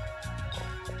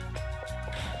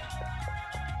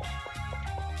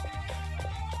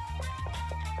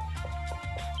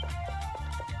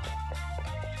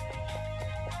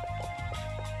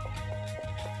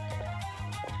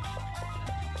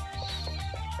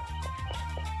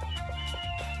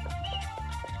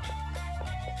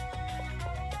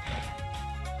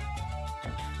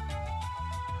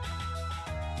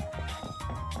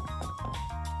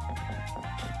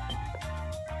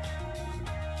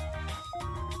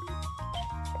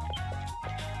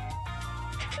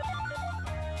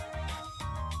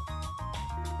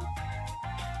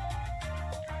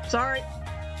 Sorry.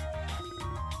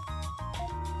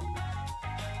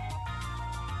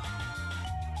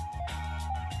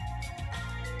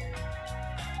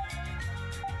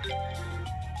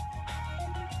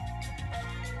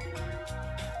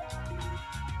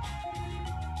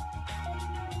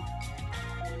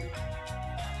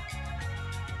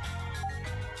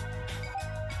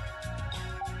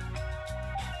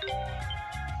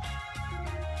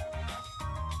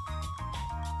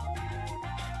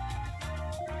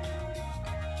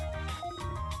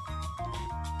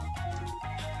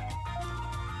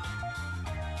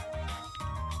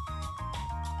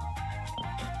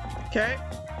 Okay.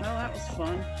 Well, that was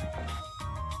fun.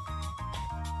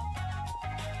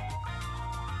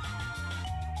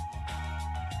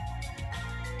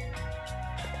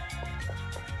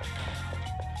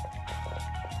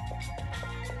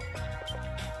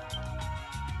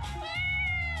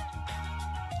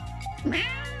 Meow!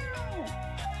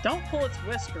 Don't pull its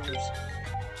whiskers.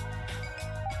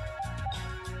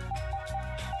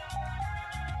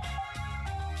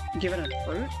 Give it a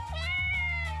fruit?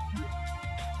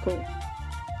 Cool.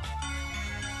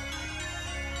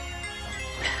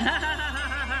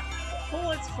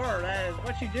 Pull its fur. That is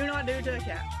what you do not do to a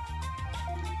cat.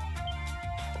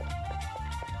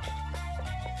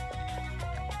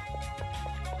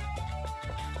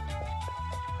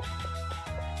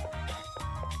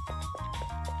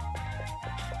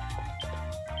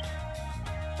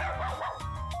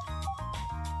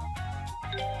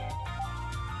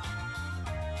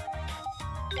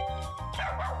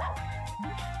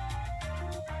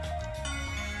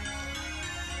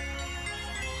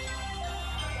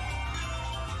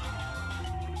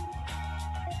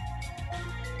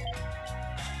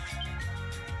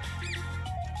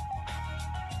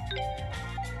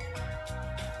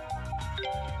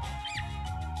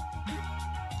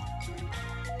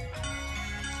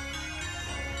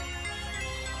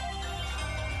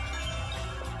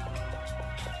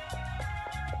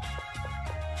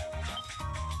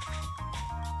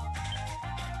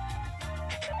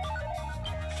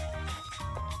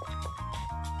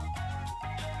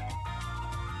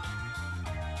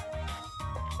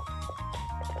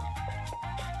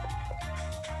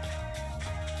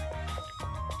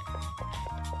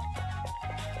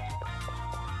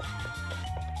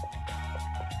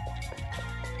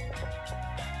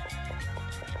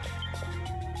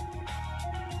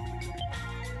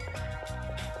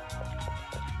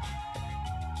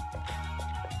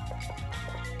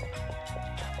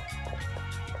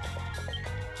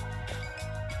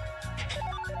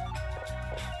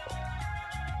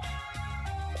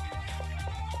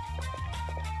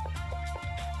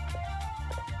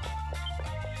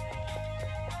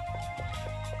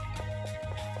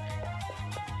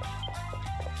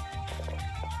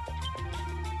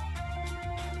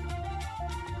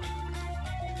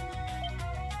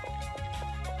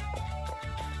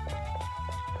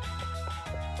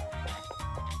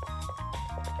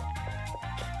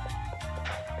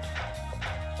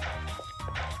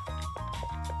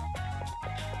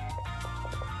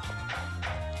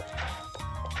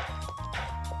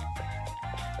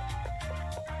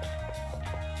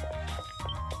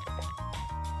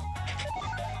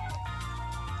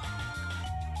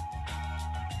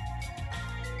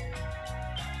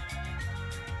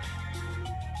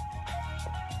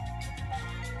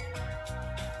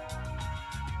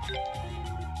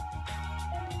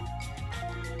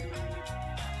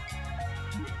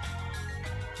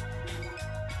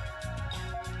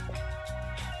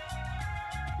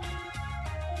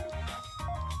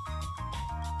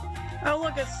 Oh,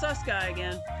 look, it's Sus Guy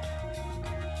again.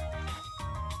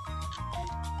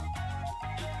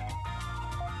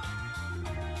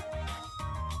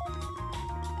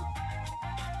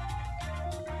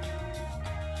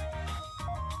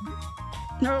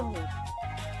 No.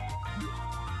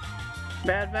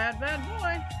 Bad, bad, bad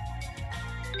boy.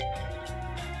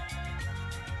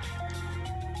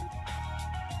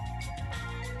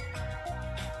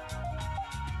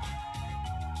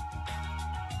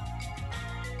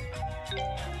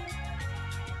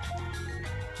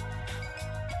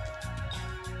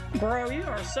 Bro, you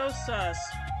are so sus.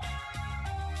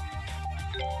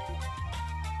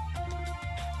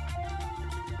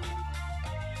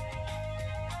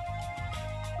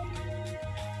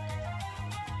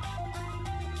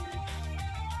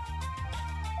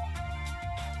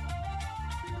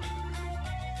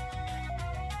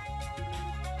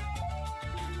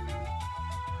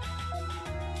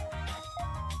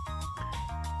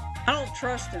 I don't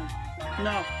trust him.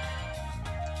 No.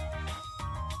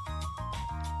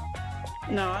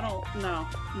 No, I don't. No.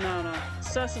 No, no.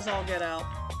 Sus is all get out.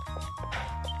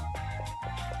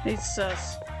 He's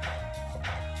sus.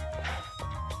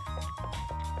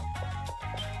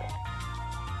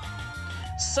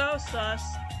 So sus.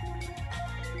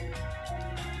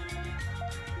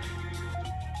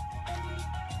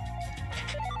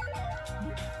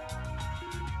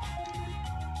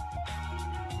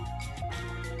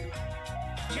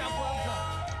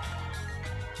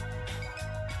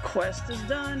 Quest is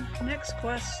done. Next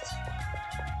quest.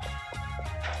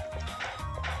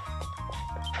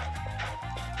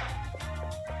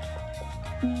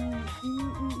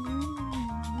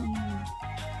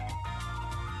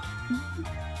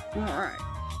 All right.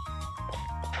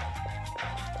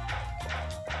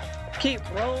 keep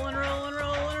rolling, rolling,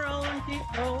 rolling, rolling.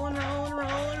 Keep rolling, rolling,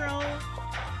 rolling, rolling.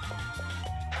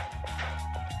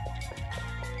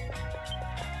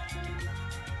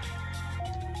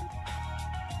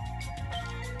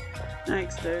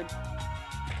 Thanks, dude.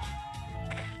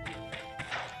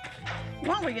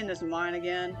 Why don't we get in this mine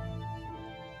again?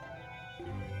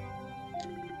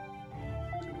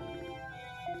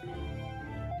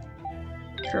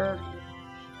 Sure.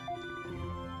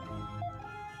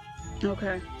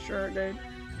 Okay, sure, dude.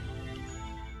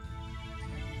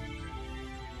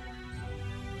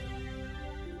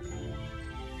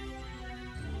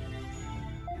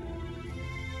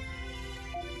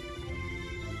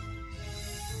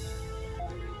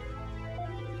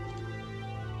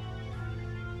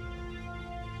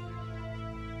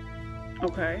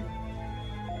 Okay.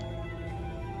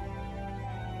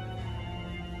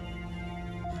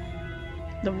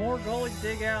 The more gold you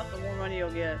dig out, the more money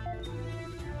you'll get.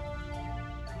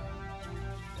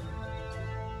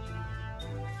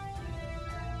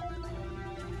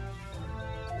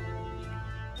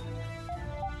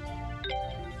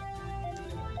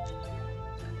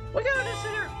 We gotta just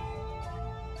sit here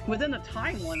within the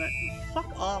time limit.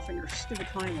 Fuck off in your stupid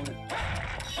time limit.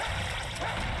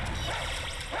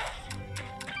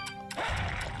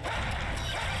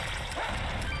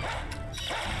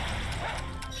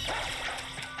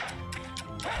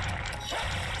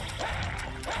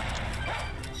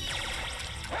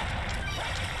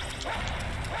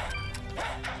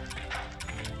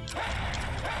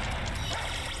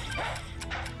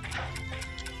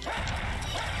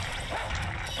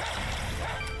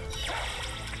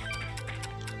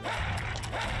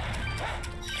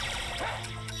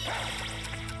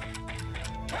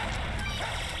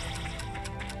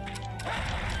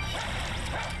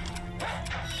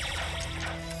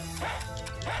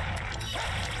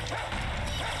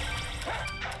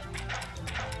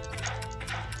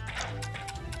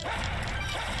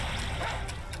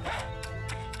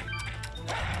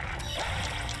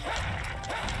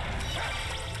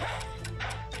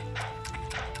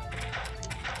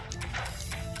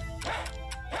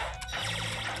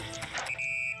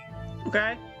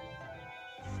 Okay.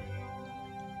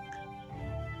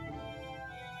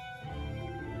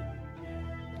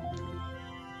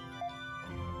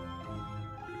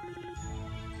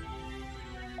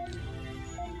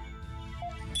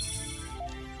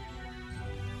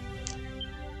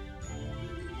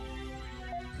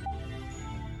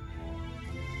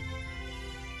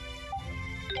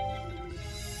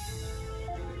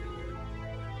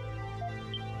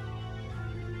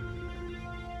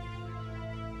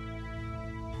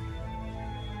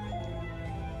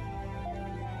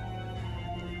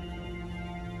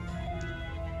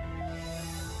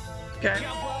 Okay.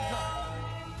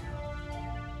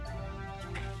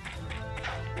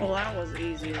 Well, that was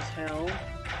easy as hell.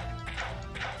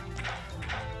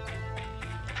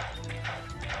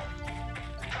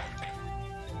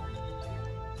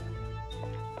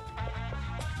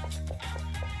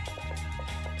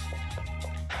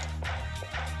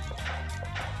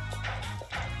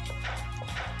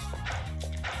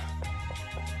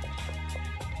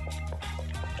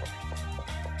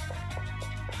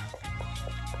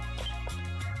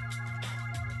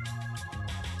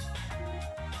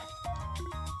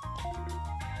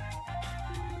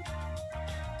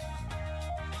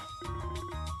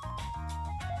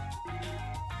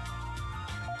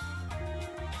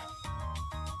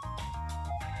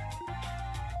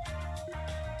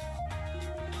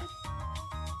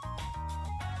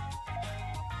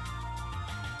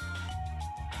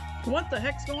 What the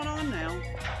heck's going on now?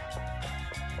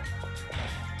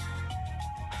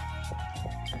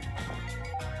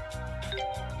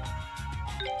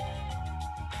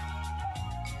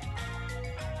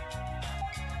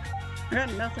 I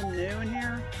got nothing new in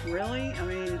here? Really? I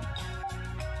mean...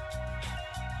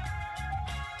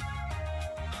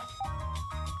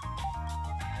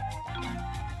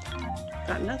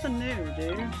 Got nothing new,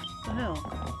 dude. What the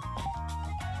hell?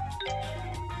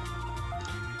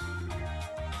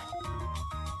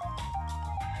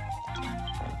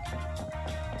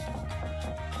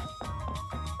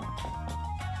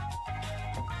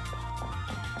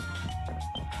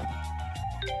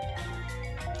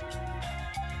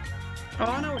 Oh,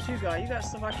 I know what you got. You got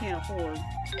stuff I can't afford.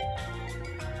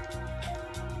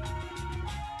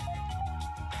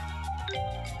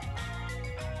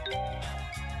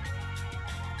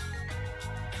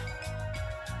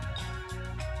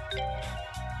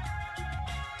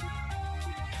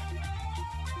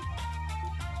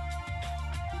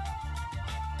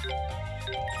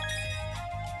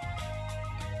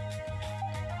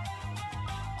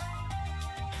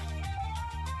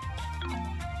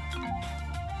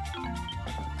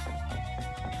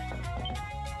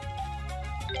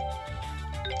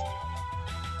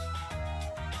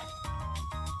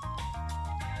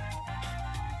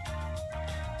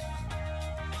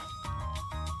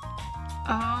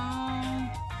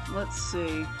 Let's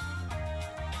see.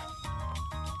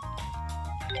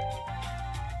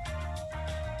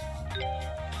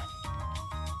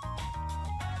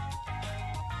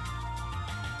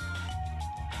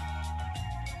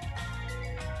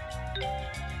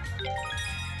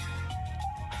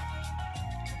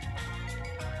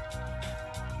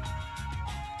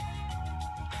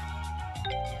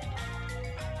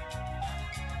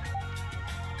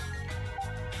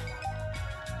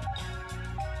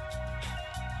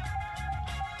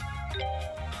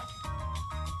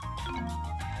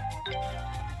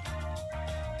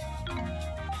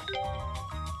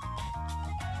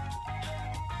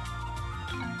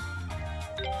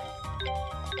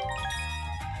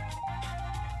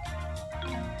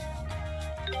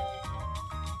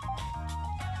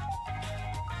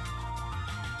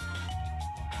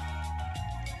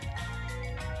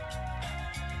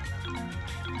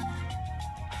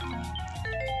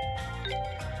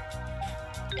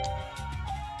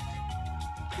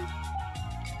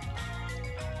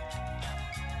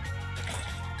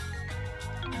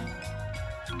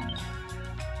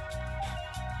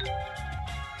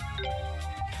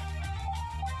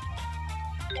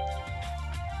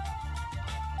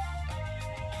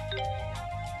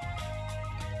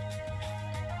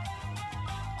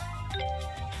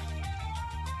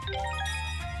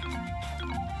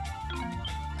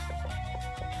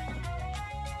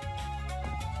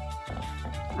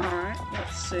 Alright,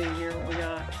 let's see here what we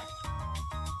got.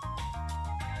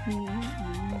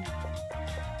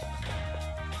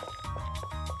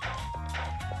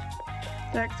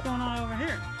 What the heck's going on over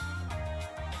here?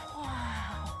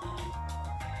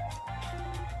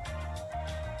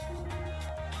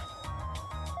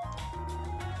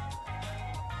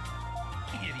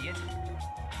 Idiot.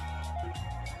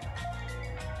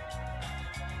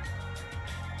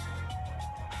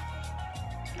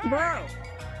 Bro!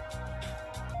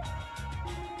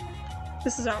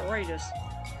 This is outrageous.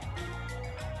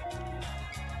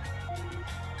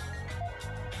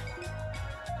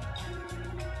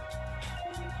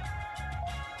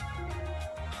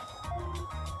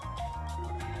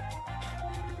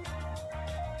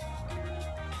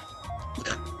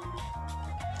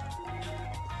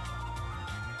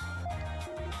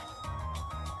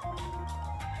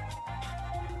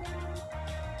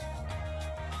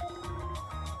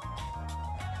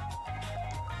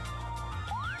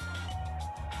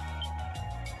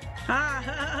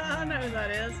 I know who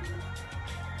that is.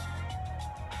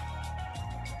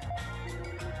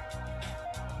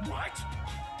 What?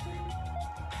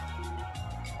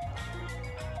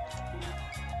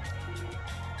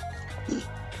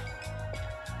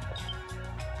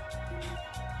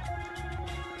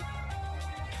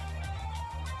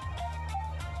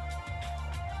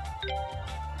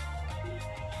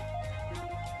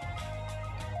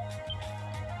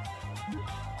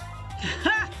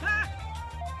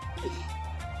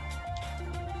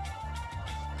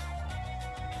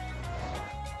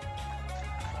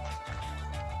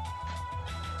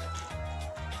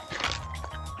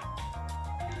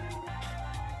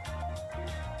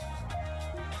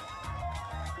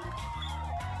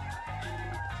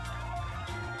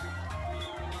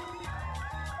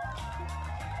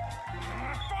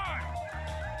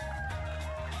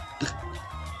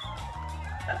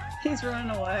 He's running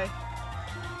away.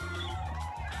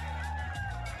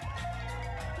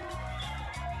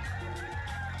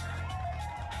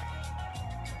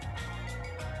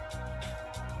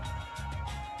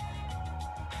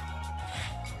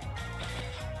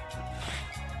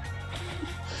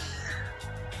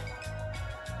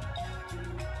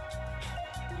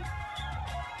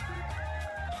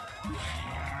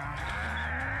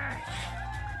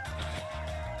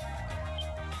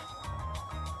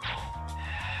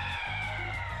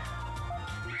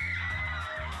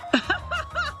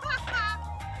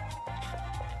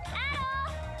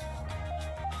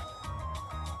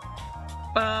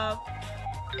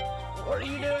 What are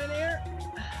you doing here?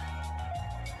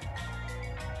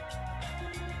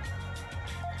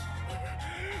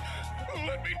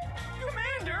 Let me...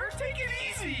 Commander, take it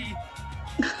easy!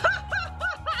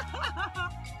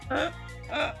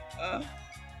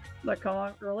 The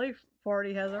comic relief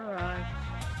party has arrived.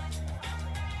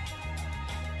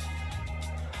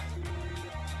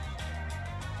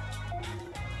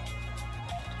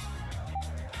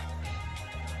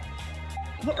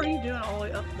 What are you doing all the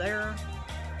way up there?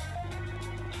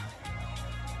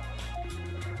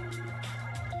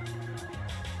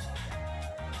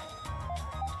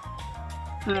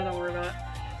 No, don't worry about it.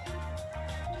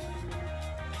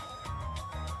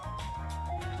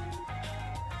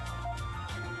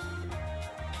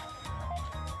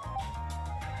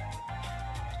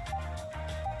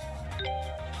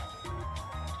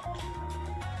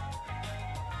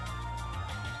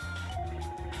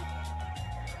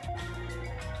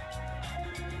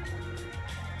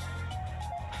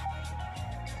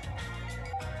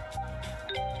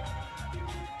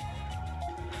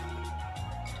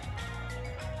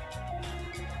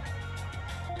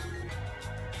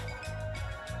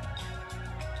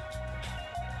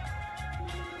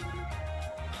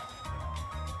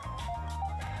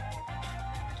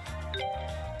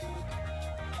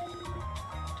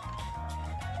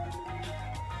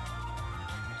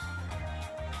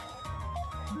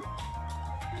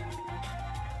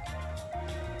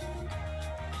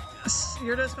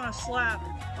 You're just gonna slap.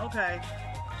 Okay.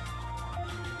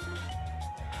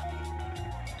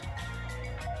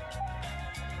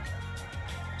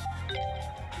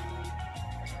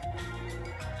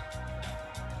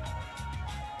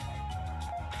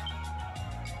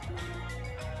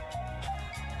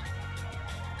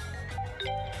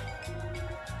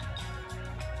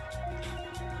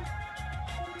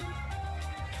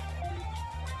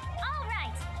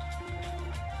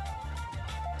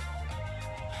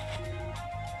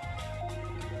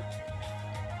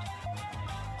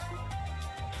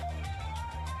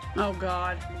 Oh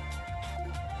God.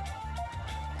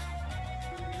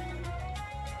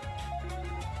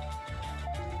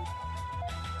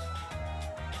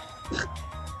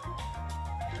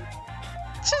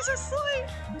 She's asleep.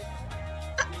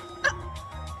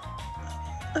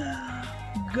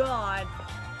 God.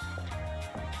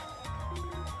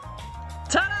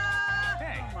 Ta-da!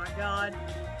 Hey. Oh my God.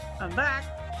 I'm back.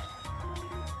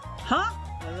 Huh?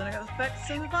 Wasn't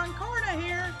expecting fun corner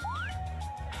here.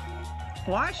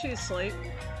 Why is she asleep?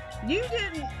 You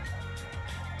didn't.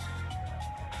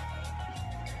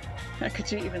 How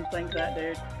could you even think that,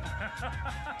 dude?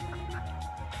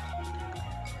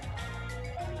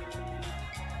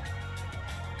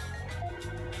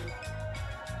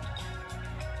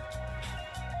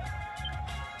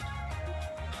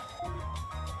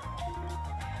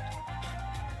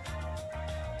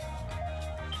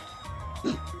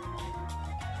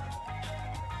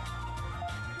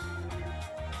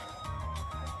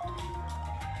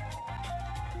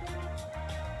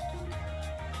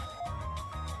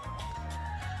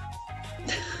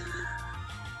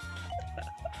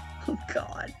 Oh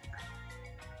God.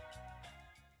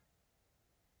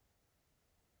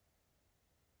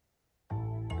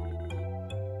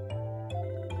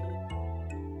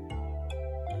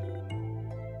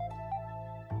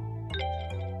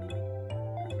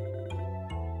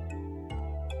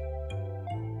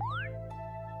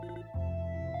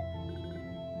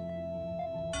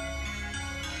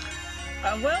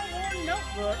 A well-worn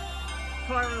notebook,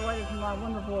 probably related to my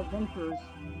wonderful adventures.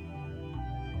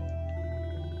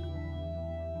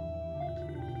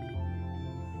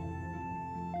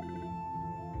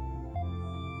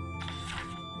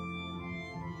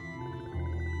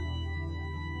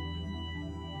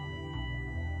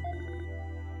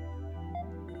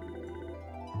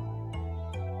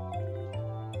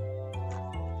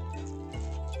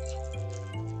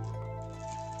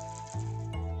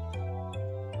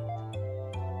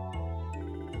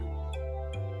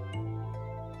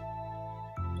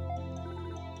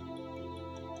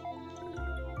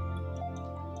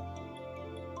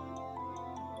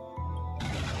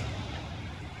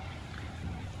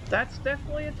 That's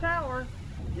definitely a tower.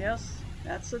 Yes,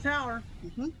 that's the tower.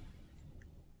 Mm-hmm.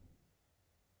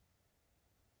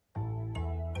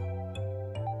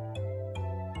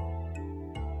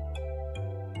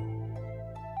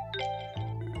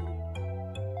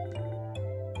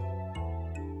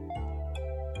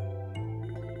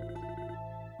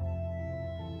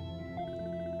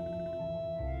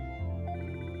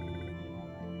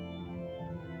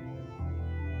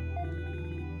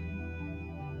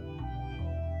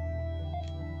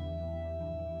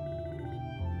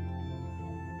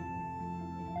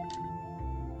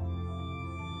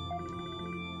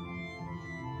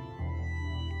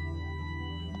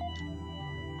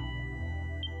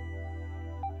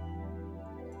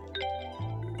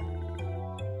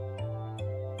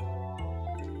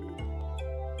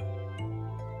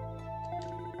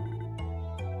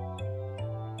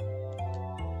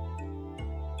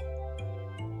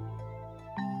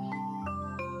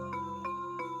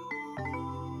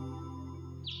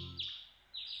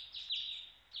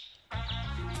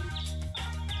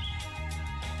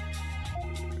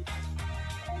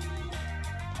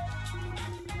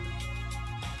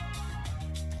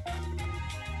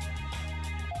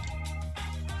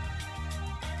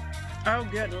 Oh,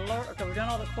 good lord. Okay, we've done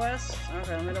all the quests.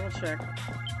 Okay, let me double check.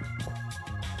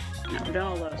 Yeah, we've done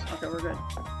all those. Okay, we're good.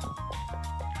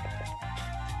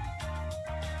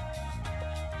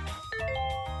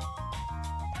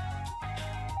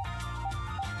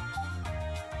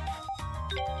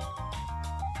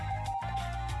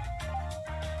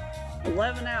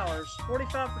 $11 hours.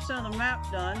 45% of the map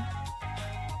done.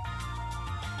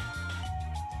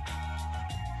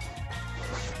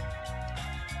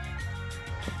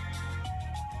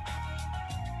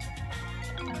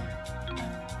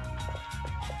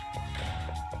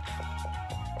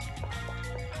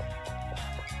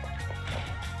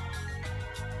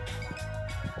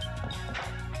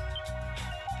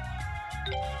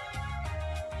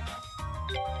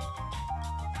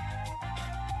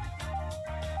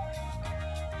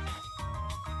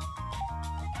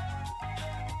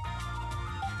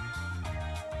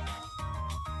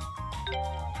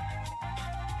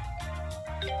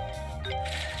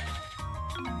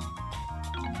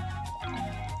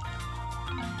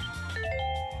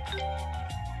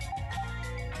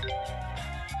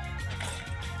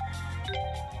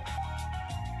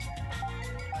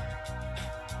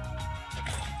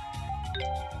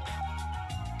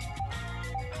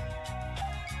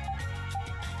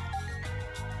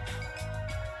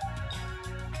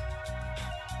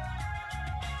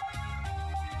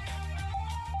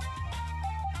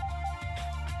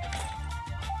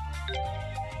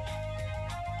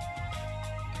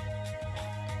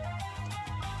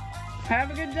 Have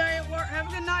a good day at work. Have a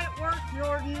good night at work,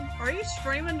 Jordan. Are you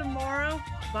streaming tomorrow,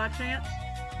 by chance?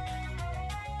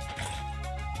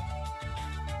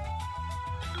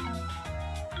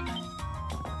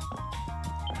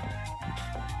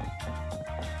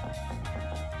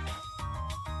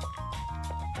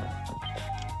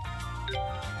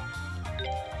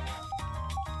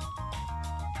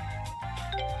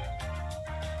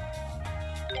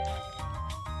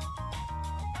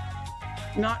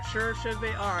 Not sure, should be.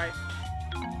 All right.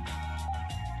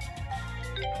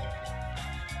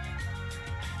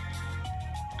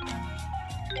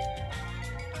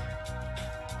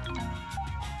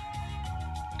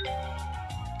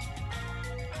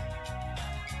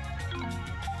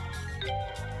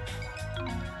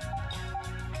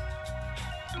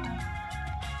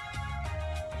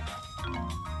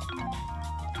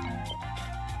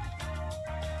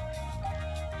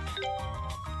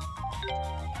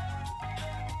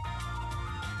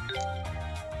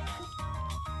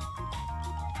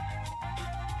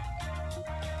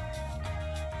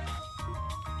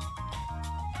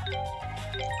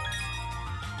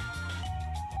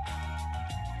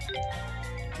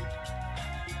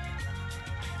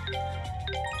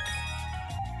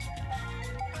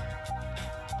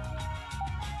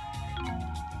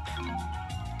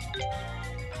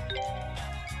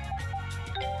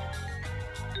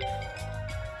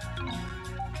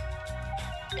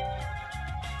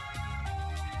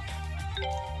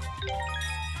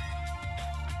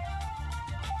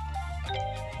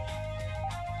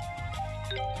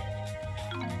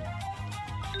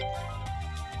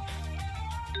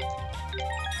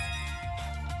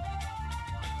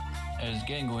 It's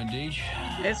getting going, Deej.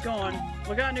 It's going.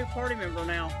 We got a new party member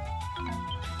now.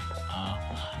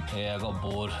 Yeah, I got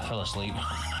bored. Fell asleep.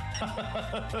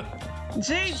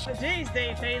 Jeez,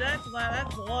 DP, that's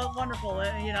wonderful.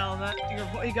 You know that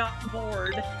you got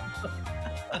bored.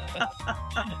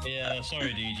 Yeah,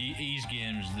 sorry, Deej. Ease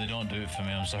games, they don't do it for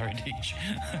me. I'm sorry, Deej.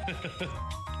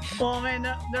 Well, I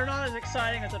mean, they're not as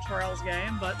exciting as a Trails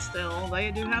game, but still,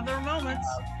 they do have their moments.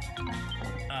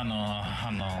 I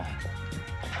know.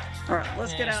 All right,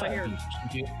 let's get out of here.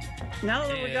 Now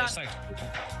that we got.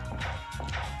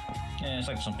 It's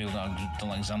like some people don't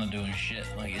like Xanadu and shit.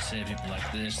 Like you say, people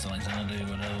like this, don't like Xanadu,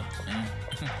 whatever.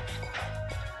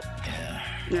 Yeah.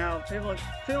 No, people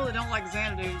that don't like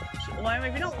Xanadu. Well, I mean,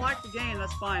 if you don't like the game,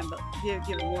 that's fine, but give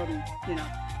it more than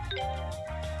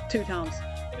 2 times,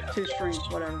 2 streams,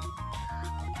 whatever.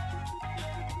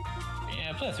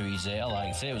 Yeah, play through easy. I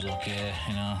liked it. It was okay,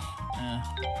 Yeah.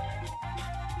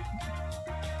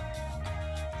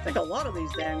 I think a lot of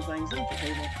these damn things, don't you,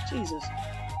 people? Jesus.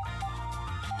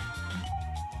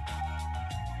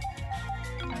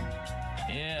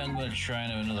 Yeah, I'm gonna try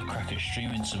and have another crack at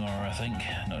streaming tomorrow, I think.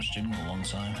 Not streaming in a long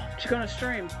time. What you gonna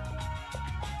stream?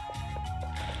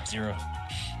 0.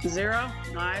 0?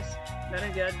 Nice.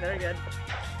 Very good, very good.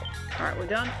 Alright, we're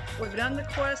done. We've done the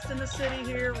quest in the city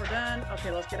here. We're done.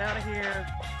 Okay, let's get out of here.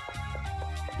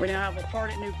 We now have a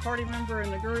new party member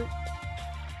in the group.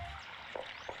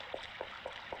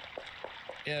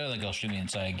 Yeah, I don't think I'll stream the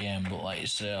entire game, but like you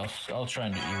say, I'll try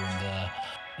and do here and there.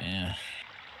 Yeah.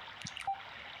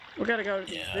 We gotta go to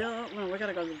the we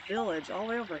gotta go to the village all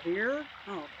the way over here?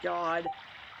 Oh god.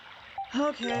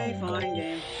 Okay, fine,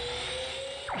 game.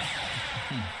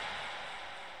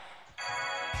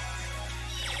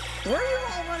 Where are you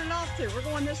all running off to? We're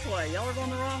going this way. Y'all are going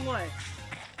the wrong way.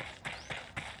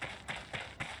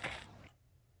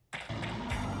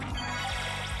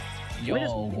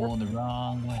 Y'all going the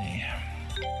wrong way.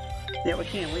 Yeah, we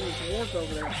can. We need to warp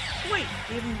over there. Sweet!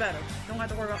 Even better. Don't have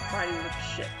to worry about fighting with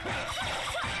shit.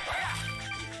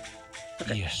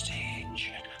 Okay. Your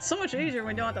stage. It's so much easier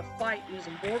when you don't have to fight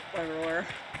using warp everywhere.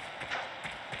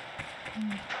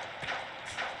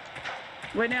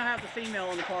 We now have the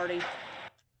female in the party.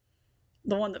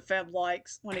 The one that Feb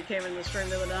likes when he came in the stream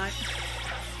the other night.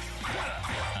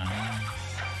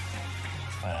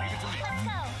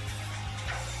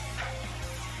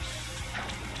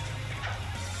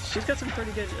 She's got some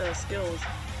pretty good skills.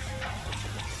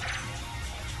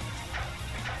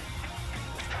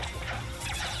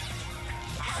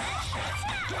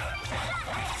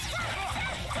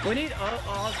 We need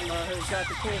Ozma, who's got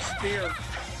the cool spear.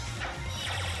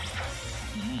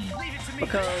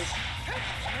 Because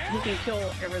he can kill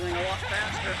everything a lot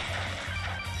faster.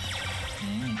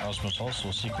 Ozma's also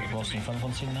a secret boss in Final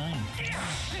Fantasy 9.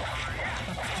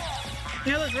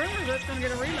 You know, there's rumors that's going to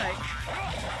get a remake.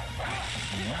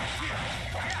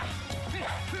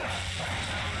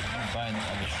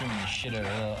 I'll be streaming the shit out of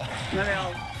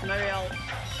that. Maybe I'll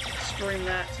stream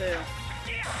that too.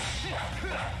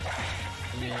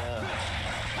 Yeah.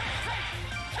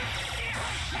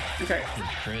 Okay.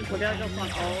 Crazy. We gotta go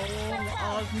find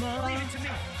Ozma.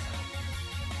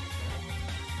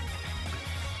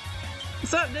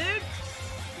 What's up, dude?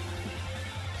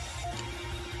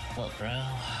 What, bro?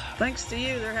 Thanks to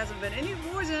you, there hasn't been any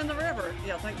poison in the river.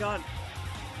 Yeah, thank God.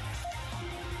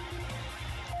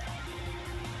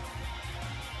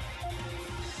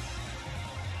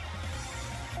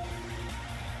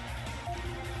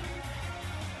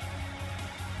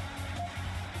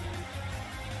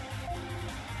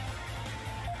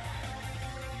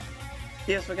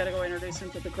 Yes, we gotta go introduce him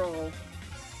to the girl.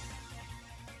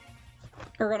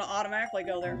 We're gonna automatically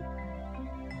go there.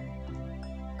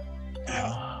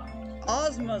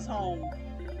 Ozma's home.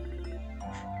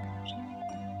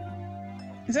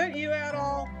 Is that you at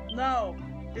all? No,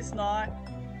 it's not.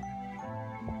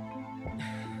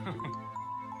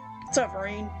 What's up,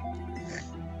 Reen?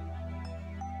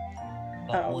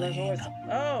 Oh, there's always.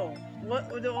 Oh, what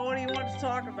do you want to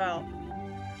talk about?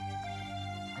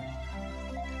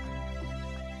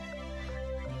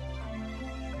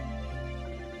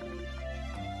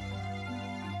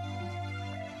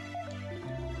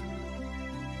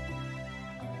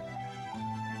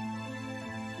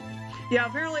 Yeah,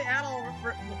 apparently Adol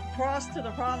crossed to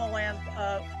the Promised Land,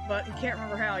 but he can't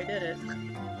remember how he did it.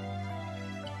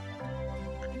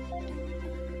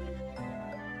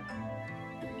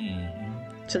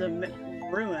 To the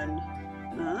ruin.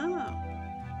 Ah.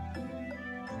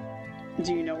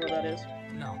 Do you know where that is?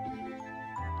 No.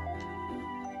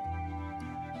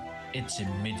 It's in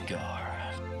Midgar.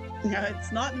 No,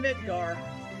 it's not Midgar.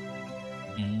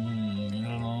 I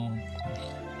don't know.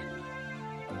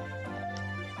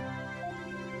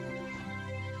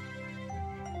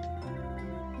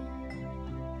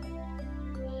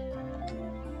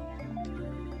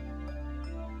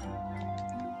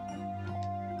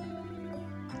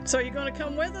 So you gonna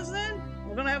come with us then?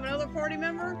 We're gonna have another party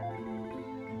member?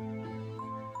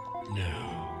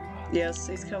 No. Yes,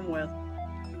 he's come with.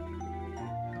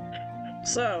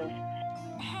 So.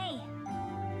 Hey.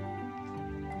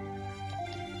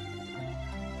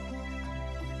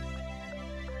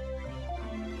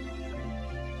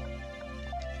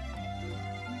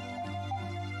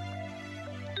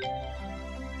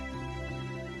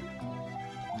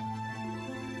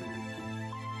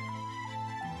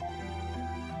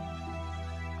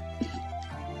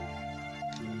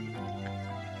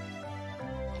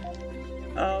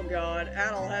 Oh God,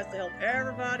 Adol has to help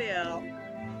everybody out.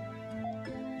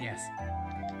 Yes.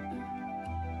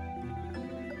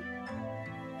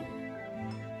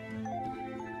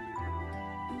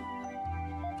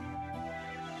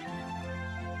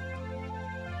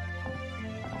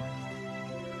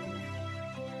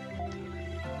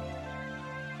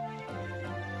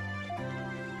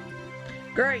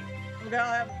 Great, we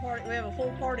gotta have a party. We have a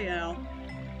full party now.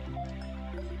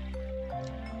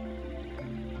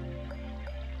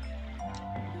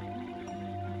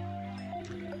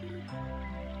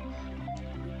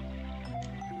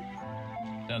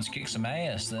 Let's kick some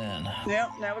ass then.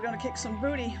 Yep, now we're gonna kick some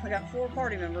booty. We got 4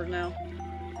 party members now.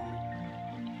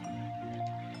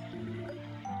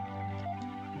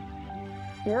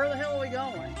 Where the hell are we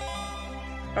going?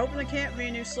 Open the camp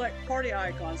menu, select party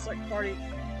icon, select party,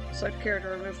 select character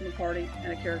removed from the party,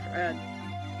 and a character add,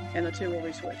 and the 2 will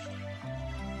be switched.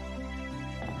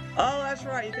 Oh, that's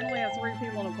right, you can only have 3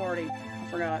 people in a party. I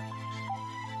forgot.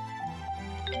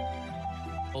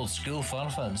 Old school fun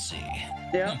fancy.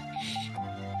 Yeah.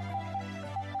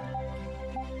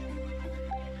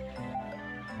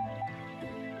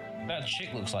 That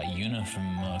chick looks like Yuna from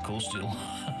Cold Steel.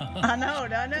 I know,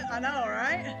 doesn't it? I know,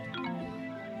 right?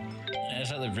 Yeah,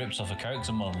 it's like they've ripped off a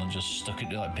character model and just stuck it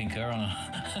to like pink hair on her.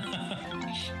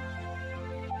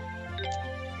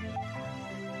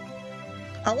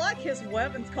 I like his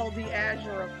weapon's called the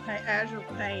Azure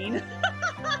Pain.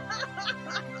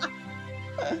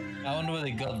 I wonder where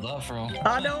they got that from.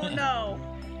 I don't know.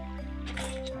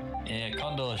 Yeah,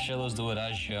 Condor show us the word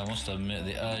Azure. I must admit,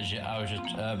 the Azure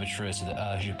arbitrary to the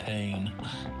Azure Pain.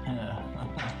 Yeah.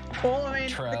 Well, I mean,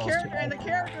 the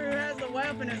character who has the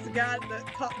weapon is the guy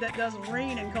that does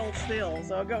Reen in Cold Steel,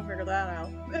 so I'll go figure that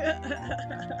out.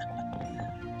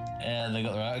 Yeah, they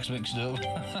got their acts mixed up.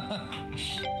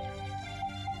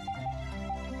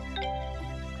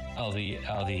 Oh, the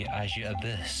Azure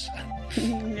Abyss.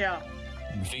 Yeah.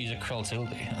 Visa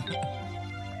Kroltildi.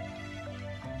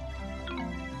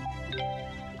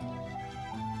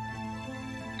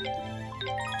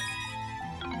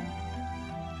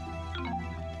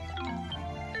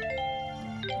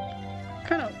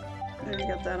 Kind of. There you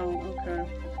got that on. Okay.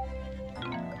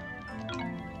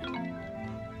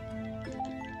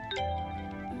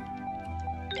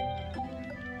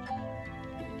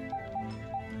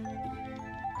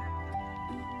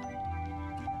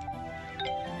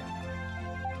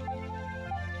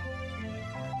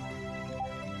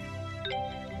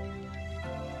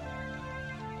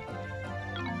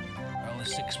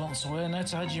 6 months away now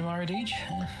to Hajimari Deej.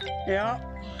 Yeah,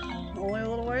 only a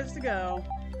little ways to go.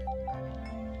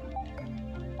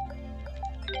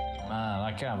 Man,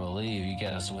 I can't believe you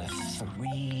get us with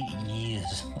 3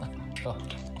 years.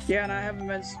 God. Yeah, and I haven't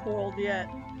been spoiled yet.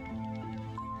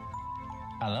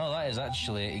 I know, that is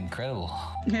actually incredible.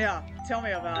 Yeah, tell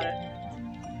me about it.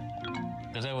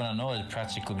 Because everyone I know has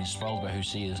practically been spoiled by who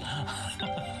she is.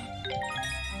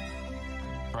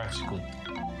 Practically.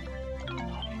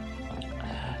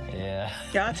 Yeah.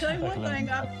 Yeah, I'll tell you one thing.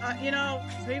 You know,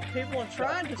 people have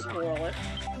tried to spoil it,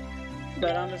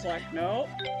 but I'm just like, nope.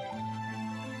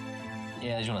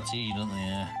 Yeah, they just want to tease you, don't they?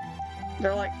 Yeah.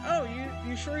 They're like, oh,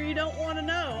 you sure you don't want to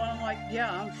know? And I'm like,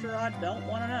 yeah, I'm sure I don't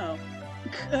want to know.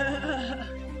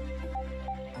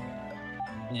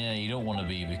 Yeah, you don't want to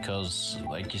be because,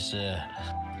 like you say,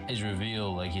 his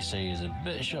reveal, like you say, is a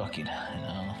bit shocking. You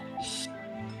know,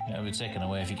 it'll be taken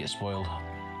away if you get spoiled.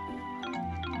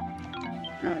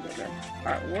 Okay. All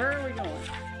right, where are we going?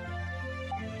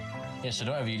 Yeah, so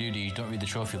whatever you do, don't read the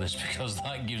trophy list because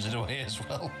that gives it away as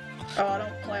well. Oh, I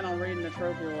don't plan on reading the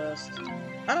trophy list.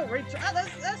 I don't read.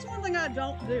 That's one thing I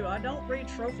don't do. I don't read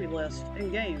trophy lists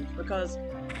in games because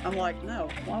I'm like, no,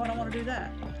 why would I want to do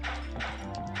that?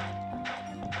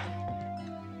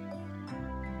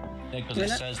 Yeah, because it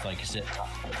says, like, is it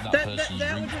that person's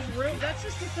that would just ruin. That's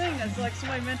just the thing. It's like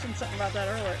somebody mentioned something about that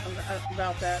earlier.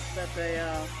 About that they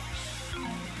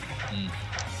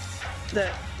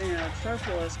that you know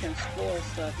trophy lists can spoil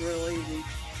stuff real easy.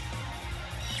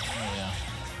 Oh yeah.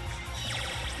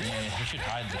 Yeah, you should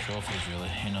hide the trophies, really.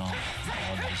 You know,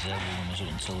 or disable them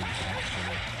until you can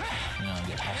actually, you know,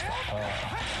 get past that part.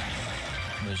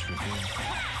 Most reveal.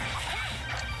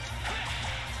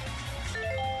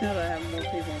 Now that I have more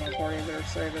people in our party, I better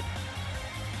save it.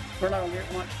 We're not gonna get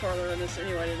much farther in this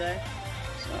anyway today,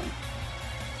 so.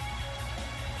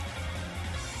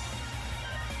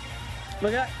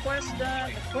 We got quests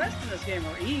done. The quests in this game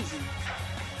are easy.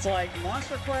 It's like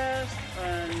Monster Quest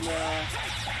and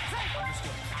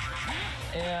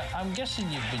Yeah, I'm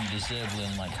guessing you've been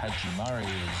disabling like Hajimari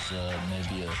as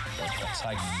maybe a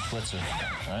tag on Twitter,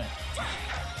 right?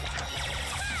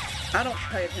 I don't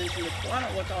pay attention to. I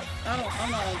don't look up.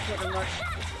 I'm not on Twitter much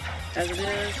as it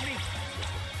is.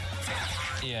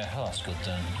 Yeah, oh, that's good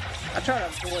then. I try to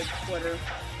avoid Twitter.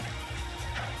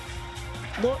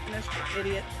 Look, Mr.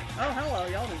 Idiot. Oh, hello,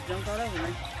 y'all just jumped right over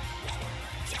me.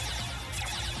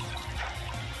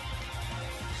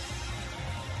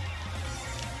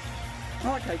 I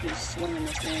like how you can swing in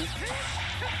this game.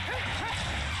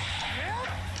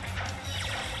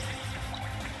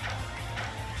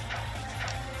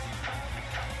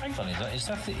 Hang on, is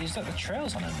that the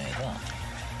trails on it made that?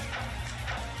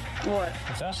 What?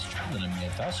 If that's true, then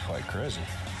that's quite crazy.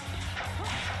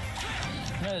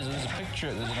 No, there's a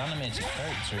picture, there's an animated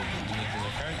character, there's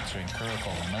a character in Kuro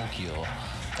called Melchior.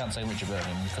 Can't say much about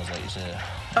him because, like you say...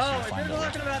 Oh, if you're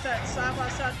talking about that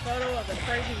side-by-side photo of the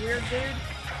crazy weird dude,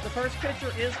 the first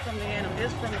picture is from the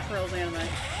Trails anime.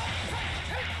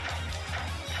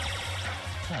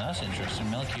 Oh, that's interesting.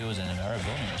 Melchior was in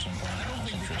Aragoni at some point.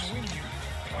 That's interesting.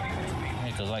 Yeah,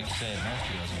 because like you said,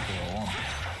 Melchior was in Kuro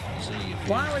 1.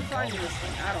 Why are we fighting this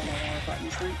thing? I don't know why we're fighting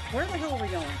this thing. Where the hell are we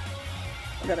going?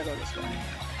 We gotta go this way.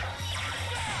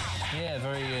 Yeah,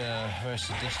 very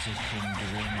sadistic and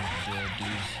deranged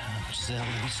dude, to say the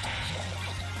least.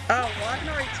 Oh, well, I can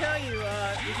already tell you,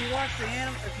 if you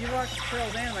watch the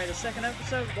Trails anime, the second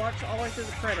episode, watch all the way through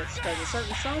the credits, because a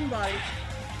certain somebody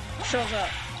shows up.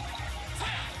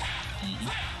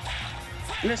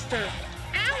 Mr.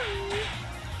 Owie!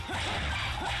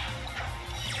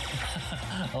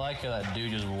 I like how that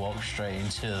dude just walked straight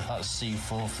into that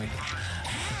C4 thing.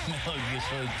 No,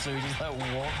 so he just like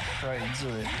walked straight into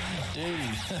it.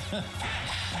 Dude.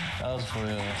 That was for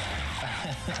real.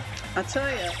 I tell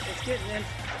you, it's getting in.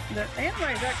 The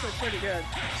anime is actually pretty good.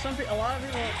 Some people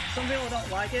don't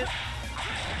like it,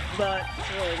 but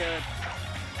it's really good.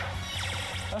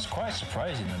 That's quite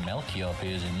surprising that Melchior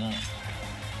appears in that.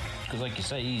 Because like you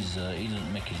say, he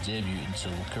doesn't make his debut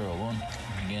until Kuro 1 in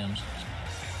the games.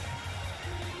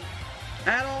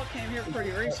 Adol came here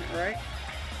pretty recent, right?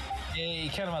 Yeah, he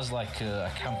kind of has like a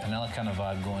Campanella kind of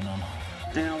vibe going on.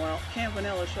 Yeah, well,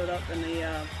 Campanella showed up in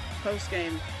the post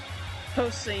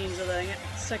scenes of the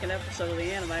second episode of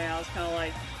the anime. I was kind of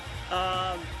like,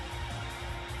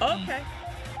 okay.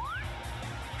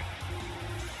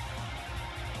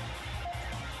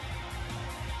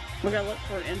 We gotta look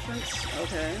for an entrance.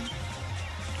 Okay.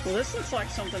 Well, this looks like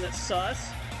something that's sus.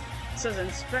 It says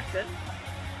inspect it.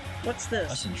 What's this?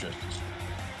 That's interesting.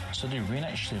 So did Rin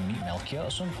actually meet Melchior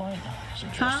at some point? That's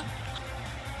interesting. Huh?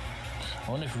 I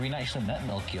wonder if Reen actually met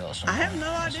Melchior or something. I have no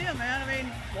idea,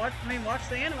 man. Watch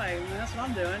the anime. I mean, that's what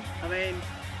I'm doing. I mean,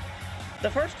 the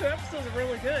first 2 episodes are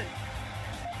really good.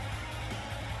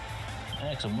 Yeah,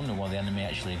 because I'm wondering why the anime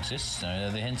actually exists now.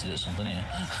 They hinted at something here.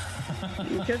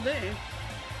 It could be.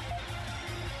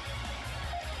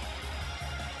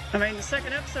 I mean, the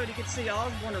second episode, you could see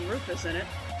Osborn and Rufus in it,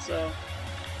 so...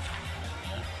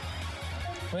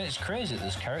 I mean, it's crazy that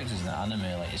there's characters in that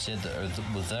anime, like you said, that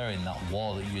were there in that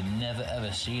war that you'd never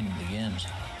ever seen in the games.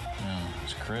 Yeah,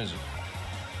 it's crazy.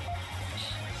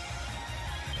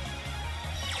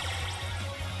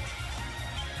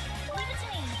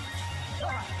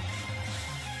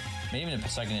 Maybe the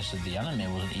protagonist of the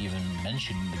anime wasn't even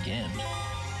mentioned in the games.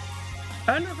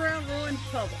 Underground Ruins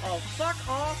Puzzle. Oh, fuck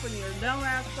off with your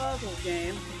dumbass puzzle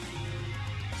game.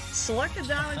 Select the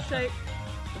diamond shape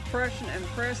depression and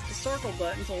press the circle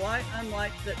button to light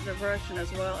unlight the depression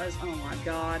as well as... Oh my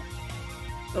god.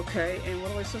 Okay, and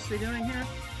what are we supposed to be doing here?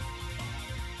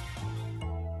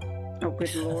 Oh,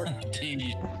 good lord.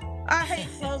 I hate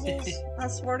puzzles. I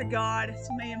swear to god, it's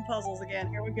me and puzzles again.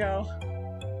 Here we go.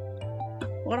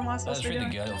 What am I supposed to be doing?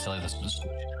 That's really good. I'll tell you this.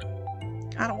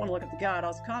 I don't want to look at the guide. I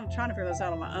was kind of trying to figure this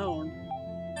out on my own.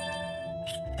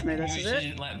 Maybe this is it. You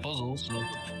didn't like puzzles, so...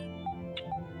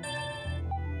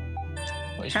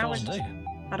 What are you supposed to do?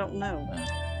 I don't know. Yeah.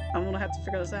 I'm gonna have to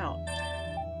figure this out.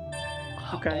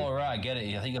 Okay. All right, I get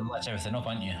it. I think you've lights everything up,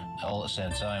 aren't you? All at the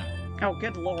same time. Oh,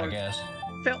 good lord. I guess.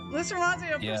 Phil, this reminds me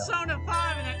of Persona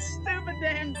 5 and that stupid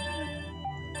damn...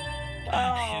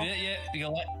 Oh. Yeah, you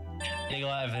got light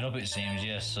everything up, it seems,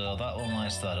 yes. So that one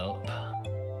lights that up.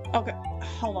 Okay,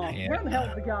 hold on. Yeah. Where the hell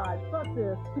is the guide? Fuck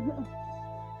this.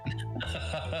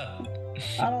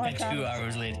 I don't have time. 2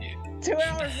 hours later. 2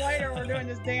 hours later, we're doing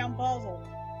this damn puzzle.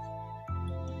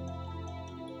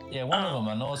 Yeah, one of them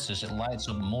I noticed it lights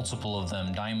up multiple of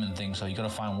them diamond things, so you got to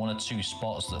find 1 or 2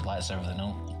 spots that lights everything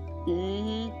up.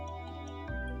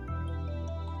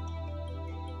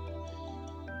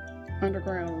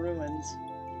 Underground ruins.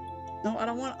 No, I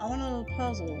don't want. I want a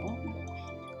puzzle.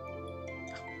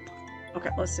 Okay,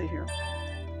 let's see here.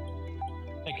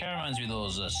 It kind of reminds me of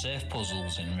those safe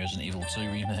puzzles in Resident Evil 2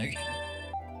 remake.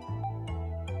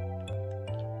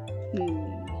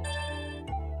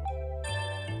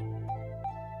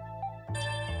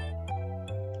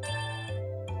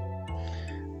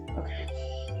 Okay.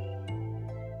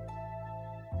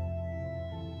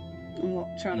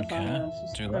 I'm trying to find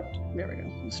this. Do that. There we go.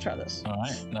 Let's try this. All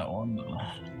right, that one.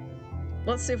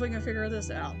 Let's see if we can figure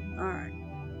this out. All right.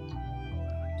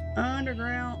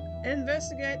 Underground.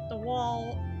 Investigate the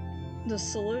wall, the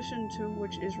solution to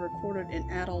which is recorded in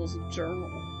Adol's journal.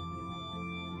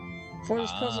 For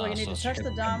this puzzle, you need to touch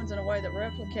the diamonds in a way that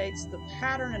replicates the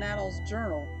pattern in Adol's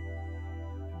journal.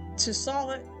 To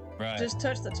solve it, just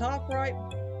touch the top right,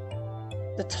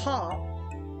 the top.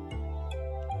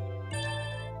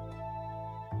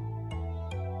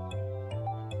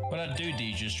 What I'd do,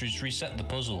 D, just reset the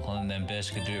puzzle and then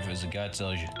basically do it as the guide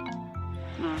tells you.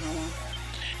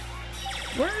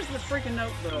 Where is the freaking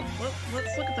notebook?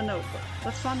 Let's look at the notebook.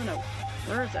 Let's find the notebook.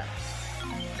 Where is that?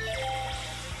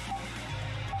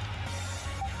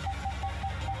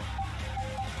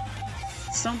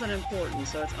 Something important,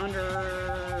 so it's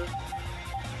under...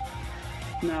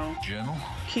 No. Journal?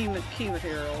 Key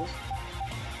materials.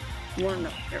 One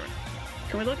note. Here we go.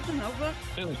 Can we look at the notebook?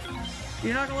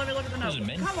 You're not gonna let me look at the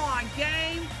notebook. Come on,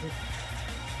 game!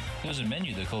 There's a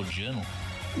menu there called journal.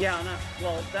 Yeah, I know.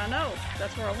 Well, I know.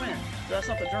 That's where I went. That's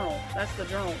not the journal. That's the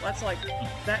journal. That's like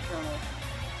that journal.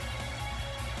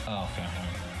 Oh, okay.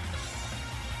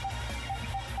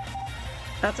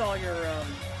 That's all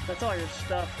your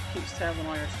stuff. It keeps tabs on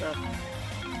all your stuff.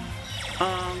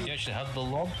 You actually have the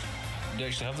log? Do you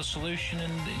actually have the solution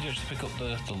and you actually pick up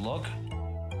the log?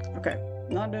 Okay,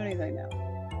 not doing anything now.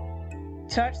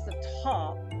 Touch the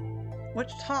top.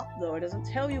 Which top though? It doesn't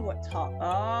tell you what top.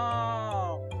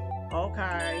 Oh,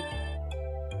 okay.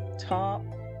 Top.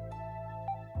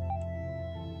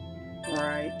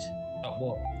 Right. Oh,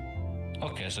 what?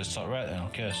 Okay, so it's top right then.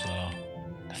 Okay, so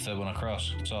the third one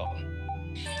across, top.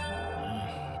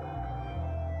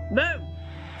 Boom!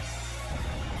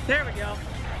 There we go.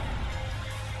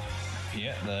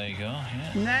 Yeah, there you go.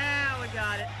 Yeah. Now we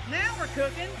got it. Now we're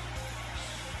cooking.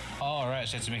 Oh, right,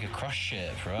 so you have to make a cross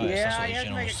shape, right? Yeah, so you have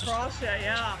to make a cross shape,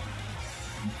 yeah.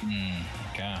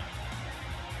 Okay.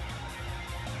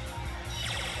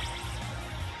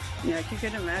 Yeah, you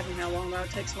couldn't imagine how long that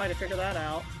would take somebody to figure that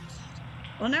out.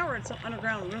 Well, now we're in some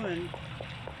underground ruin.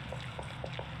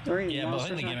 Yeah, but I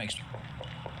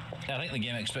think the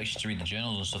game expects you to read the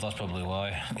journals and stuff. That's probably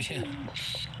why.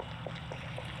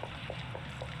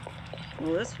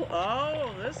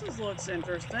 Well, this looks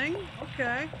interesting.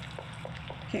 Okay.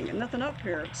 Can't get nothing up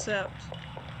here except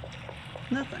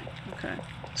nothing. Okay.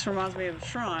 This reminds me of a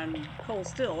shrine. Cold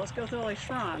Still. Let's go through all these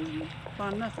shrines and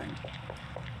find nothing.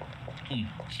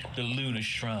 The Lunar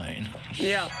Shrine.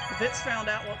 Yeah, Vit's found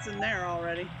out what's in there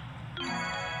already.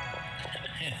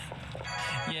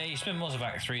 Yeah, you spend most of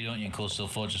Act 3, don't you, in Cold Still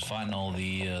 4, just fighting all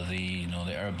the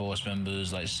Ouroboros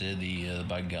members, like say the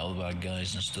bad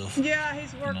guys and stuff. Yeah,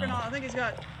 he's working on. I think he's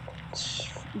got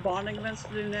bonding events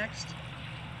to do next.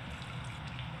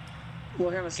 We'll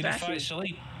have a statue. Did he fight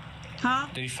Sully? Huh?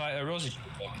 Did he fight a Rosie?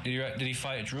 Did he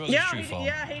fight a Rosie Truefall?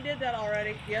 Yeah, he did that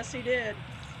already. Yes, he did.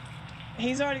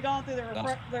 He's already gone through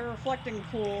the reflecting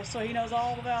pool, so he knows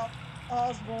all about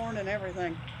Osborne and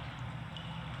everything.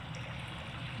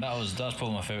 That was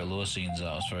probably my favourite lower scenes.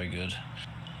 That was very good.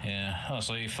 Yeah.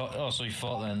 So he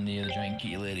fought then the giant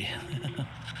kitty lady.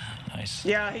 Nice.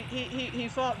 Yeah, he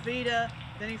fought Vita,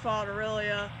 then he fought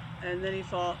Aurelia, and then he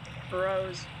fought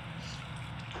Rose.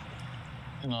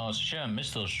 No, it's a shame I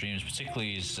missed those streams,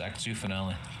 particularly his Act 2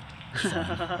 finale.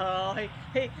 When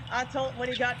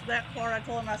he got to that part, I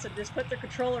told him, I said, just put the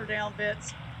controller down,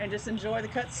 Bits, and just enjoy the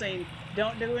cutscene.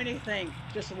 Don't do anything.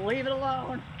 Just leave it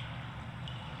alone.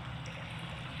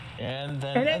 And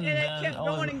then it kept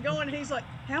going and going, and he's like,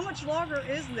 how much longer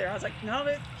is there? I was like, no,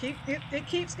 it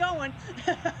keeps going.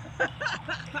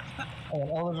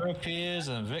 And Oliver appears,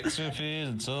 and Victor appears,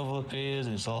 and Tova appears,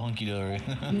 and it's all hunky-dory.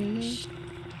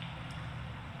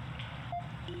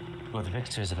 Well,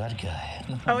 Victor is a bad guy.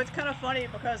 Oh, it's kind of funny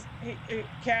because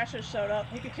Cassius showed up.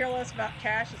 He could care less about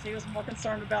Cassius. He was more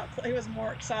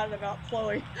excited about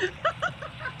Chloe.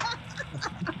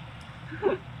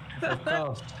 Of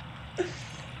course.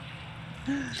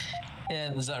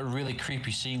 Yeah, there's that really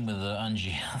creepy scene with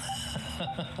Angie.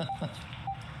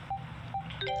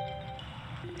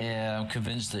 Yeah, I'm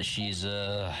convinced that she's,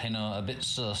 a bit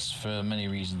sus for many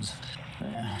reasons.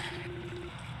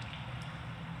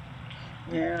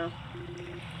 Yeah.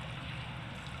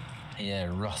 Yeah,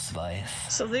 rough life.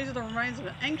 So these are the remains of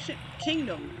an ancient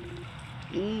kingdom.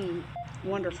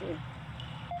 Wonderful.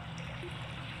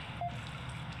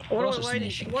 What are we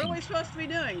waiting? What are we supposed to be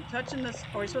doing? Touching this?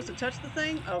 Are we supposed to touch the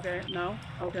thing? Okay, no.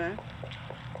 Okay.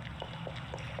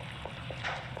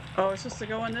 Oh, we're supposed to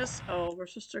go in this? Oh, we're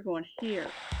supposed to go in here.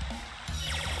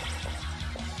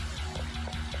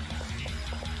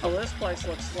 Oh, this place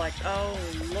looks like, oh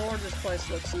Lord, this place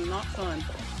looks not fun.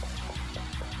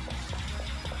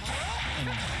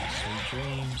 Sweet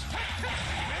dreams.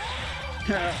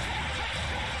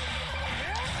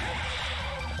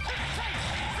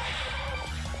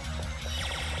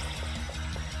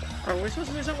 Are we supposed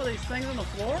to do something with these things on the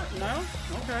floor? No?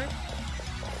 Okay.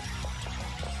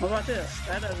 What about this?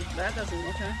 That doesn't,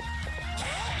 okay.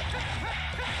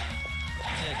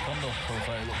 Yeah, Condor's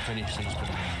profile looked pretty, so he's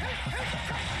pretty good.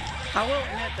 I will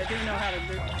admit, they do know how to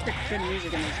pick good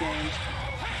music in these games.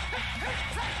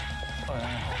 Oh,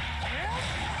 yeah.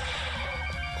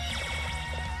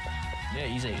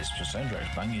 Yeah, easy. It's just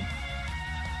soundtrack's banging.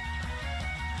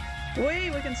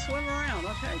 We can swim around.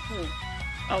 Okay, cool.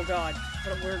 Oh god,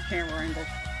 what a weird camera angle.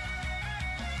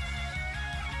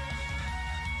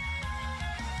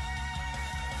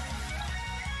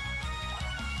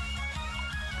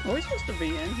 Are we supposed to be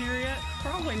in here yet?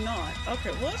 Probably not.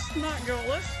 Okay, let's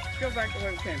go back to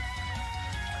where we came.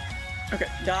 Okay,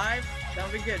 dive.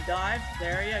 That'll be good. Dive.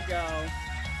 There you go.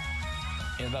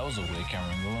 Yeah, that was a weird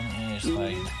camera angle, wasn't it? Yeah, it's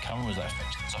like the camera was like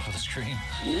fixed off of the screen.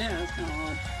 Yeah, that's kind of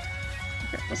odd.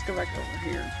 Okay, let's go back over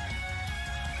here.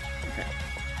 Okay.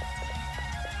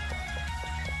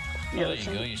 Yeah, there you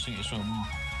go. You see, swim more.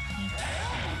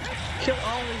 Kill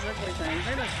all these ugly things.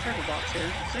 Maybe there's a treasure box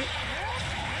here. See?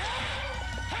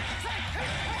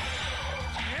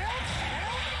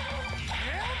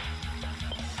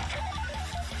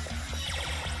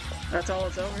 That's all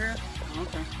that's over here?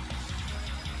 Okay.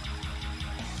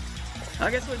 I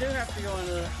guess we do have to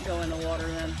go in the water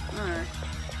then. Alright.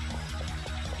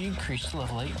 You increased to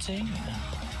level 18.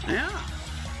 Yeah.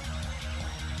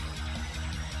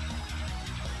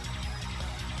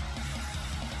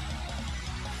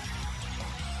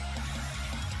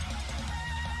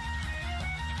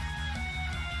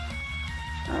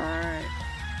 Alright.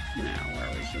 Now, where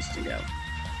are we supposed to go?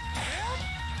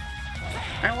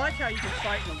 I like how you can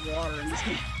fight in the water in this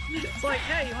game. It's like,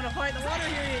 hey, you want to fight in the water?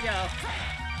 Here you go.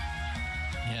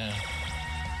 Yeah.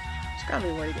 There's gotta be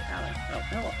a way to get out of it. Oh,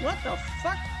 hello. What the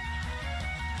fuck?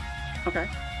 Okay.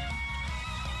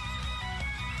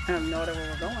 I have no idea where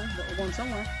we're going, but we're going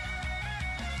somewhere.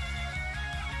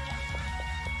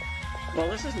 Well,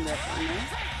 this isn't that fun, man.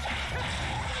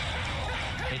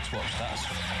 It's watched that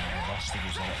some last thing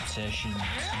was adaptation to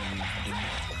do.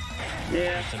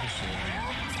 Yeah. This episode.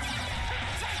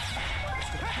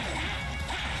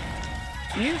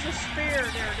 Use a spear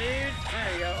there, dude.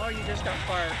 There you go. Oh, you just got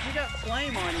fired. You got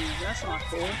flame on you. That's not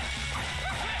cool.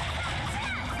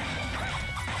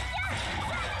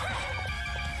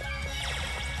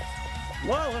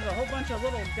 Whoa, there's a whole bunch of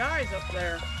little guys up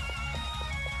there.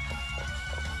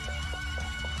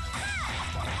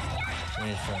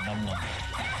 Wait for a num-num.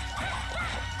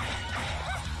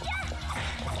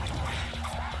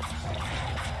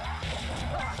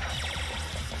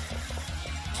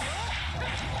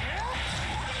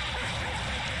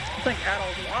 I think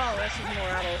adult. Oh, this is more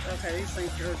adult. Okay, these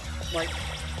things are like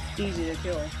easy to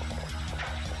kill.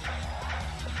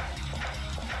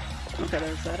 Okay,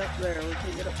 there's that up there. We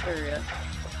can't get up there yet.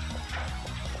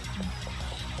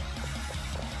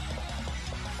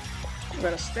 We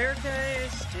got a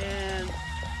staircase and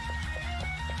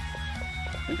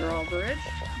a drawbridge.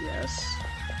 Yes.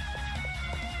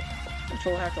 Which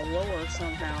we'll have to lower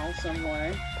somehow, some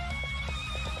way.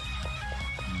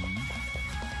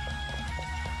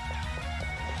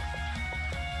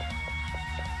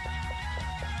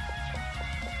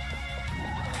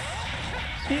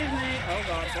 Excuse me. Oh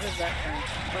god, what is that thing?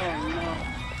 Oh no.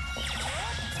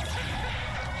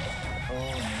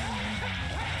 Oh no.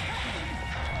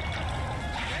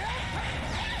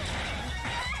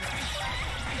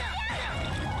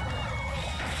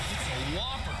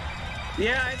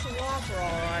 Yeah, it's a whopper,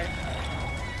 alright.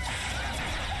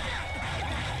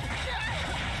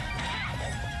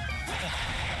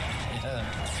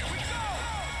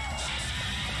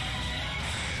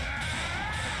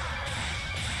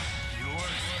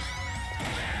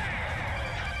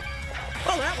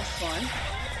 Oh, that was fun.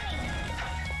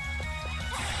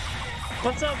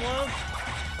 What's up, love?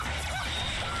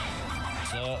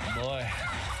 What's up, boy?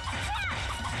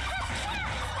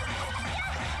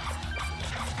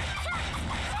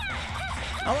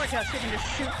 I like how she can just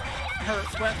shoot her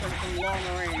weapon from long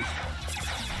range.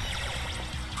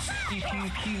 Pew pew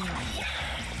pew.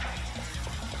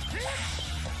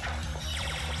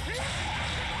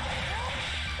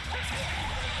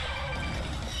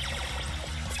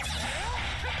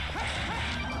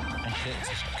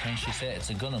 Can she say it's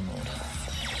a gunner mode?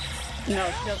 No,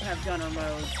 she doesn't have gunner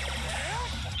mode.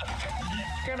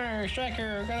 Gunner,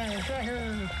 striker, gunner,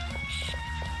 striker.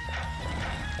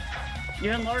 You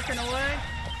been lurking away?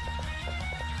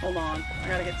 Hold on. I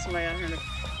gotta get somebody out here to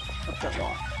up that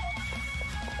wall.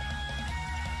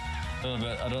 I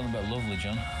don't know about lovely,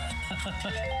 John.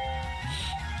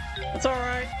 It's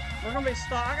alright. We're gonna be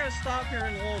I gotta stop here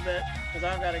in a little bit, because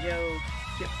I've gotta go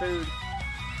get food.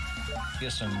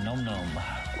 Get some num num.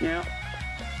 Yeah.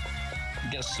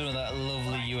 Get some of that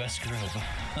lovely US grub.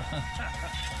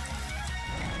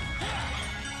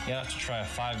 You have to try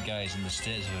Five Guys in the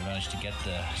States if we managed to get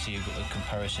there. See what the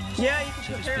comparison is. Yeah, you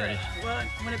can compare it. Well,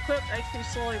 when equipped, HP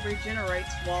slowly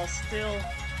regenerates while still...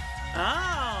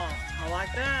 Oh, I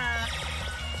like that.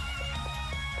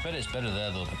 I bet it's better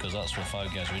there though, because that's where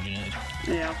Five Guys originated.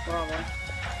 Yeah, probably.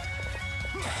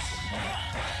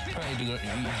 Probably do good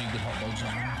hot dogs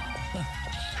on there.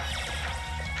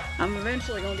 I'm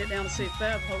eventually gonna get down to see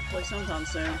Feb, hopefully sometime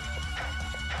soon.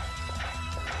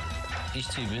 He's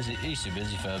too busy. He's too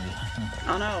busy, Feb.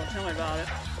 I know. Tell me about it.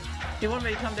 He wanted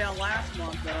me to come down last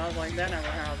month, but I was like, that never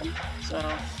happened. So.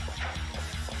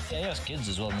 Yeah, he has kids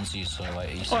as well, doesn't he? So like,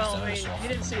 he sees Well, them I mean, so often. he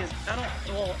didn't see his. I don't.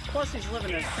 Well, plus he's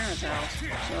living at his parents' house.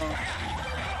 So.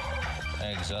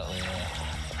 Exactly. Yeah.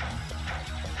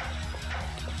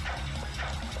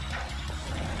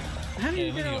 How do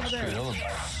you get over there?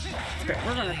 Okay,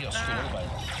 we're gonna.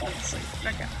 Let's see.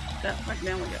 Back out. Back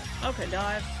down we go. Okay,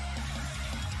 dive.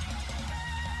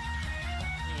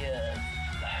 Yeah.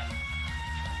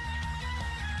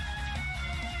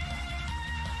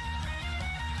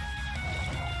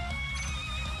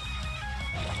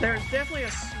 There's definitely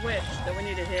a switch that we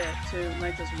need to hit to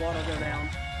make this water go down.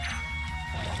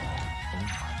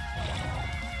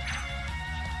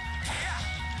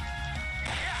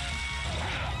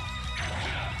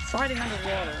 Fighting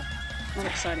underwater. Not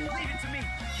exciting.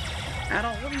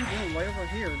 Adult, what are you doing way over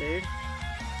here, dude?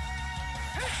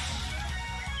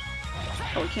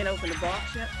 Oh, we can't open the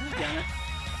box yet? Oh, damn it.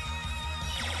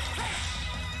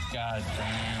 God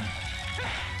damn.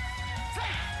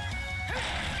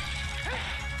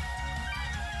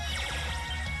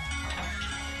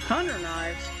 Hunter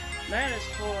knives? That is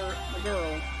for the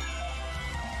girl.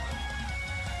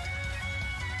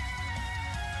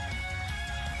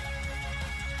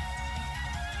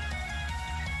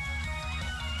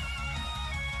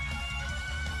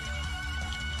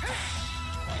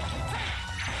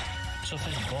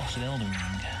 toughest boss in Elden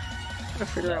Ring. Gotta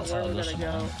figure out where we're gonna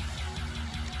go.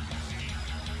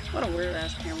 What a weird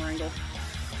ass camera angle.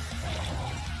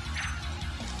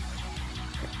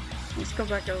 Let's go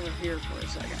back over here for a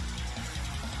second.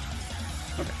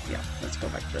 Okay, yeah, let's go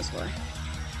back this way.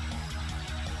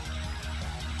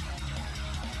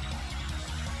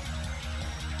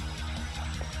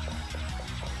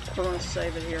 We're going to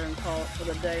save it here and call it for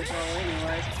the day, probably,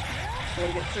 anyways.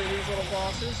 We'll get through these little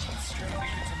bosses.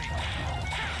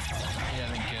 Yeah,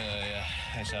 I think, yeah,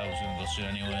 I said I was going to go soon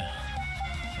anyway.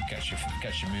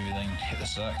 Catch your movie then, hit the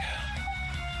sack.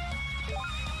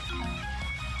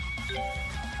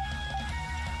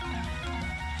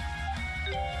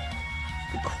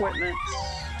 Equipment.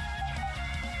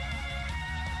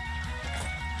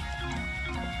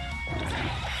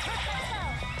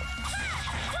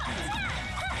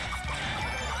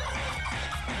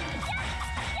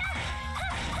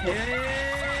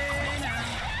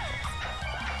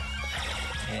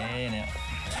 Hey now.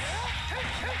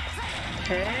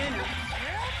 Hey now.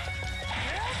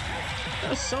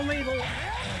 There's so many little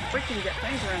freaking get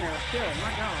things around here to kill.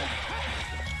 My God.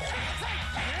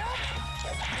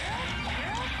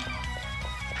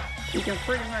 You can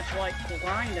pretty much like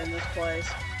grind in this place.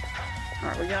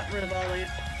 Alright, we got rid of all the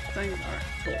things. Alright,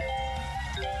 cool.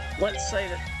 Let's save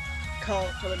it. Call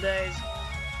it for the days.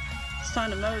 It's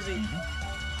time to mosey.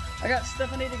 I got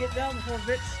stuff I need to get done before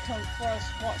Vitz comes for us.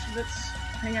 Watch Vitz,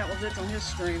 hang out with Vitz on his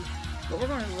stream. But we're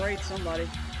going to raid somebody.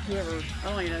 Whoever, I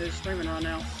don't even know who's streaming right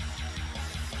now.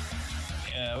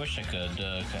 Yeah, I wish I could,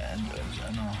 I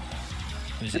don't know.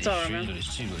 It's alright, man. But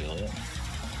it's too late.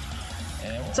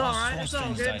 Yeah, It's alright, it's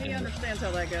all good. He understands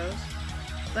how that goes.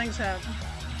 Things happen.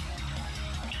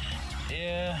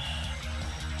 Yeah.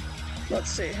 Let's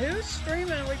see, who's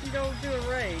streaming and we can go do a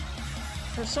raid?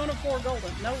 Persona 4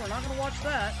 Golden. No, we're not going to watch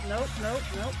that. Nope.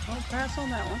 I'll pass on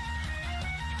that one.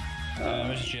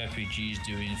 Mr. JRPG's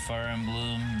doing Fire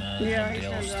Emblem. Yeah, he's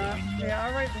doing that. Yeah,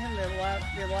 I rated him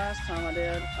the last time I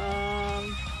did.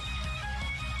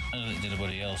 I don't think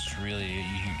anybody else really you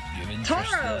have interest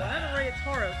Taro! there. I haven't rated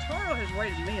Taro. Taro has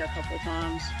rated me a couple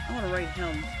times. I want to rate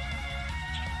him.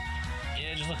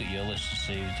 Yeah, just look at your list to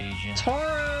see who TJ.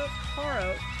 Taro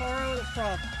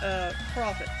the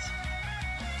Prophets.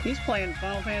 He's playing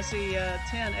Final Fantasy X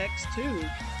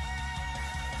X2.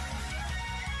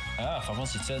 Ah, Final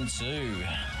Fantasy X-2.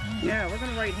 Yeah, we're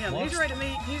gonna rate him. He's rated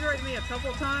me a couple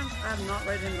of times. I have not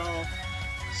rated him at all.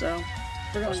 So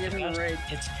we're gonna give him a raid.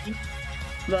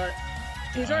 But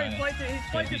he's already played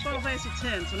through Final Fantasy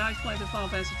X, so now he's playing through Final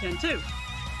Fantasy X too.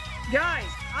 Guys,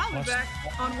 I'll be back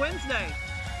on Wednesday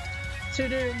to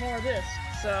do more of this.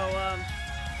 So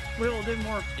we will do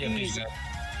more E's.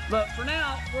 But for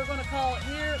now, we're going to call it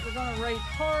here. We're going to raid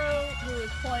Taro, who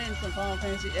is playing some Final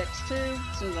Fantasy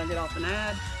X2 as soon as I get off an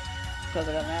ad, because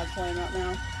I got an ad playing right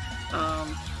now.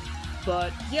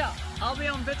 But yeah, I'll be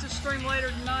on Vitz's stream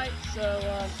later tonight, so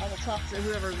I will talk to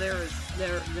whoever there is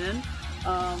there then.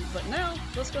 But now,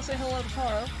 let's go say hello to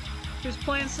Taro, who's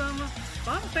playing some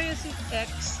Final Fantasy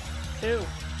X2.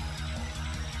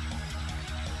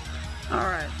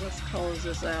 Alright, let's close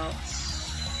this out.